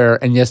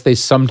elsewhere, and yes, they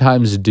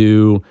sometimes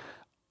do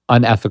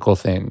unethical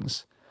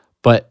things,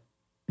 but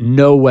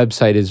no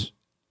website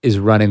is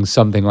running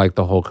something like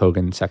the Hulk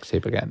Hogan sex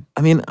tape again.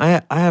 I mean,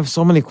 I have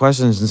so many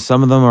questions, and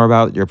some of them are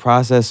about your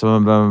process, some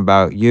of them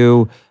about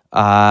you.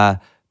 But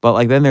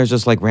like then there's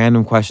just like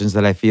random questions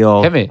that I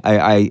feel Hit me.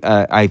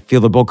 I feel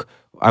the book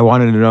I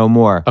wanted to know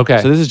more.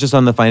 Okay. So this is just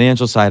on the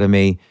financial side of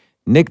me.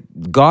 Nick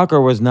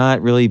Gawker was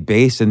not really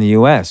based in the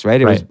U.S., right?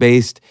 It was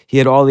based, he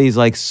had all these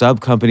like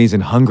sub-companies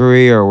in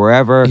Hungary or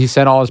wherever. He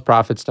sent all his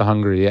profits to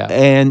Hungary, yeah.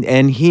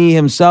 And he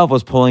himself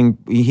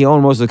he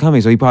owned most of the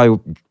company, so he probably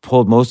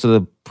pulled most of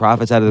the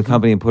profits out of the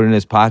company and put it in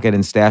his pocket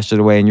and stashed it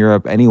away in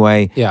Europe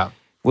anyway. Yeah.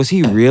 Was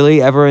he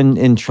really ever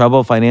in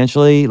trouble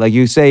financially? Like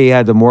you say, he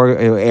had the more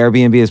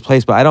Airbnb his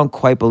place, but I don't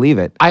quite believe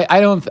it.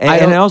 I don't.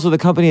 And also the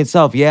company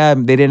itself, yeah,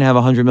 they didn't have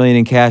 $100 million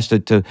in cash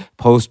to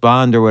post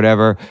bond or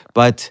whatever,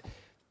 but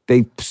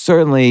they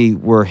certainly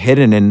were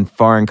hidden in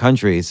foreign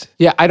countries.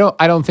 Yeah, I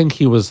don't think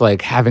he was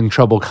like having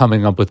trouble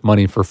coming up with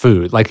money for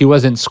food. Like he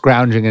wasn't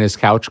scrounging in his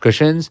couch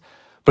cushions,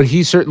 but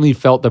he certainly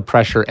felt the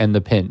pressure and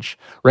the pinch,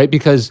 right?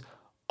 Because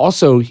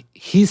also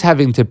he's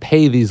having to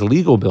pay these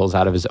legal bills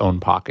out of his own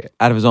pocket.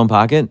 Out of his own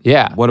pocket?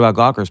 Yeah. What about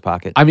Gawker's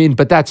pocket? I mean,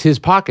 but that's his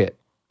pocket,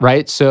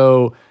 right?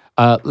 So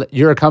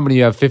you're a company,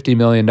 you have $50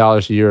 million a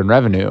year in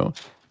revenue.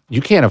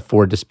 You can't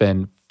afford to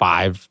spend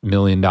 $5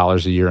 million a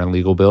year on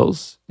legal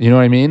bills. You know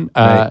what I mean?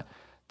 Right.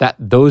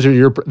 Those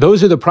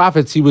are the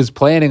profits he was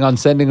planning on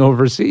sending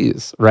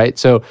overseas, right?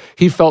 So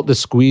he felt the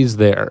squeeze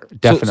there,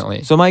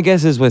 definitely. So my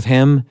guess is with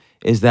him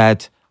is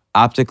that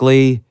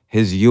optically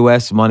his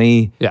U.S.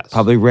 money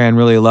probably ran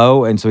really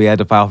low, and so he had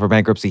to file for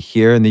bankruptcy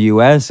here in the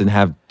U.S. and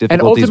have difficulties.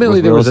 And ultimately,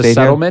 with there real was a estate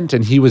settlement,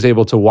 and he was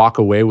able to walk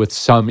away with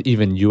some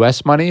even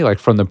U.S. money, like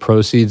from the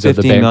proceeds of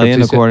the $15 bankruptcy.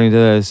 million, according to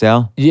the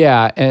sale.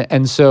 Yeah,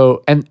 and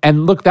so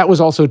look, that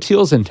was also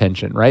Thiel's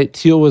intention, right?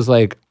 Thiel was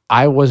like,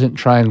 I wasn't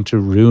trying to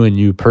ruin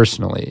you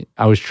personally.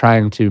 I was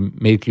trying to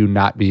make you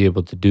not be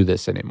able to do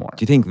this anymore.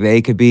 Do you think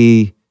they could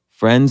be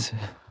friends?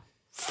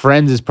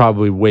 Friends is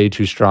probably way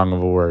too strong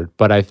of a word,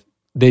 but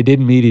they did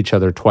meet each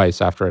other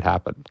twice after it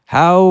happened.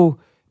 How,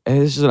 and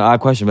this is an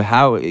odd question, but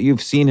how,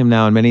 you've seen him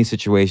now in many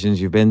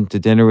situations, you've been to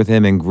dinner with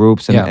him in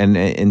groups and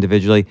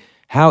individually.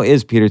 How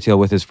is Peter Thiel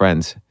with his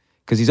friends?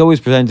 Because he's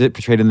always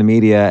portrayed in the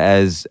media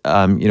as,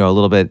 a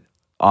little bit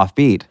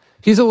offbeat.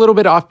 He's a little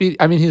bit offbeat.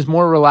 I mean, he's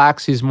more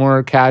relaxed. He's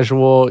more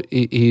casual.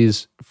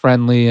 He's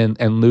friendly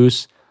and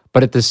loose.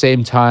 But at the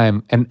same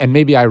time, and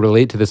maybe I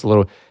relate to this a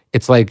little,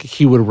 it's like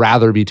he would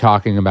rather be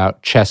talking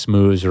about chess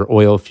moves or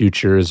oil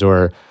futures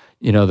or,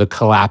 the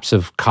collapse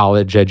of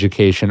college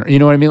education. You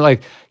know what I mean?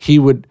 Like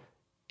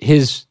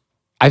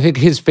I think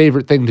his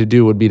favorite thing to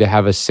do would be to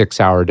have a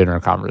 6-hour dinner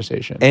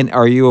conversation. And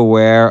are you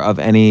aware of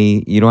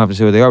any, you don't have to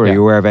say what they are, but are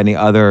you aware of any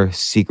other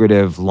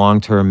secretive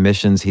long-term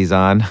missions he's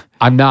on?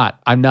 I'm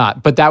not.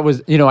 But that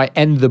was, I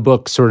end the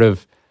book sort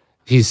of,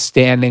 he's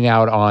standing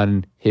out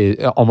on his,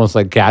 almost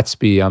like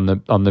Gatsby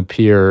on the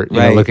pier,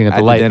 looking at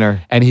the light.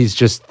 Dinner. And he's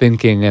just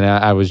thinking, and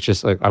I was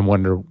just like, I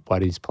wonder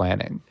what he's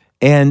planning.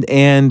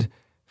 And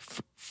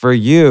for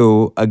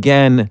you,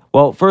 again,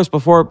 well, first,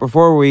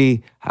 before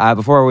we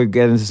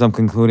get into some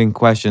concluding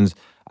questions,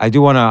 I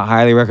do want to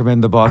highly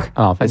recommend the book.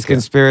 Oh, thank It's you.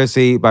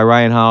 Conspiracy by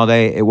Ryan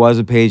Holiday. It was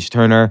a page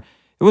turner.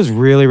 It was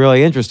really,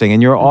 really interesting.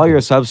 And all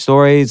your sub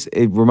stories,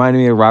 it reminded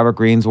me of Robert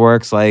Greene's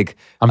works. Like,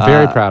 I'm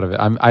very proud of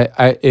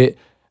it.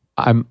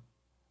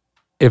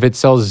 If it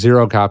sells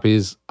 0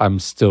 copies, I'm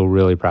still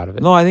really proud of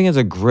it. No, I think it's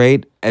a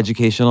great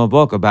educational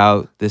book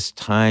about this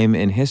time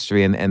in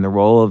history and the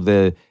role of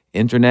the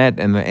internet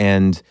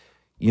and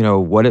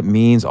what it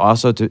means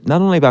also to not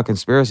only about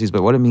conspiracies,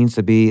 but what it means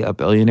to be a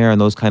billionaire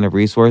and those kind of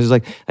resources.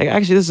 Like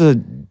actually, this is a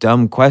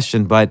dumb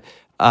question, but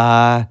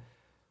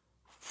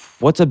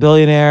what's a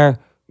billionaire?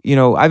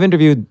 I've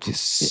interviewed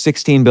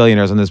 16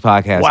 billionaires on this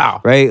podcast.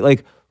 Wow. Right?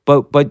 Like,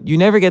 but you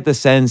never get the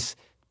sense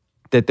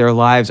that their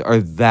lives are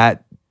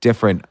that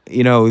different.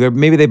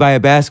 Maybe they buy a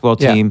basketball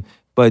team,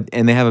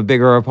 and they have a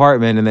bigger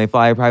apartment and they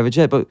fly a private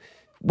jet, but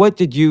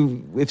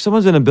if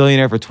someone's been a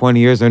billionaire for 20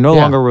 years, they're no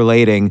longer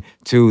relating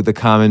to the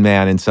common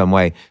man in some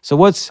way. So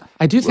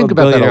I do think a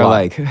about that a billionaire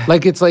lot.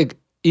 like? It's like,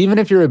 even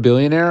if you're a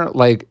billionaire,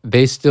 like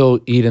they still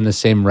eat in the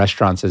same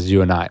restaurants as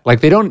you and I.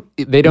 Like they don't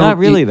Not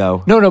really,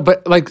 though. No,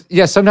 but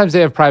sometimes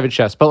they have private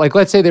chefs. But like,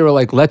 let's say they were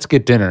like, let's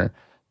get dinner.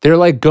 They're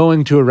like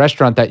going to a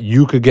restaurant that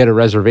you could get a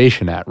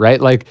reservation at, right?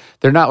 Like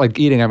they're not like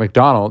eating at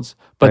McDonald's,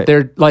 but Right.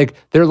 they're like,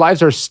 their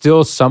lives are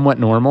still somewhat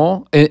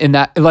normal in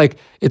that, like,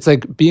 it's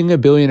like being a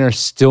billionaire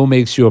still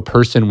makes you a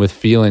person with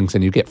feelings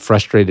and you get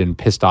frustrated and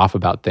pissed off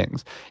about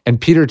things. And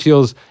Peter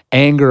Thiel's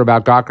anger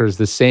about Gawker is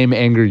the same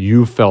anger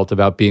you felt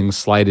about being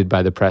slighted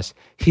by the press.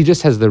 He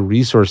just has the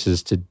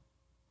resources to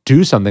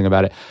do something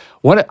about it.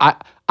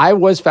 I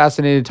was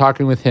fascinated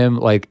talking with him.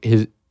 Like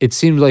it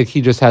seemed like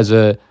he just has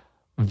a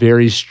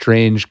very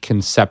strange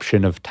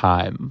conception of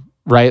time,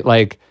 right?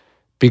 Like,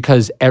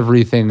 because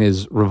everything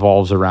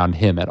revolves around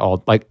him at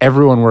all. Like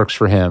everyone works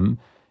for him.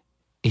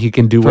 He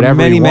can do whatever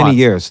he wants. Many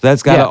years. So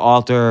that's got to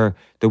alter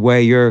the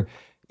way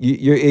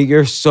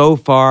you're so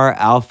far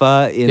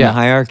alpha in the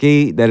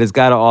hierarchy that it's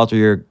got to alter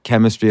your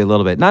chemistry a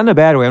little bit. Not in a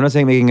bad way. I'm not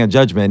saying making a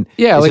judgment.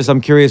 Yeah, it's just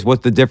I'm curious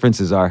what the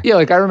differences are. Yeah,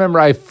 like I remember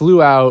I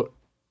flew out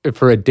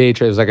for a day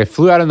trip. It was like I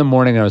flew out in the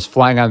morning and I was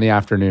flying out in the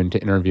afternoon to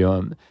interview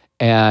him.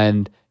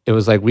 And it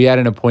was like we had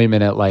an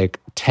appointment at like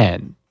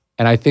 10.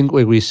 And I think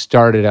we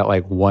started at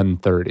like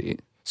 1:30.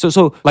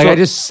 So I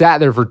just sat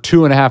there for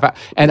 2.5 hours.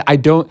 And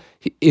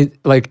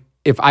like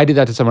if I did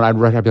that to someone,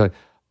 I'd be like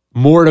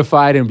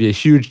mortified and it'd be a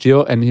huge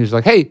deal. And he was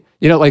like, hey,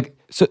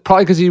 so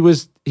probably because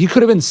he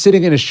could have been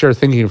sitting in his chair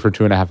thinking for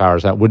 2.5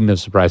 hours. That wouldn't have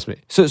surprised me.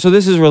 So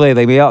this is related.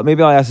 Like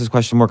maybe I'll ask this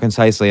question more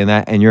concisely,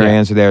 and your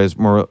answer there is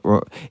more.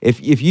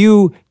 If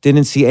you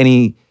didn't see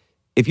any,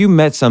 if you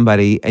met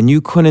somebody and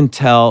you couldn't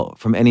tell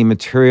from any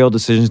material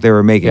decisions they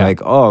were making,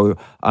 like, oh,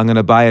 I'm going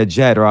to buy a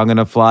jet or I'm going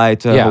to fly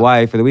to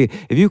Hawaii for the week.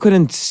 If you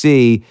couldn't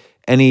see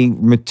any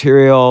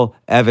material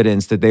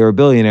evidence that they were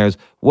billionaires,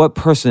 what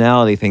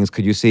personality things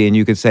could you see? And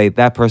you could say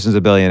that person's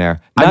a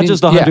billionaire, not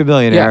just a 100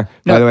 millionaire,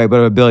 by the way, but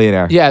a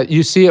billionaire. Yeah,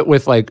 you see it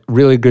with like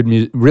really good,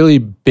 really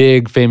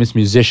big, famous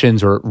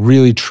musicians or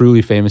really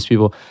truly famous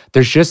people.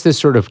 There's just this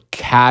sort of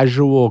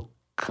casual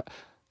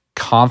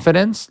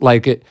confidence.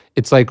 Like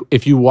it's like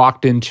if you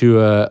walked into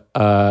a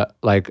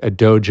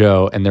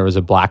dojo and there was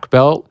a black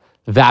belt,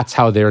 that's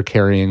how they're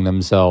carrying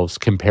themselves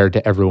compared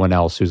to everyone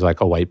else who's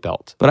like a white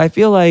belt. But I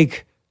feel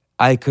like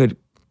I could,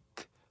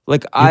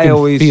 like, I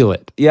always feel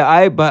it.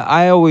 Yeah, but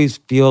I always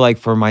feel like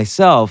for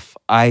myself,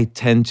 I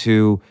tend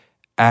to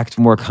act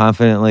more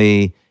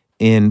confidently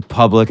in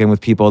public and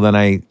with people than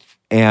I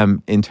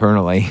am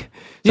internally.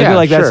 So I feel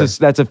like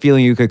that's a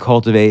feeling you could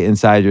cultivate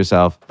inside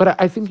yourself.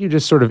 But I think you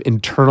just sort of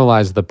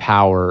internalize the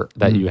power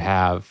that you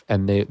have,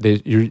 and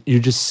you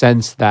just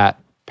sense that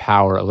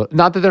power a little.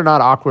 Not that they're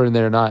not awkward and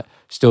they're not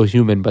still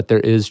human, but there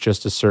is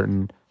just a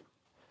certain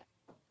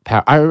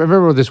power. I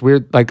remember this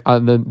weird, like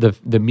on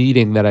the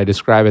meeting that I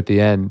describe at the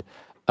end.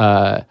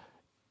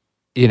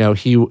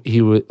 He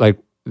would like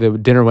the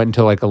dinner went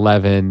until like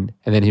 11,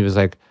 and then he was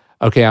like,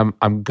 "Okay,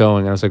 I'm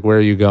going." And I was like, "Where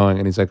are you going?"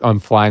 And he's like, "Oh, I'm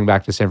flying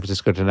back to San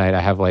Francisco tonight.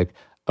 I have like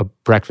a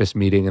breakfast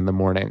meeting in the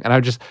morning." And I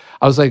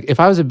was like, if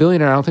I was a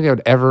billionaire, I don't think I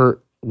would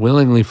ever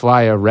willingly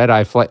fly a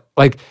red-eye flight.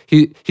 Like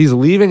he's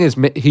leaving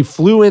he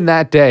flew in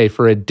that day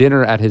for a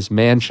dinner at his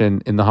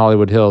mansion in the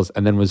Hollywood Hills,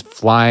 and then was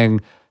flying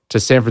to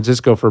San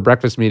Francisco for a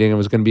breakfast meeting and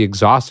was going to be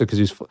exhausted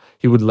because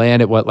he would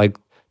land at like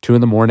 2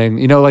 a.m.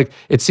 Like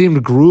it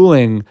seemed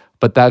grueling,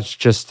 but that's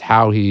just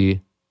how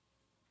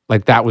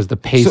that was the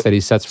pace that he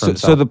sets for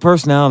himself. So the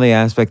personality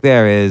aspect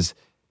there is,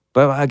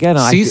 but again,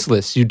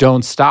 ceaseless. You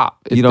don't stop.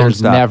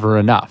 There's never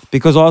enough.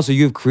 Because also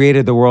you've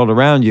created the world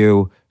around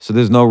you, so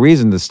there's no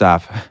reason to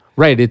stop.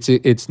 Right.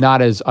 It's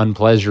not as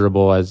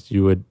unpleasurable as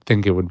you would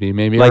think it would be.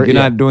 Maybe like you're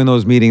not doing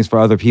those meetings for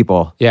other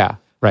people. Yeah.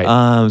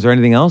 Right. Is there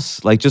anything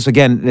else? Like just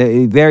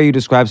again, there you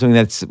described something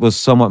that was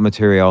somewhat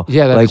material.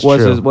 Yeah, that's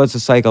true. What's the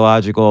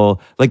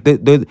psychological, like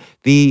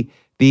the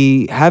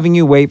having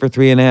you wait for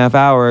 3.5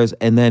 hours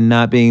and then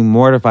not being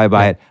mortified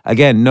by it.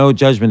 Again, no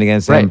judgment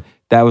against him.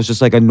 That was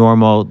just like a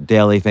normal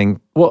daily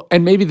thing. Well,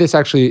 and maybe this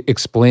actually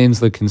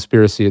explains the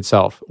conspiracy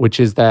itself, which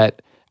is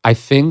that I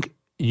think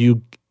you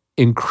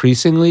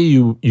increasingly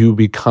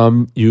you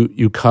come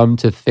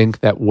to think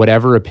that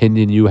whatever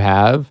opinion you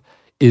have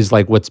is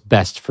like what's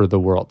best for the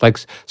world. Like,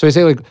 so I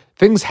say like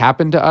things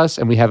happen to us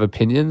and we have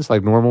opinions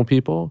like normal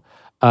people,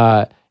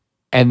 but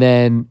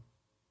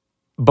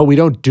we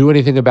don't do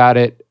anything about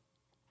it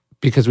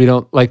because we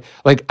don't like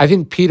I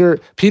think Peter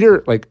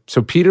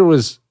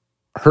was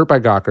hurt by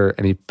Gawker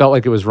and he felt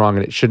like it was wrong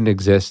and it shouldn't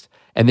exist.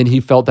 And then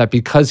he felt that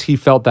because he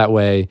felt that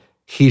way,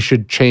 he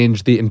should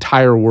change the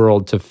entire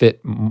world to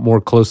fit more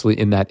closely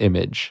in that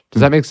image. Does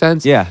that make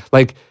sense? Yeah.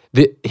 Like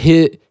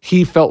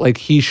he felt like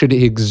he should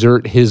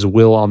exert his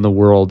will on the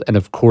world, and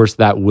of course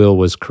that will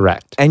was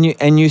correct. And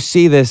you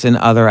see this in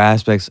other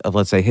aspects of,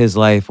 let's say, his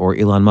life or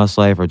Elon Musk's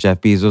life or Jeff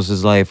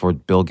Bezos' life or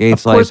Bill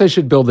Gates' life. Of course I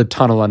should build a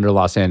tunnel under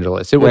Los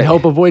Angeles. It would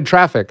help avoid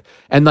traffic.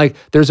 And like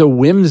there's a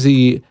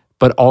whimsy,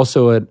 but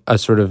also a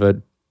sort of a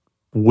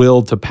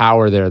will to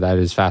power there that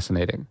is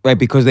fascinating. Right,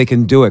 because they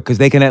can do it, because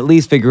they can at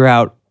least figure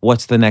out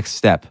what's the next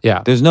step.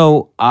 Yeah. There's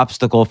no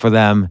obstacle for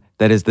them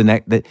that is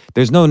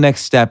there's no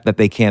next step that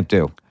they can't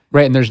do.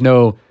 Right, and there's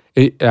no,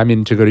 I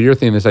mean, to go to your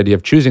theme, this idea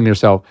of choosing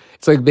yourself,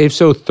 it's like they've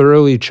so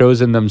thoroughly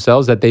chosen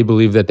themselves that they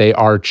believe that they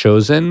are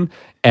chosen,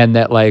 and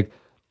that like,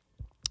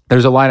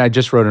 there's a line, I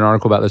just wrote an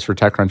article about this for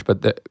TechCrunch,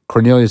 but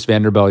Cornelius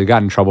Vanderbilt, he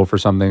got in trouble for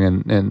something,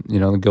 and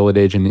the Gilded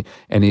Age, and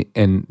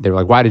they were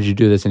like, why did you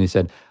do this? And he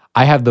said,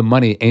 I have the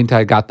money, ain't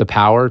I got the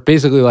power?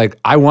 Basically like,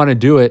 I want to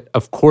do it,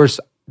 of course,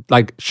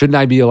 like, shouldn't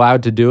I be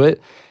allowed to do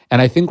it?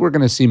 And I think we're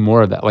going to see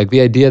more of that. Like the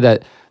idea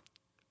that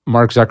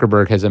Mark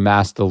Zuckerberg has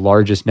amassed the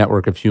largest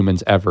network of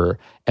humans ever,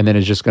 and then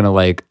is just going to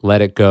like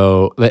let it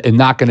go and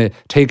not going to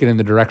take it in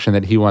the direction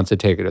that he wants to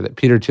take it, or that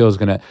Peter Thiel is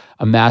going to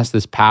amass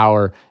this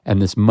power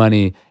and this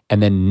money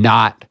and then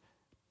not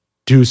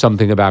do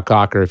something about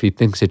Gawker if he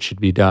thinks it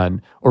should be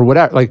done or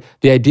whatever. Like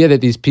the idea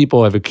that these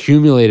people have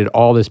accumulated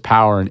all this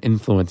power and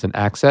influence and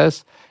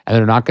access, and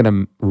they're not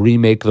going to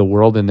remake the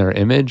world in their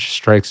image,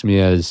 strikes me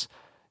as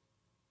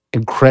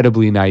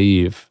incredibly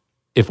naive,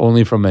 if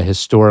only from a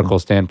historical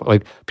standpoint.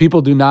 Like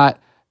people do not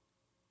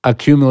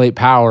accumulate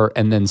power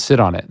and then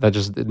sit on it. That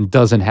just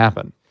doesn't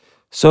happen.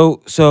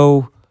 So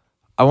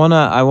I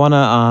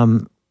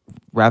wanna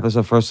wrap this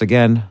up first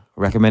again,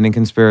 recommending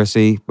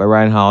Conspiracy by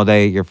Ryan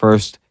Holiday, your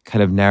first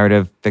kind of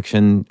narrative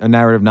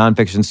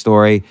nonfiction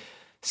story.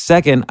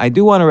 Second, I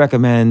do want to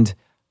recommend,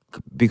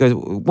 because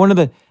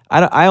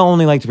I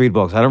only like to read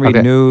books. I don't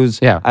read news.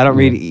 Yeah. I don't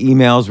read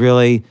emails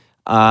really.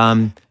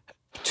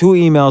 2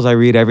 emails I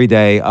read every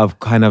day of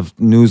kind of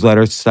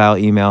newsletter style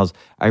emails.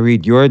 I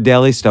read your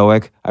Daily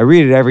Stoic. I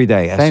read it every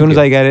day. As soon as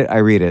I get it, I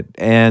read it.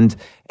 And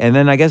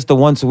then I guess the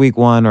once a week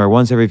one or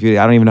once every few days,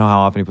 I don't even know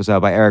how often he puts it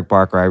out, by Eric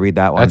Barker. I read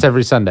that one. That's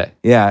every Sunday.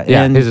 Yeah.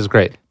 Yeah, his is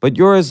great. But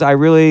yours, I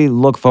really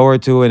look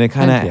forward to, and it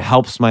kind of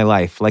helps my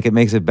life. Like, it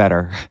makes it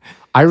better.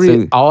 I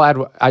read. I'll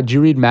add. Do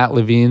you read Matt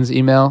Levine's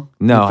email?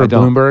 No, for I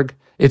don't. Bloomberg.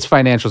 It's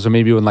financial, so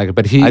maybe you wouldn't like it.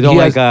 But I don't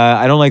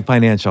like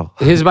financial.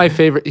 His my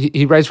favorite.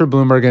 He writes for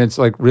Bloomberg, and it's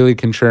like really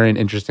contrarian,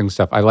 interesting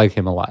stuff. I like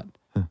him a lot.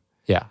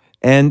 Yeah.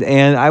 And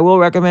I will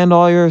recommend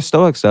all your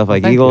Stoic stuff.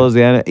 Like ego is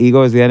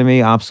the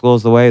enemy, obstacle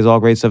is the way, is all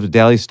great stuff.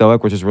 Daily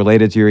Stoic, which is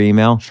related to your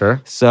email.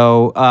 Sure.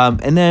 So,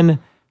 and then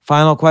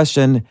final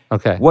question.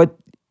 Okay. What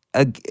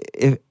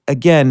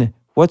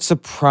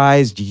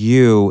surprised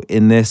you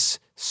in this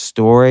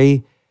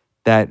story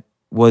that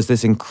was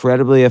this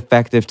incredibly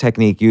effective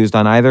technique used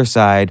on either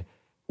side?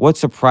 What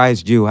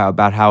surprised you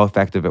about how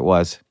effective it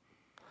was?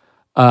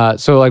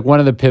 So like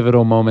one of the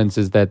pivotal moments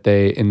is that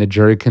in the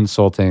jury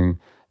consulting,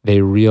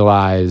 they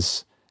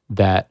realize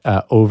that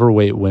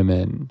overweight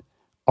women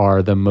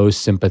are the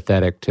most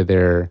sympathetic to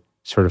their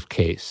sort of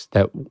case,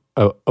 that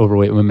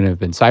overweight women have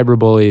been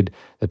cyberbullied,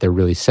 that they're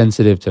really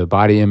sensitive to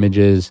body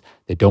images,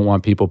 they don't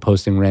want people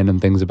posting random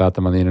things about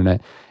them on the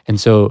internet.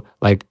 And so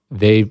like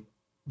they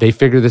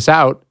figure this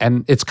out,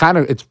 and it's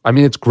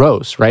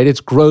gross, right? It's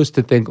gross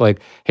to think like,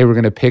 hey, we're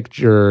going to pick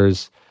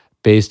jurors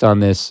based on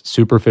this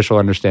superficial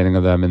understanding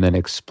of them and then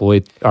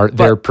exploit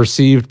their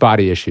perceived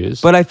body issues.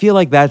 But I feel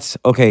like that's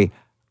okay.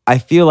 I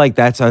feel like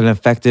that's an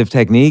effective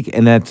technique,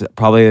 and that's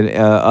probably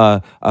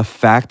a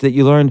fact that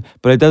you learned.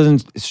 But it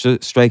doesn't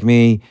strike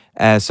me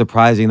as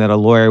surprising that a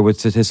lawyer would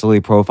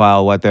statistically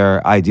profile what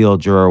their ideal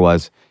juror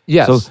was.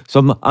 Yes.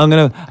 So I'm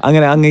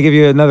gonna give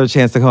you another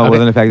chance to come up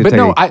with an effective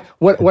technique. No,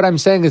 what I'm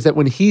saying is that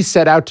when he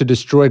set out to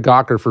destroy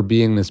Gawker for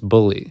being this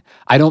bully,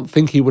 I don't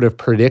think he would have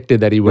predicted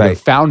that he would have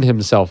found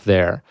himself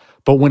there.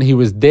 But when he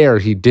was there,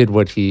 he did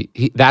what he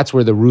that's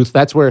where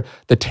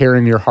the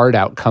tearing your heart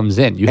out comes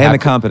in. The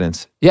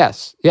competence.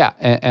 Yes. Yeah.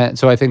 And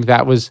so I think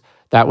that was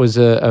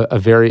a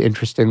very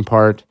interesting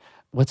part.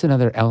 What's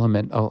another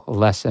element, a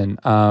lesson?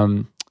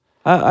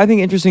 I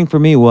think interesting for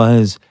me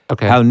was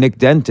how Nick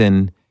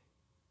Denton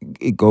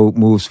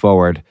moves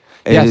forward.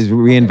 Yes. It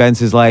reinvents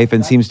his life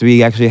and seems to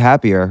be actually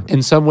happier.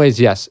 In some ways,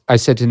 yes. I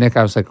said to Nick,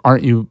 I was like,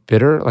 aren't you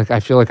bitter? Like, I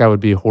feel like I would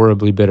be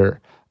horribly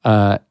bitter.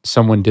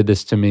 Someone did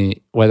this to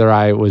me, whether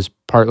I was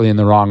partly in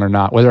the wrong or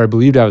not, whether I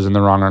believed I was in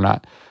the wrong or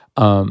not.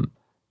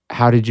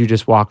 How did you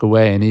just walk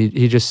away? And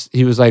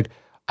he was like,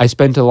 I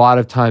spent a lot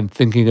of time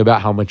thinking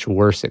about how much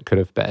worse it could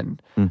have been,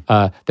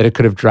 that it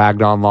could have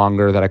dragged on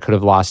longer, that I could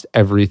have lost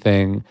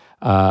everything,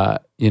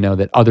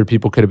 that other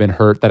people could have been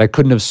hurt, that I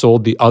couldn't have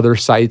sold the other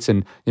sites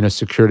and,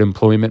 secured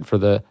employment for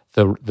the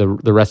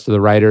rest of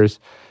the writers.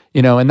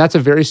 And that's a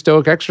very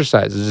Stoic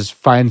exercise, is just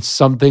find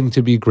something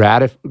to be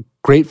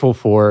grateful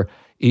for,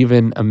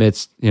 even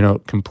amidst,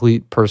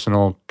 complete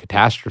personal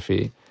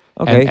catastrophe.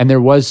 Okay. And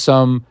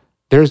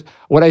there's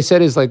what I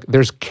said is like,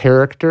 there's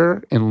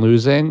character in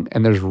losing,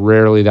 and there's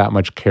rarely that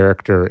much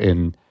character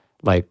in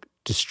like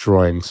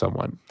destroying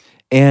someone.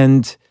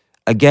 And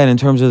again, in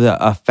terms of the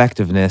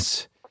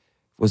effectiveness,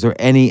 was there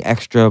any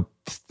extra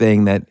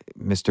thing that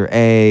Mr.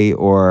 A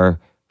or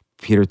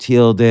Peter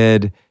Thiel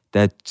did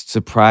that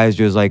surprised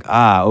you as like,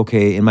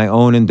 okay, in my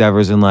own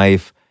endeavors in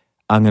life,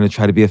 I'm going to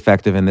try to be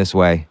effective in this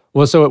way?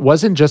 Well, so it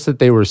wasn't just that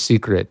they were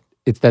secret.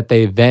 It's that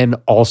they then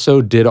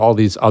also did all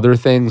these other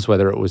things,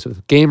 whether it was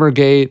with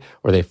Gamergate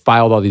or they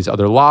filed all these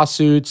other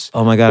lawsuits.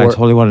 Oh my God, I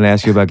totally wanted to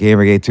ask you about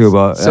Gamergate too,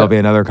 but that'll be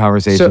another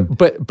conversation.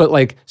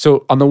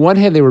 So on the one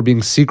hand, they were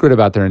being secret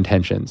about their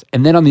intentions.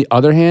 And then on the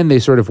other hand, they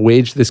sort of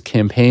waged this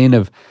campaign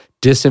of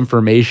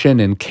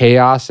disinformation and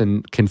chaos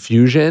and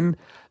confusion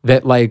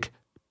that like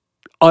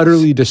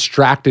utterly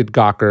distracted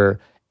Gawker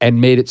and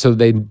made it so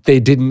they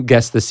didn't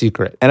guess the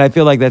secret. And I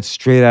feel like that's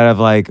straight out of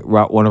like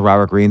one of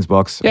Robert Greene's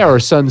books. Yeah, or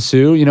Sun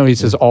Tzu. He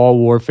says all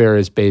warfare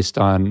is based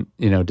on,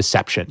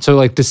 deception. So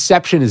like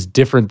deception is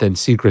different than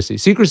secrecy.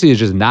 Secrecy is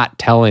just not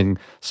telling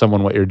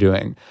someone what you're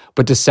doing.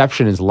 But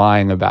deception is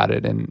lying about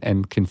it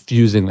and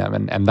confusing them.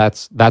 And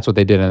that's what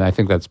they did. And I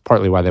think that's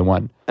partly why they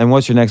won. And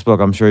what's your next book?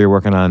 I'm sure you're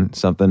working on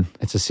something.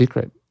 It's a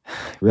secret.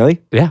 Really?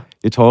 Yeah.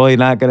 You're totally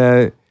not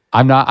gonna...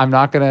 I'm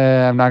not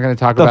gonna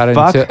talk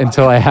about it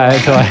until I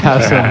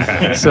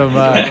have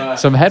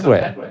some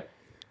headway.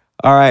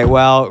 All right.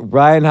 Well,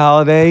 Ryan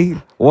Holiday,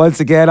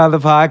 once again on the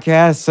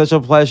podcast, such a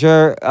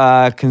pleasure.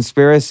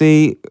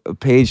 Conspiracy,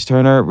 page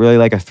turner, really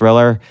like a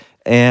thriller.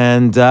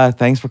 And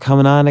thanks for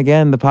coming on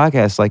again, the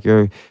podcast, like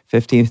your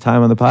 15th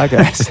time on the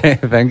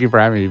podcast. Thank you for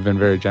having me. You've been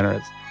very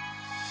generous.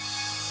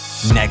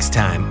 Next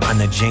time on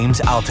the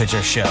James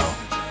Altucher Show.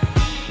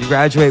 You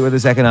graduate with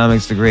this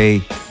economics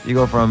degree. You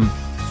go from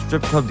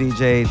strip club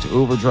DJ to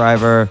Uber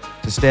driver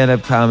to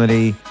stand-up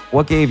comedy.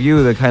 What gave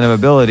you the kind of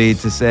ability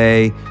to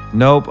say,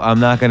 nope, I'm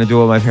not going to do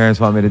what my parents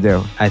want me to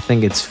do? I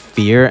think it's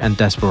fear and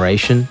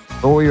desperation.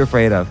 What were you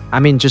afraid of? I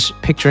mean, just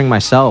picturing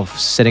myself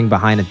sitting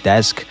behind a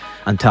desk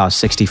until I was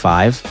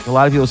 65. A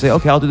lot of people say,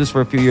 okay, I'll do this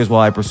for a few years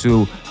while I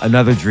pursue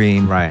another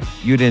dream. Right.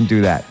 You didn't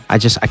do that. I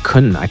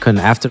couldn't.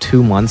 After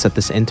 2 months at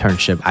this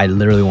internship, I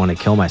literally wanted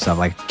to kill myself.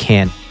 Like,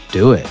 can't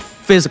do it.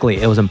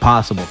 Physically, it was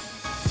impossible.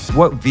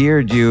 What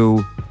veered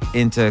you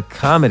into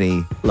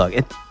comedy? Look,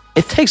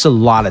 it takes a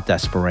lot of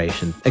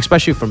desperation,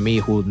 especially for me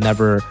who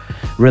never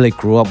really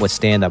grew up with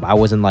stand-up. I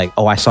wasn't like,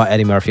 oh, I saw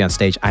Eddie Murphy on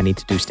stage, I need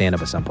to do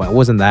stand-up at some point. It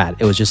wasn't that.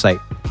 It was just like,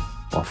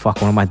 well,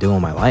 fuck, what am I doing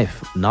in my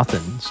life?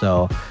 Nothing.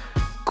 So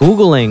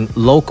Googling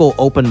local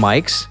open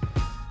mics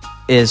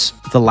is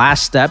the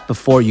last step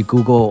before you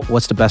Google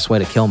what's the best way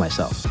to kill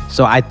myself.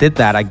 So I did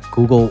that. I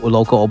Googled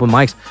local open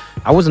mics.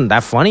 I wasn't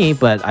that funny,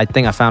 but I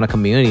think I found a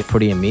community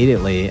pretty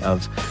immediately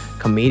of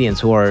comedians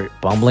who are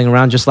bumbling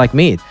around just like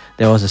me.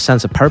 There was a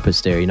sense of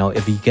purpose there. You know,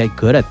 if you get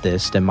good at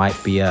this, there might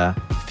be a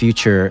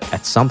future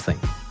at something.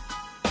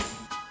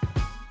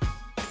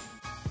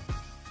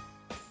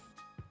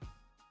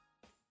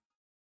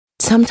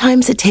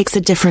 Sometimes it takes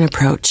a different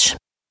approach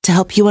to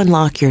help you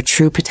unlock your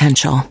true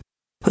potential.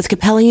 With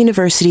Capella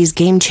University's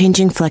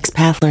game-changing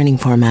FlexPath learning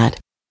format,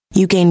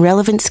 you gain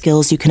relevant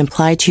skills you can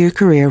apply to your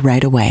career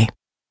right away.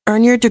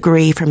 Earn your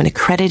degree from an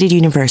accredited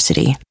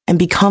university and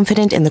be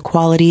confident in the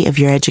quality of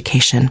your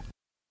education.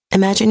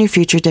 Imagine your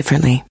future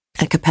differently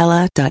at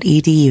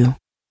capella.edu.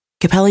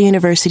 Capella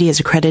University is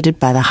accredited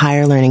by the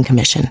Higher Learning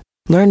Commission.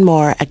 Learn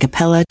more at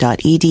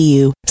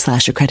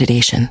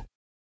capella.edu/accreditation.